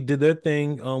and G did their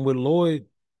thing with Lloyd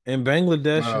and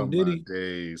Bangladesh Oh and my Diddy.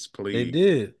 days, They please.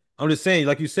 did. I'm just saying,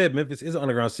 like you said, Memphis is an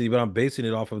underground city, but I'm basing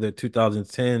it off of their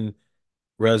 2010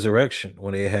 resurrection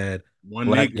when they had One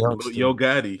Black nigga, Lil Youngster. Yo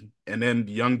Gotti, and then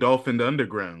Young Dolph in the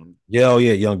underground. Yeah, oh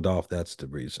yeah, Young Dolph. That's the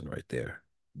reason right there.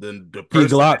 The Key person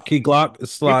Glock, Key Glock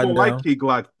is sliding people like down. Key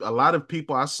Glock. A lot of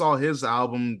people, I saw his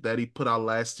album that he put out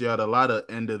last year at a lot of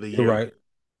end of the You're year. right.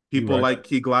 You're People right. like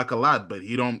Key Glock a lot, but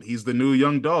he's the new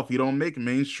Young Dolph. He don't make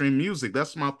mainstream music.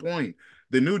 That's my point.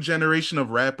 The new generation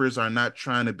of rappers are not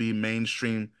trying to be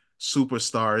mainstream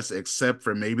superstars, except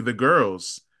for maybe the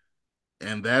girls.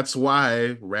 And that's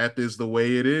why rap is the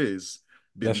way it is.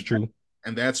 That's true.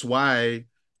 And that's why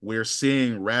we're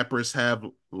seeing rappers have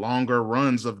longer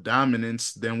runs of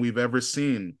dominance than we've ever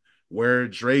seen, where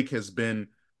Drake has been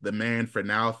the man for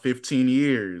now 15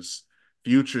 years.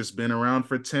 Future's been around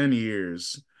for 10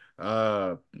 years.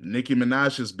 Nicki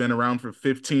Minaj has been around for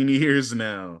 15 years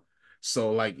now.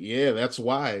 So, like, yeah, that's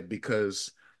why,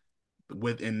 because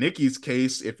with in Nicki's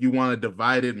case, if you want to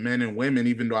divide it men and women,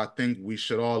 even though I think we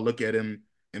should all look at him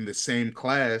in the same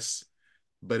class,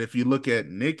 but if you look at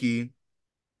Nicki,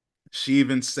 she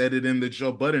even said it in the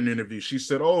Joe Budden interview. She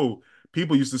said, "Oh,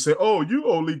 people used to say, "Oh, you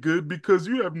only good because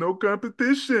you have no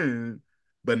competition."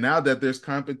 But now that there's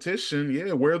competition,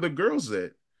 yeah, where are the girls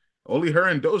at? Only her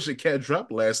and Doja Cat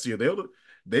dropped last year.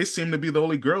 They seem to be the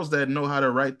only girls that know how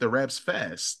to write the raps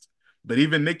fast. But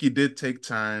even Nicki did take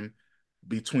time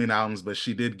between albums, but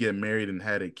she did get married and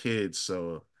had a kid.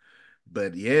 So,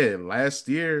 but yeah, last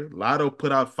year Lotto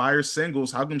put out fire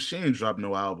singles. How come she ain't dropped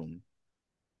no album?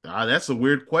 That's a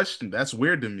weird question. That's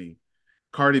weird to me.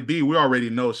 Cardi B, we already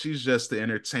know she's just the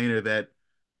entertainer that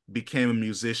became a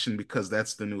musician because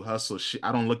that's the new hustle.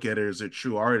 I don't look at her as a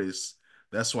true artist.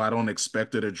 That's why I don't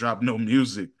expect her to drop no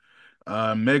music.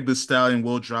 Meg The Stallion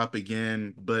will drop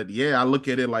again, but yeah, I look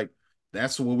at it like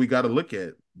that's what we got to look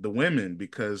at, the women,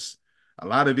 because a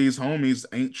lot of these homies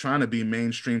ain't trying to be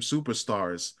mainstream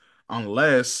superstars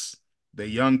unless the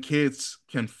young kids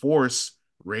can force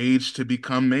Rage to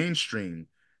become mainstream,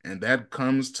 and that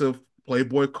comes to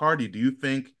Playboi Carti. Do you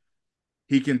think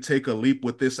he can take a leap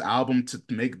with this album to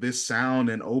make this sound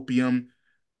and Opium,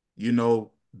 you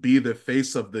know, be the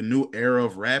face of the new era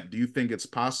of rap? Do you think it's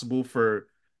possible for,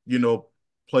 you know,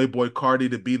 Playboi Carti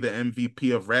to be the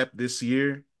MVP of rap this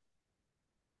year?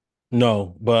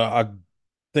 No, but I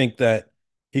think that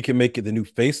he can make it the new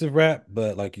face of rap,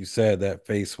 but like you said, that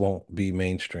face won't be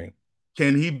mainstream.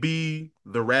 Can he be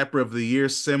the rapper of the year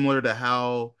similar to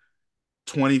how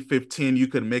 2015 you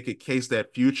could make a case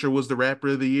that Future was the rapper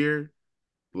of the year?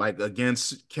 Like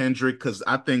against Kendrick, because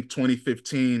I think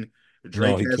 2015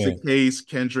 No, Drake he has a can't. case,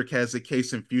 Kendrick has a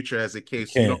case, and Future has a He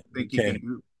case. You don't can't. He think he can can't.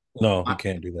 do? No, he Why-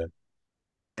 can't do that.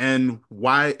 And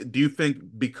why do you think?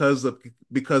 Because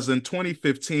in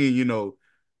 2015, you know,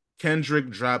 Kendrick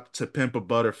dropped "To Pimp a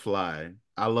Butterfly."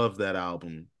 I love that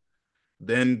album.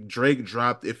 Then Drake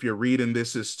dropped "If You're Reading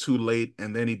This Is Too Late,"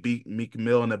 and then he beat Meek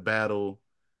Mill in a battle.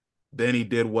 Then he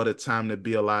did What a Time to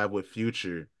Be Alive with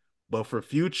Future. But for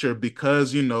Future,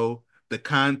 because you know the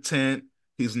content,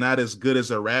 he's not as good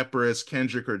as a rapper as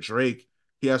Kendrick or Drake.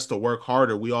 He has to work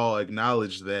harder. We all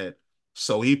acknowledge that.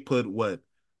 So he put what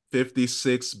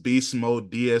 56 Beast Mode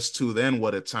DS2, then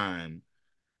What a Time.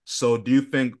 So do you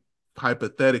think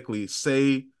hypothetically,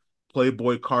 say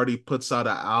Playboy Cardi puts out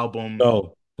an album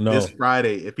No, this no,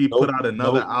 Friday, if he put nope, out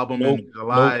another nope, album nope, in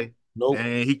nope, July nope.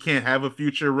 and he can't have a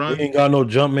Future He run? ain't got no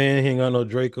Jumpman. He ain't got no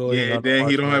Draco. He ain't Yeah, got no then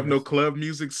he don't have no Marshmallows. club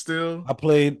music still. I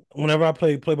played whenever I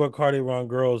played Playboy Cardi around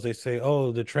girls, they say,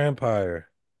 "Oh, the Trampire."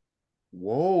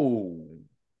 Whoa.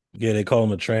 Yeah, they call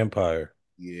him a Trampire.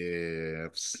 Yeah.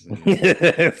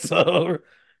 So,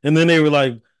 and then they were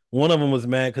like, one of them was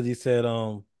mad because he said,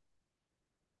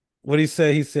 what he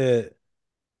said? He said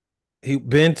he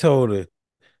Ben told her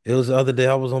it was the other day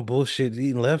I was on bullshit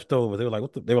eating leftovers. They were like,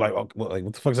 what the? They were like, oh,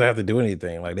 what the fuck does I have to do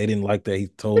anything? Like they didn't like that he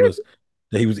told us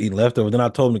that he was eating leftovers. Then I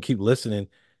told him to keep listening,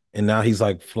 and now he's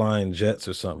like flying jets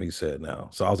or something. He said now,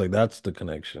 so I was like, that's the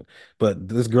connection. But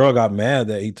this girl got mad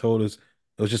that he told us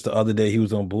it was just the other day he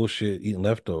was on bullshit eating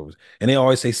leftovers, and they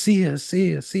always say, see ya,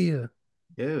 see ya, see ya.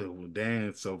 Yeah, well,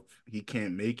 damn. So he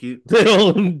can't make it. They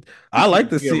don't. He I like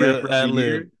can't to be a see a rapper of the ad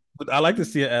lib, year. but I like to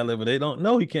see an ad lib, but they don't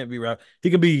know he can't be rap. He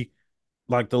could be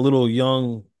like the little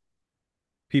young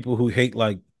people who hate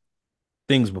like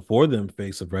things before them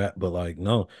face of rap, but like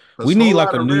no, we Because need Whole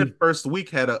like Lot a of Red new. first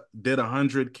week did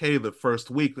 100K the first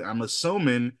week. I'm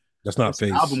assuming That's not this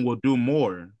album face, will do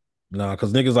more. nah,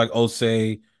 because niggas like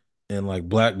Osei and like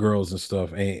black girls and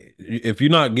stuff ain't. If you're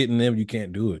not getting them, you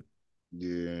can't do it.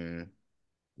 Yeah.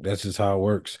 That's just how it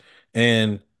works.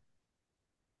 And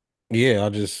yeah, I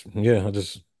just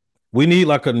we need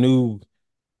like a new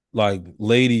like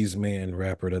ladies man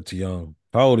rapper that's young.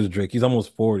 How old is Drake? He's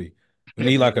almost 40. We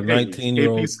need like a Hey, it's 19 year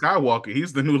KP old. Skywalker.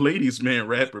 He's the new ladies man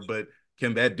rapper, but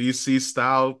can that DC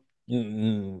style?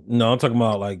 No, I'm talking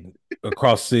about like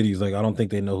across cities. Like I don't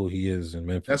think they know who he is in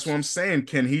That's what Memphis. I'm saying.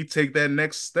 Can he take that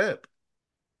next step?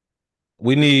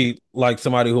 We need like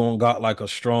somebody who don't got like a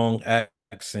strong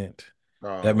accent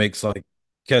that Oh, makes like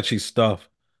catchy stuff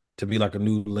to be like a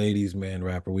new ladies man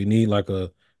rapper. We need like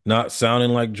a not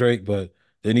sounding like Drake, but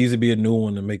there needs to be a new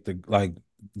one to make the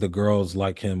girls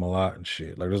like him a lot and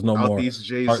shit. Like there's no more Southeast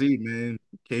Jay heart Z, man.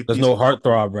 there's KP no Skywalker.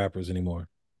 heartthrob rappers anymore.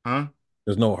 Huh?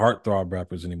 There's no heartthrob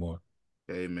rappers anymore.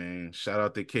 Hey, man. Shout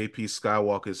out to KP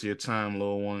Skywalker. It's your time,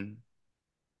 little one.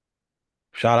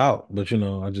 Shout out, but you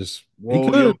know, I just he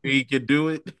Whoa, you could. don't think he could do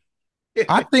it?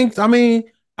 I mean,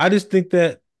 I just think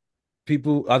that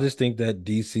I just think that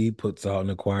DC puts out an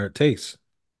acquired taste.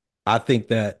 I think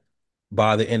that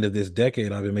by the end of this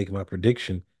decade, I've been making my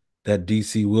prediction that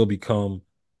DC will become,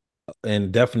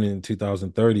 and definitely in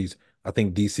 2030s, I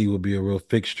think DC will be a real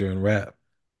fixture in rap.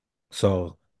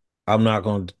 So I'm not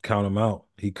going to count him out.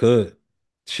 He could.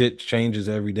 Shit changes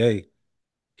every day.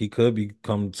 He could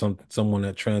become someone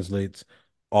that translates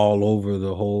all over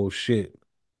the whole shit.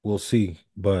 We'll see,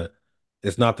 but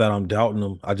it's not that I'm doubting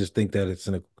him. I just think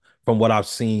that from what I've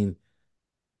seen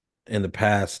in the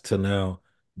past to now,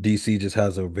 DC just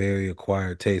has a very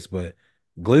acquired taste. But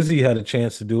Glizzy had a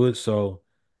chance to do it, so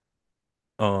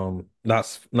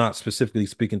not specifically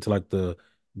speaking to like the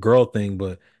girl thing,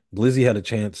 but Glizzy had a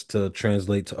chance to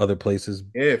translate to other places.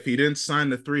 Yeah, if he didn't sign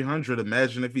the 300,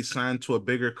 imagine if he signed to a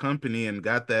bigger company and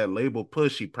got that label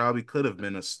push, he probably could have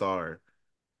been a star.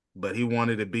 But he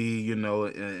wanted to be, an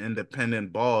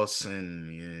independent boss,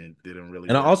 and yeah, it didn't really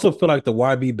And I work. also feel like the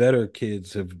YB Better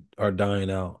kids are dying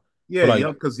out. Yeah, But like,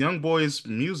 because Young Boy's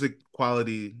music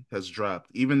quality has dropped.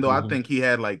 Even though I mhm. think he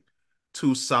had like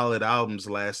two solid albums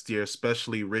last year,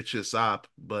 especially Richest Op.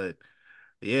 But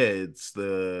yeah, it's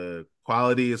the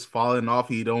quality is falling off.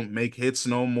 He don't make hits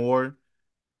no more.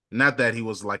 Not that he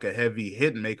was like a heavy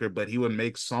hit maker, but he would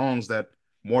make songs that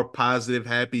more positive,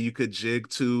 happy you could jig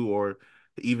to, or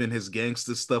even his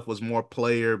gangster stuff was more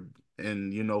player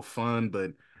and fun.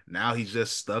 But now he's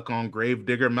just stuck on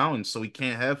Gravedigger Mountain, so he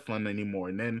can't have fun anymore.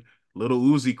 And then Little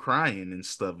Uzi crying and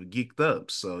stuff, geeked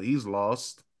up, so he's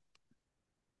lost.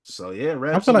 So yeah, I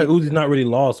Rap feel like City. Uzi's not really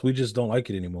lost. We just don't like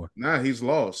it anymore. Nah, he's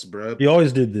lost, bruh. He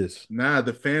always did this. Nah,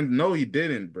 the fan. No, he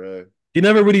didn't, bruh. He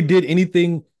never really did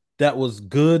anything that was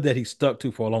good that he stuck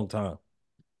to for a long time.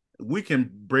 We can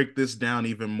break this down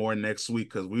even more next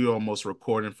week because we're almost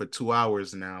recording for 2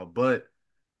 hours now. But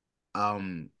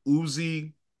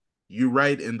Uzi, you're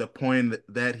right in the point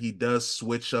that he does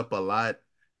switch up a lot.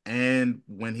 And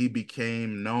when he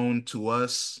became known to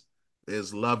us,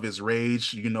 is Love is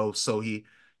Rage, so he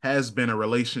has been a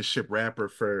relationship rapper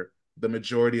for the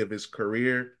majority of his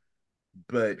career,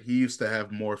 but he used to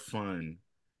have more fun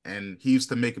and he used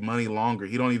to make money longer.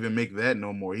 He don't even make that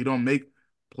no more. He don't make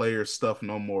player stuff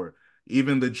no more.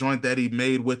 Even the joint that he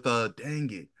made with dang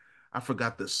it, I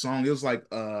forgot the song. It was like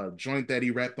a joint that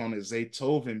he rapped on his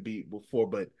Zaytoven beat before,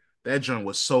 but that joint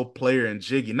was so player and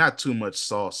jiggy, not too much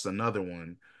sauce, another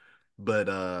one. But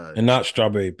And not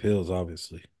strawberry pills,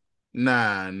 obviously.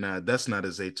 nah, that's not a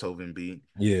Zaytoven beat.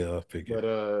 Yeah, I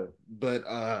figure. But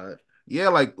yeah,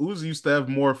 like Uzi used to have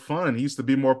more fun. He used to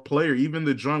be more player. Even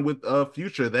the joint with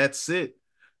Future, that's it.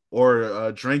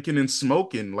 Or drinking and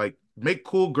smoking, like make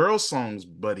cool girl songs.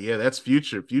 But yeah, that's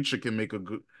Future. Future can make a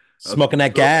Smoking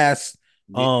that girl. gas.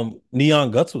 Yeah,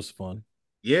 Neon Guts was fun.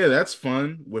 yeah, that's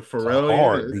fun with It's a Pharrell. Yeah,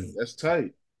 hard beat. that's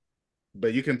tight.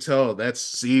 But you can tell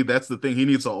that's the thing. He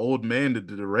needs an old man to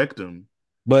direct him.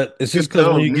 But You it's can just because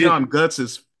when tell you get Neon Guts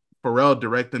is Pharrell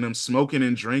directing him. Smoking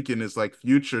and drinking is like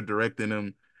Future directing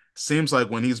him. Seems like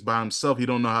when he's by himself, he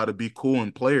don't know how to be cool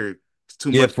and player. It's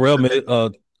too yeah, much.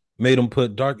 Pharrell made him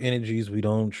put dark energies we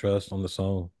don't trust on the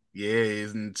song. Yeah,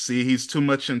 and see, he's too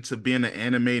much into being an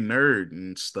anime nerd and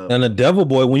And stuff. the Devil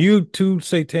Boy, when you too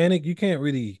satanic, you can't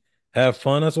really have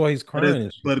fun. That's why he's But it, crying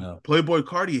and shit but now. Playboy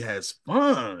Cardi has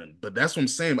fun. But that's what I'm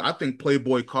saying. I think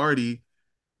Playboy Cardi,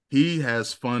 he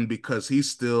has fun because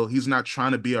he's not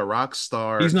trying to be a rock He's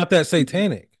star. not that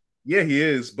satanic. Yeah, he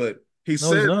is, but he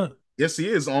No, he's said not. yes, he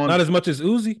is Not on. as much as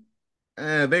Uzi.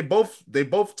 They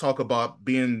both talk about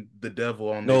being the devil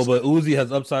on No, this. but Uzi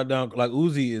has upside down. Like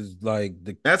Uzi is like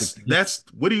That's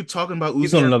what are you talking about?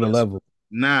 he's Uzi on has another this. level.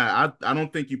 Nah, I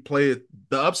don't think you play it.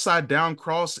 The upside down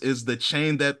cross is the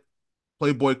chain that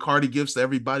Playboy Cardi gives to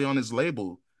everybody on his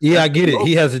label. Yeah, That's I the get it.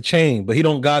 He logo. has a chain, but he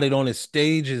don't got it on his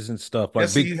stages and stuff. Like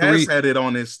Yes, big he has three, had it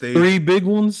on his stage. three big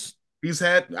ones. He's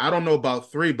had, I don't know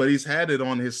about three, but he's had it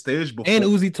on his stage And before.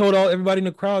 Uzi told all everybody in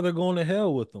the crowd they're going to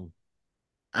hell with him.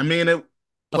 I mean, it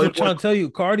That's what I'm Playboy, trying to tell you.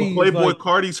 but Cardi is Playboy like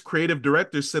Cardi's creative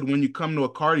director said when you come to a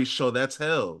Cardi show, that's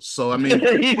hell. So I mean,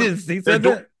 he they're said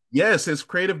doing. that. Yes, his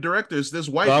creative director is this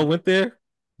So white I man, went there.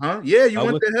 huh? Yeah, you I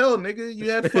went went. to hell, nigga. You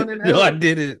had fun in No, I hell.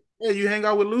 didn't. Yeah, you hang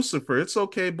out with Lucifer. It's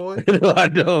okay, boy. No, I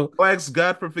don't. Go ask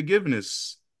God for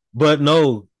forgiveness. But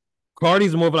no,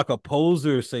 Cardi's more of like a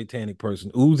poser satanic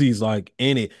person. Uzi's like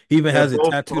in it. He even They're has it both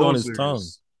tattooed on his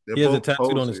tongue. posers. They're He has it both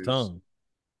tattooed on his posers. tongue.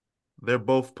 They're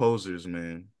both posers,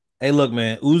 man. Hey, look,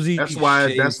 man. Uzi That's why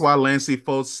that's shaves. why Lancey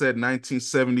Foltz said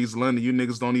 1970s London. You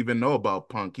niggas don't even know about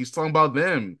punk. He's talking about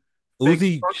them. Fake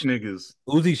Uzi punk niggas.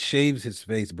 Uzi shaves his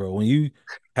face, bro. When you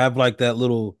have like that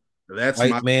little That's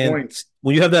my white man, point.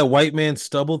 when you have that white man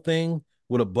stubble thing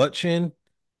with a butt chin,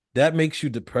 that makes you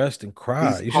depressed and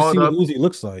cry. He's You should caught see what up. Uzi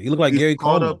looks like. He look like He's Gary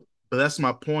caught Coleman. up, but that's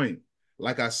my point.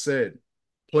 Like I said,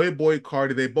 Playboy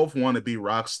Cardi, they both want to be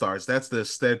rock stars. That's the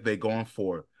aesthetic they're going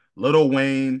for. Lil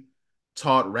Wayne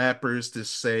taught rappers to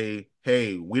say,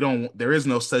 hey, there is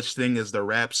no such thing as the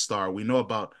rap star. We know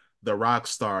about the rock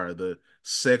star, the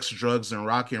sex, drugs, and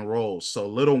rock and roll. So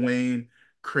Lil Wayne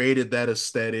created that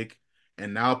aesthetic,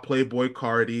 and now Playboi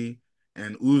Carti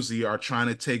and Uzi are trying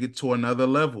to take it to another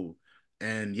level.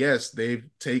 And yes, they've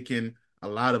taken a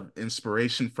lot of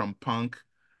inspiration from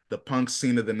the punk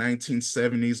scene of the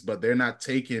 1970s, but they're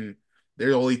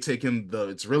only taking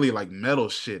it's really like metal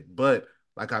shit. But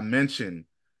like I mentioned,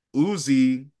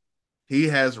 Uzi, he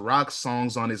has rock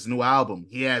songs on his new album.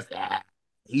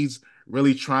 He's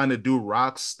really trying to do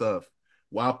rock stuff.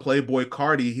 While Playboi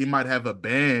Carti, he might have a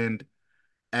band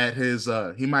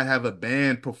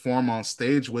perform on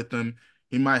stage with him.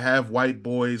 He might have white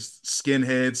boys,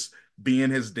 skinheads being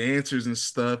his dancers and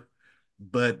stuff.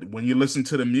 But when you listen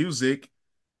to the music,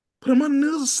 put him on the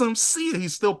news or some see it.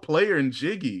 He's still player and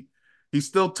jiggy. He's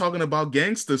still talking about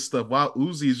gangster stuff while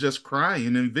Uzi's just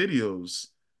crying in videos.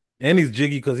 And he's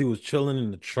jiggy because he was chilling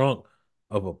in the trunk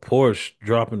of a Porsche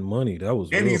dropping money. That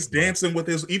was And real he's fly. dancing with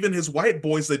even his white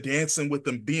boys are dancing with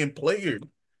him being player.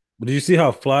 But did you see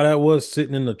how fly that was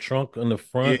sitting in the trunk in the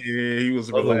Yeah, front he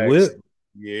was of the relaxed. whip?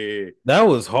 Yeah. That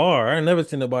was hard. I never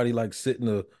seen nobody like sit in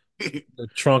the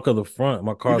trunk of the front.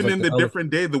 My car's Even like in the the elephant. different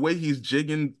day, the way he's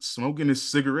jigging, smoking his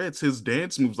cigarettes, his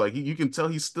dance moves, like you can tell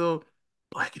he's still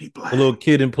blackety The black. little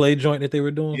kid and play joint that they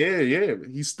were doing. Yeah, yeah,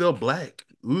 he's still black.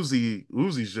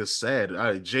 Uzi's just sad. All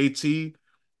right, JT,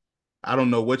 I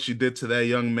don't know what you did to that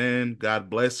young man. God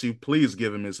bless you. Please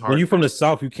give him his When heart you from back. the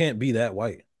South, you can't be that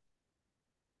white.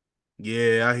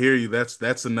 Yeah, I hear you.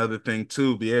 That's another thing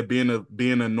too. Yeah, being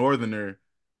a northerner,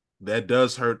 that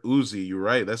does hurt Uzi. You're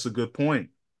right. That's a good point.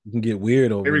 You can get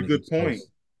weird over Very in the good East point.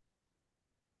 Coast.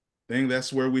 I think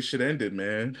that's where we should end it,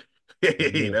 man.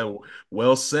 Hey, Yeah. that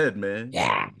well said, man.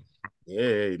 Yeah.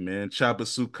 Yeah, man. Choppa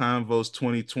Suit Convos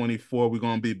 2024. We're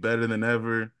gonna be better than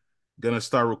ever. Gonna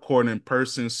start recording in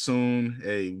person soon.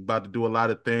 Hey, about to do a lot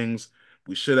of things.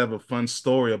 We should have a fun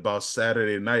story about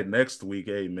Saturday night next week.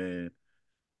 Hey, man.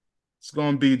 It's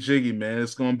gonna be jiggy, man.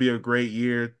 It's gonna be a great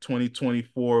year.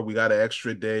 2024. We got an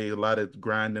extra day, a lot of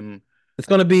grinding. It's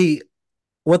gonna be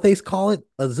what they call it,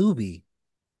 a Zuby.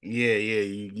 Yeah, yeah,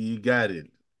 you got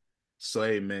it. So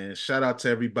hey man, shout out to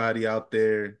everybody out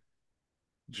there.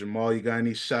 Jamal, you got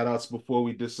any shout outs before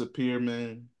we disappear,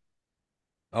 man?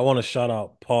 I want to shout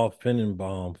out Paul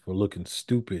Finnenbaum for looking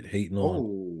stupid, hating on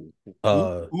Oh, who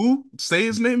uh who? Say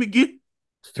his name again.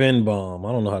 Finbaum.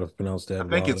 I don't know how to pronounce I that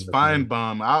think wild it's ass name.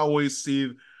 Feinbaum. I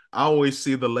always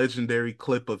see the legendary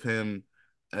clip of him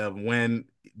when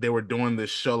they were doing this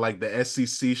show, like the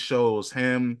SEC shows.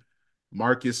 Him,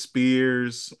 Marcus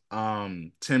Spears,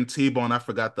 Tim Tebow, and I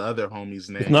forgot the other homie's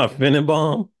It's name. not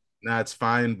Finnenbaum. Nah, it's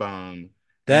Feinbaum.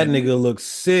 That And nigga looks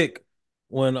sick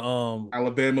when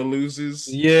Alabama loses.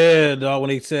 yeah, dog, when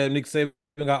they said Nick Saban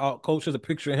got out coach, there's a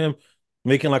picture of him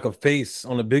making like a face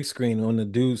on the big screen when the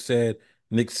dude said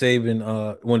Nick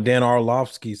Saban, when Dan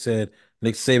Orlovsky said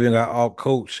Nick Saban got out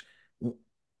coach.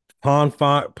 Paul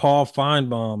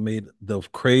Feinbaum made the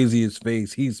craziest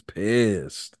face. He's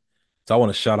pissed. So I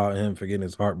want to shout out him for getting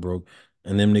his heart broke.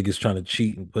 And them niggas trying to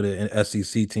cheat and put an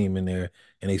SEC team in there,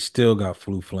 and they still got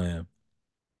flu flam.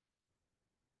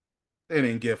 They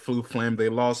didn't get flu flame. They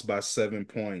lost by 7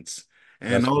 points.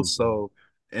 And That's flu flam. also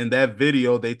in that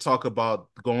video, they talk about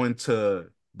going to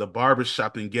the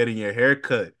barbershop and getting your hair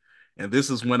cut. And this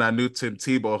is when I knew Tim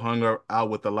Tebow out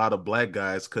with a lot of black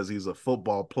guys because he's a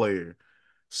football player.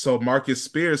 So Marcus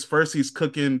Spears, first he's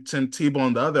cooking Tim Tebow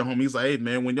and the other homie. He's like, hey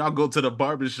man, when y'all go to the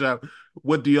barbershop,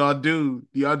 what do y'all do?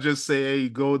 Do y'all just say, hey,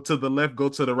 go to the left, go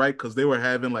to the right? Because they were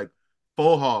having like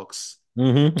faux hawks. I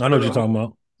know what you're talking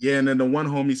about. Yeah, and then the one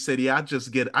homie said, "Yeah, I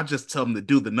just tell him to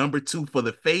do the number 2 for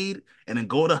the fade, and then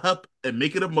go to up and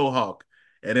make it a mohawk."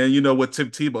 And then you know what Tim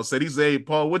Tebow said? He said, "Hey,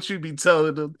 Paul, what you be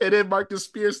telling them?" And then Marcus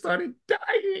Spears started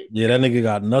dying. Yeah, that nigga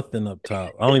got nothing up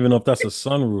top. I don't even know if that's a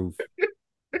sunroof.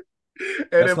 And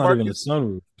That's not even a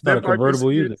sunroof. It's not a then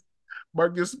convertible either.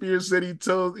 Marcus Spears said he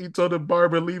told the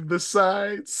barber leave the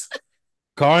sides.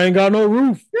 Car ain't got no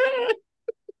roof.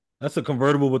 That's a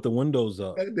convertible with the windows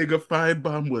up. That nigga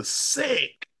Feinbaum was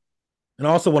sick. And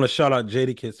I also want to shout out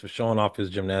Jadakiss for showing off his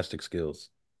gymnastic skills.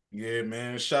 Yeah,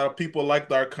 man. Shout out. People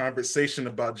liked our conversation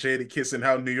about Jadakiss and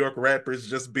how New York rappers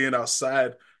just being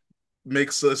outside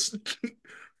makes us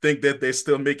think that they're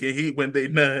still making heat when they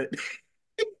not.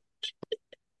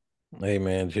 Hey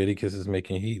man, Jadakiss is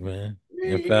making heat, man.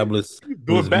 And Fabulous with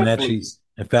Doing his matchy backflips.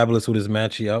 and Fabulous with his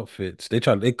matchy outfits. They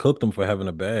cooked him for having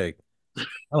a bag.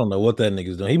 I don't know what that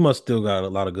nigga's doing. He must still got a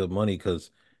lot of good money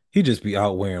because he just be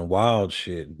out wearing wild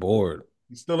shit, bored.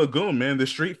 He's still a goon, man. The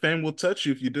street fame will touch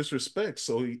you if you disrespect.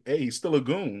 So he's still a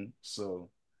goon. So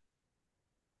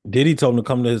Diddy told him to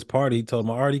come to his party. He told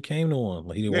him I already came to one.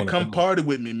 Like he didn't yeah, want to come go. party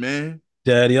with me, man.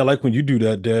 Daddy, I like when you do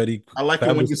that, Daddy. I like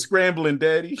it when Fabulous, you're scrambling,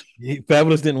 daddy.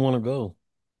 Fabulous didn't want to go.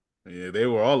 Yeah, they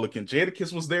were all looking.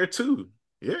 Jadakiss was there too.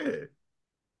 Yeah.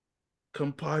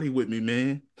 Come party with me,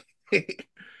 man.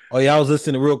 Oh yeah, I was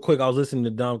listening real quick. I was listening to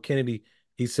Dom Kennedy.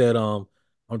 He said, I'm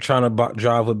trying to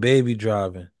drive what baby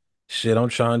driving. Shit, I'm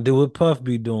trying to do what Puff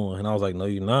be doing." And I was like, "No,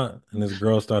 you're not." And this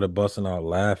girl started busting out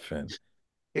laughing.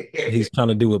 He's trying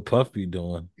to do what Puff be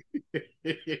doing.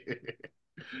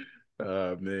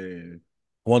 Oh man.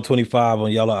 125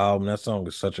 on Yellow Album. That song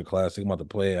is such a classic. I'm about to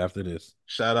play it after this.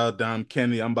 Shout out Dom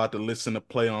Kennedy. I'm about to listen to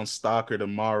Play on Stalker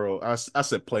tomorrow. I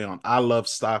said Play on. I love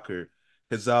Stalker.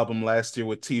 His album last year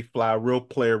with T Fly, real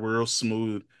player, real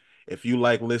smooth. If you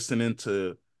like listening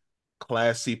to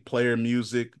classy player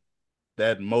music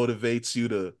that motivates you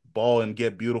to ball and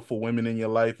get beautiful women in your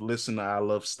life, listen to I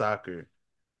Love Stalker.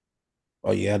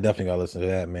 Oh yeah, I definitely gotta listen to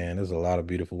that, man. There's a lot of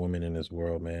beautiful women in this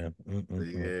world, man.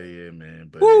 Mm-mm-mm. Yeah, yeah, man.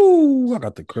 But hey, Woo! I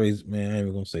got the crazy man. I ain't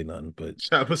even gonna say nothing, but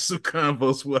Choppa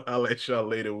Convos. We'll holler at y'all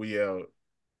later. We out.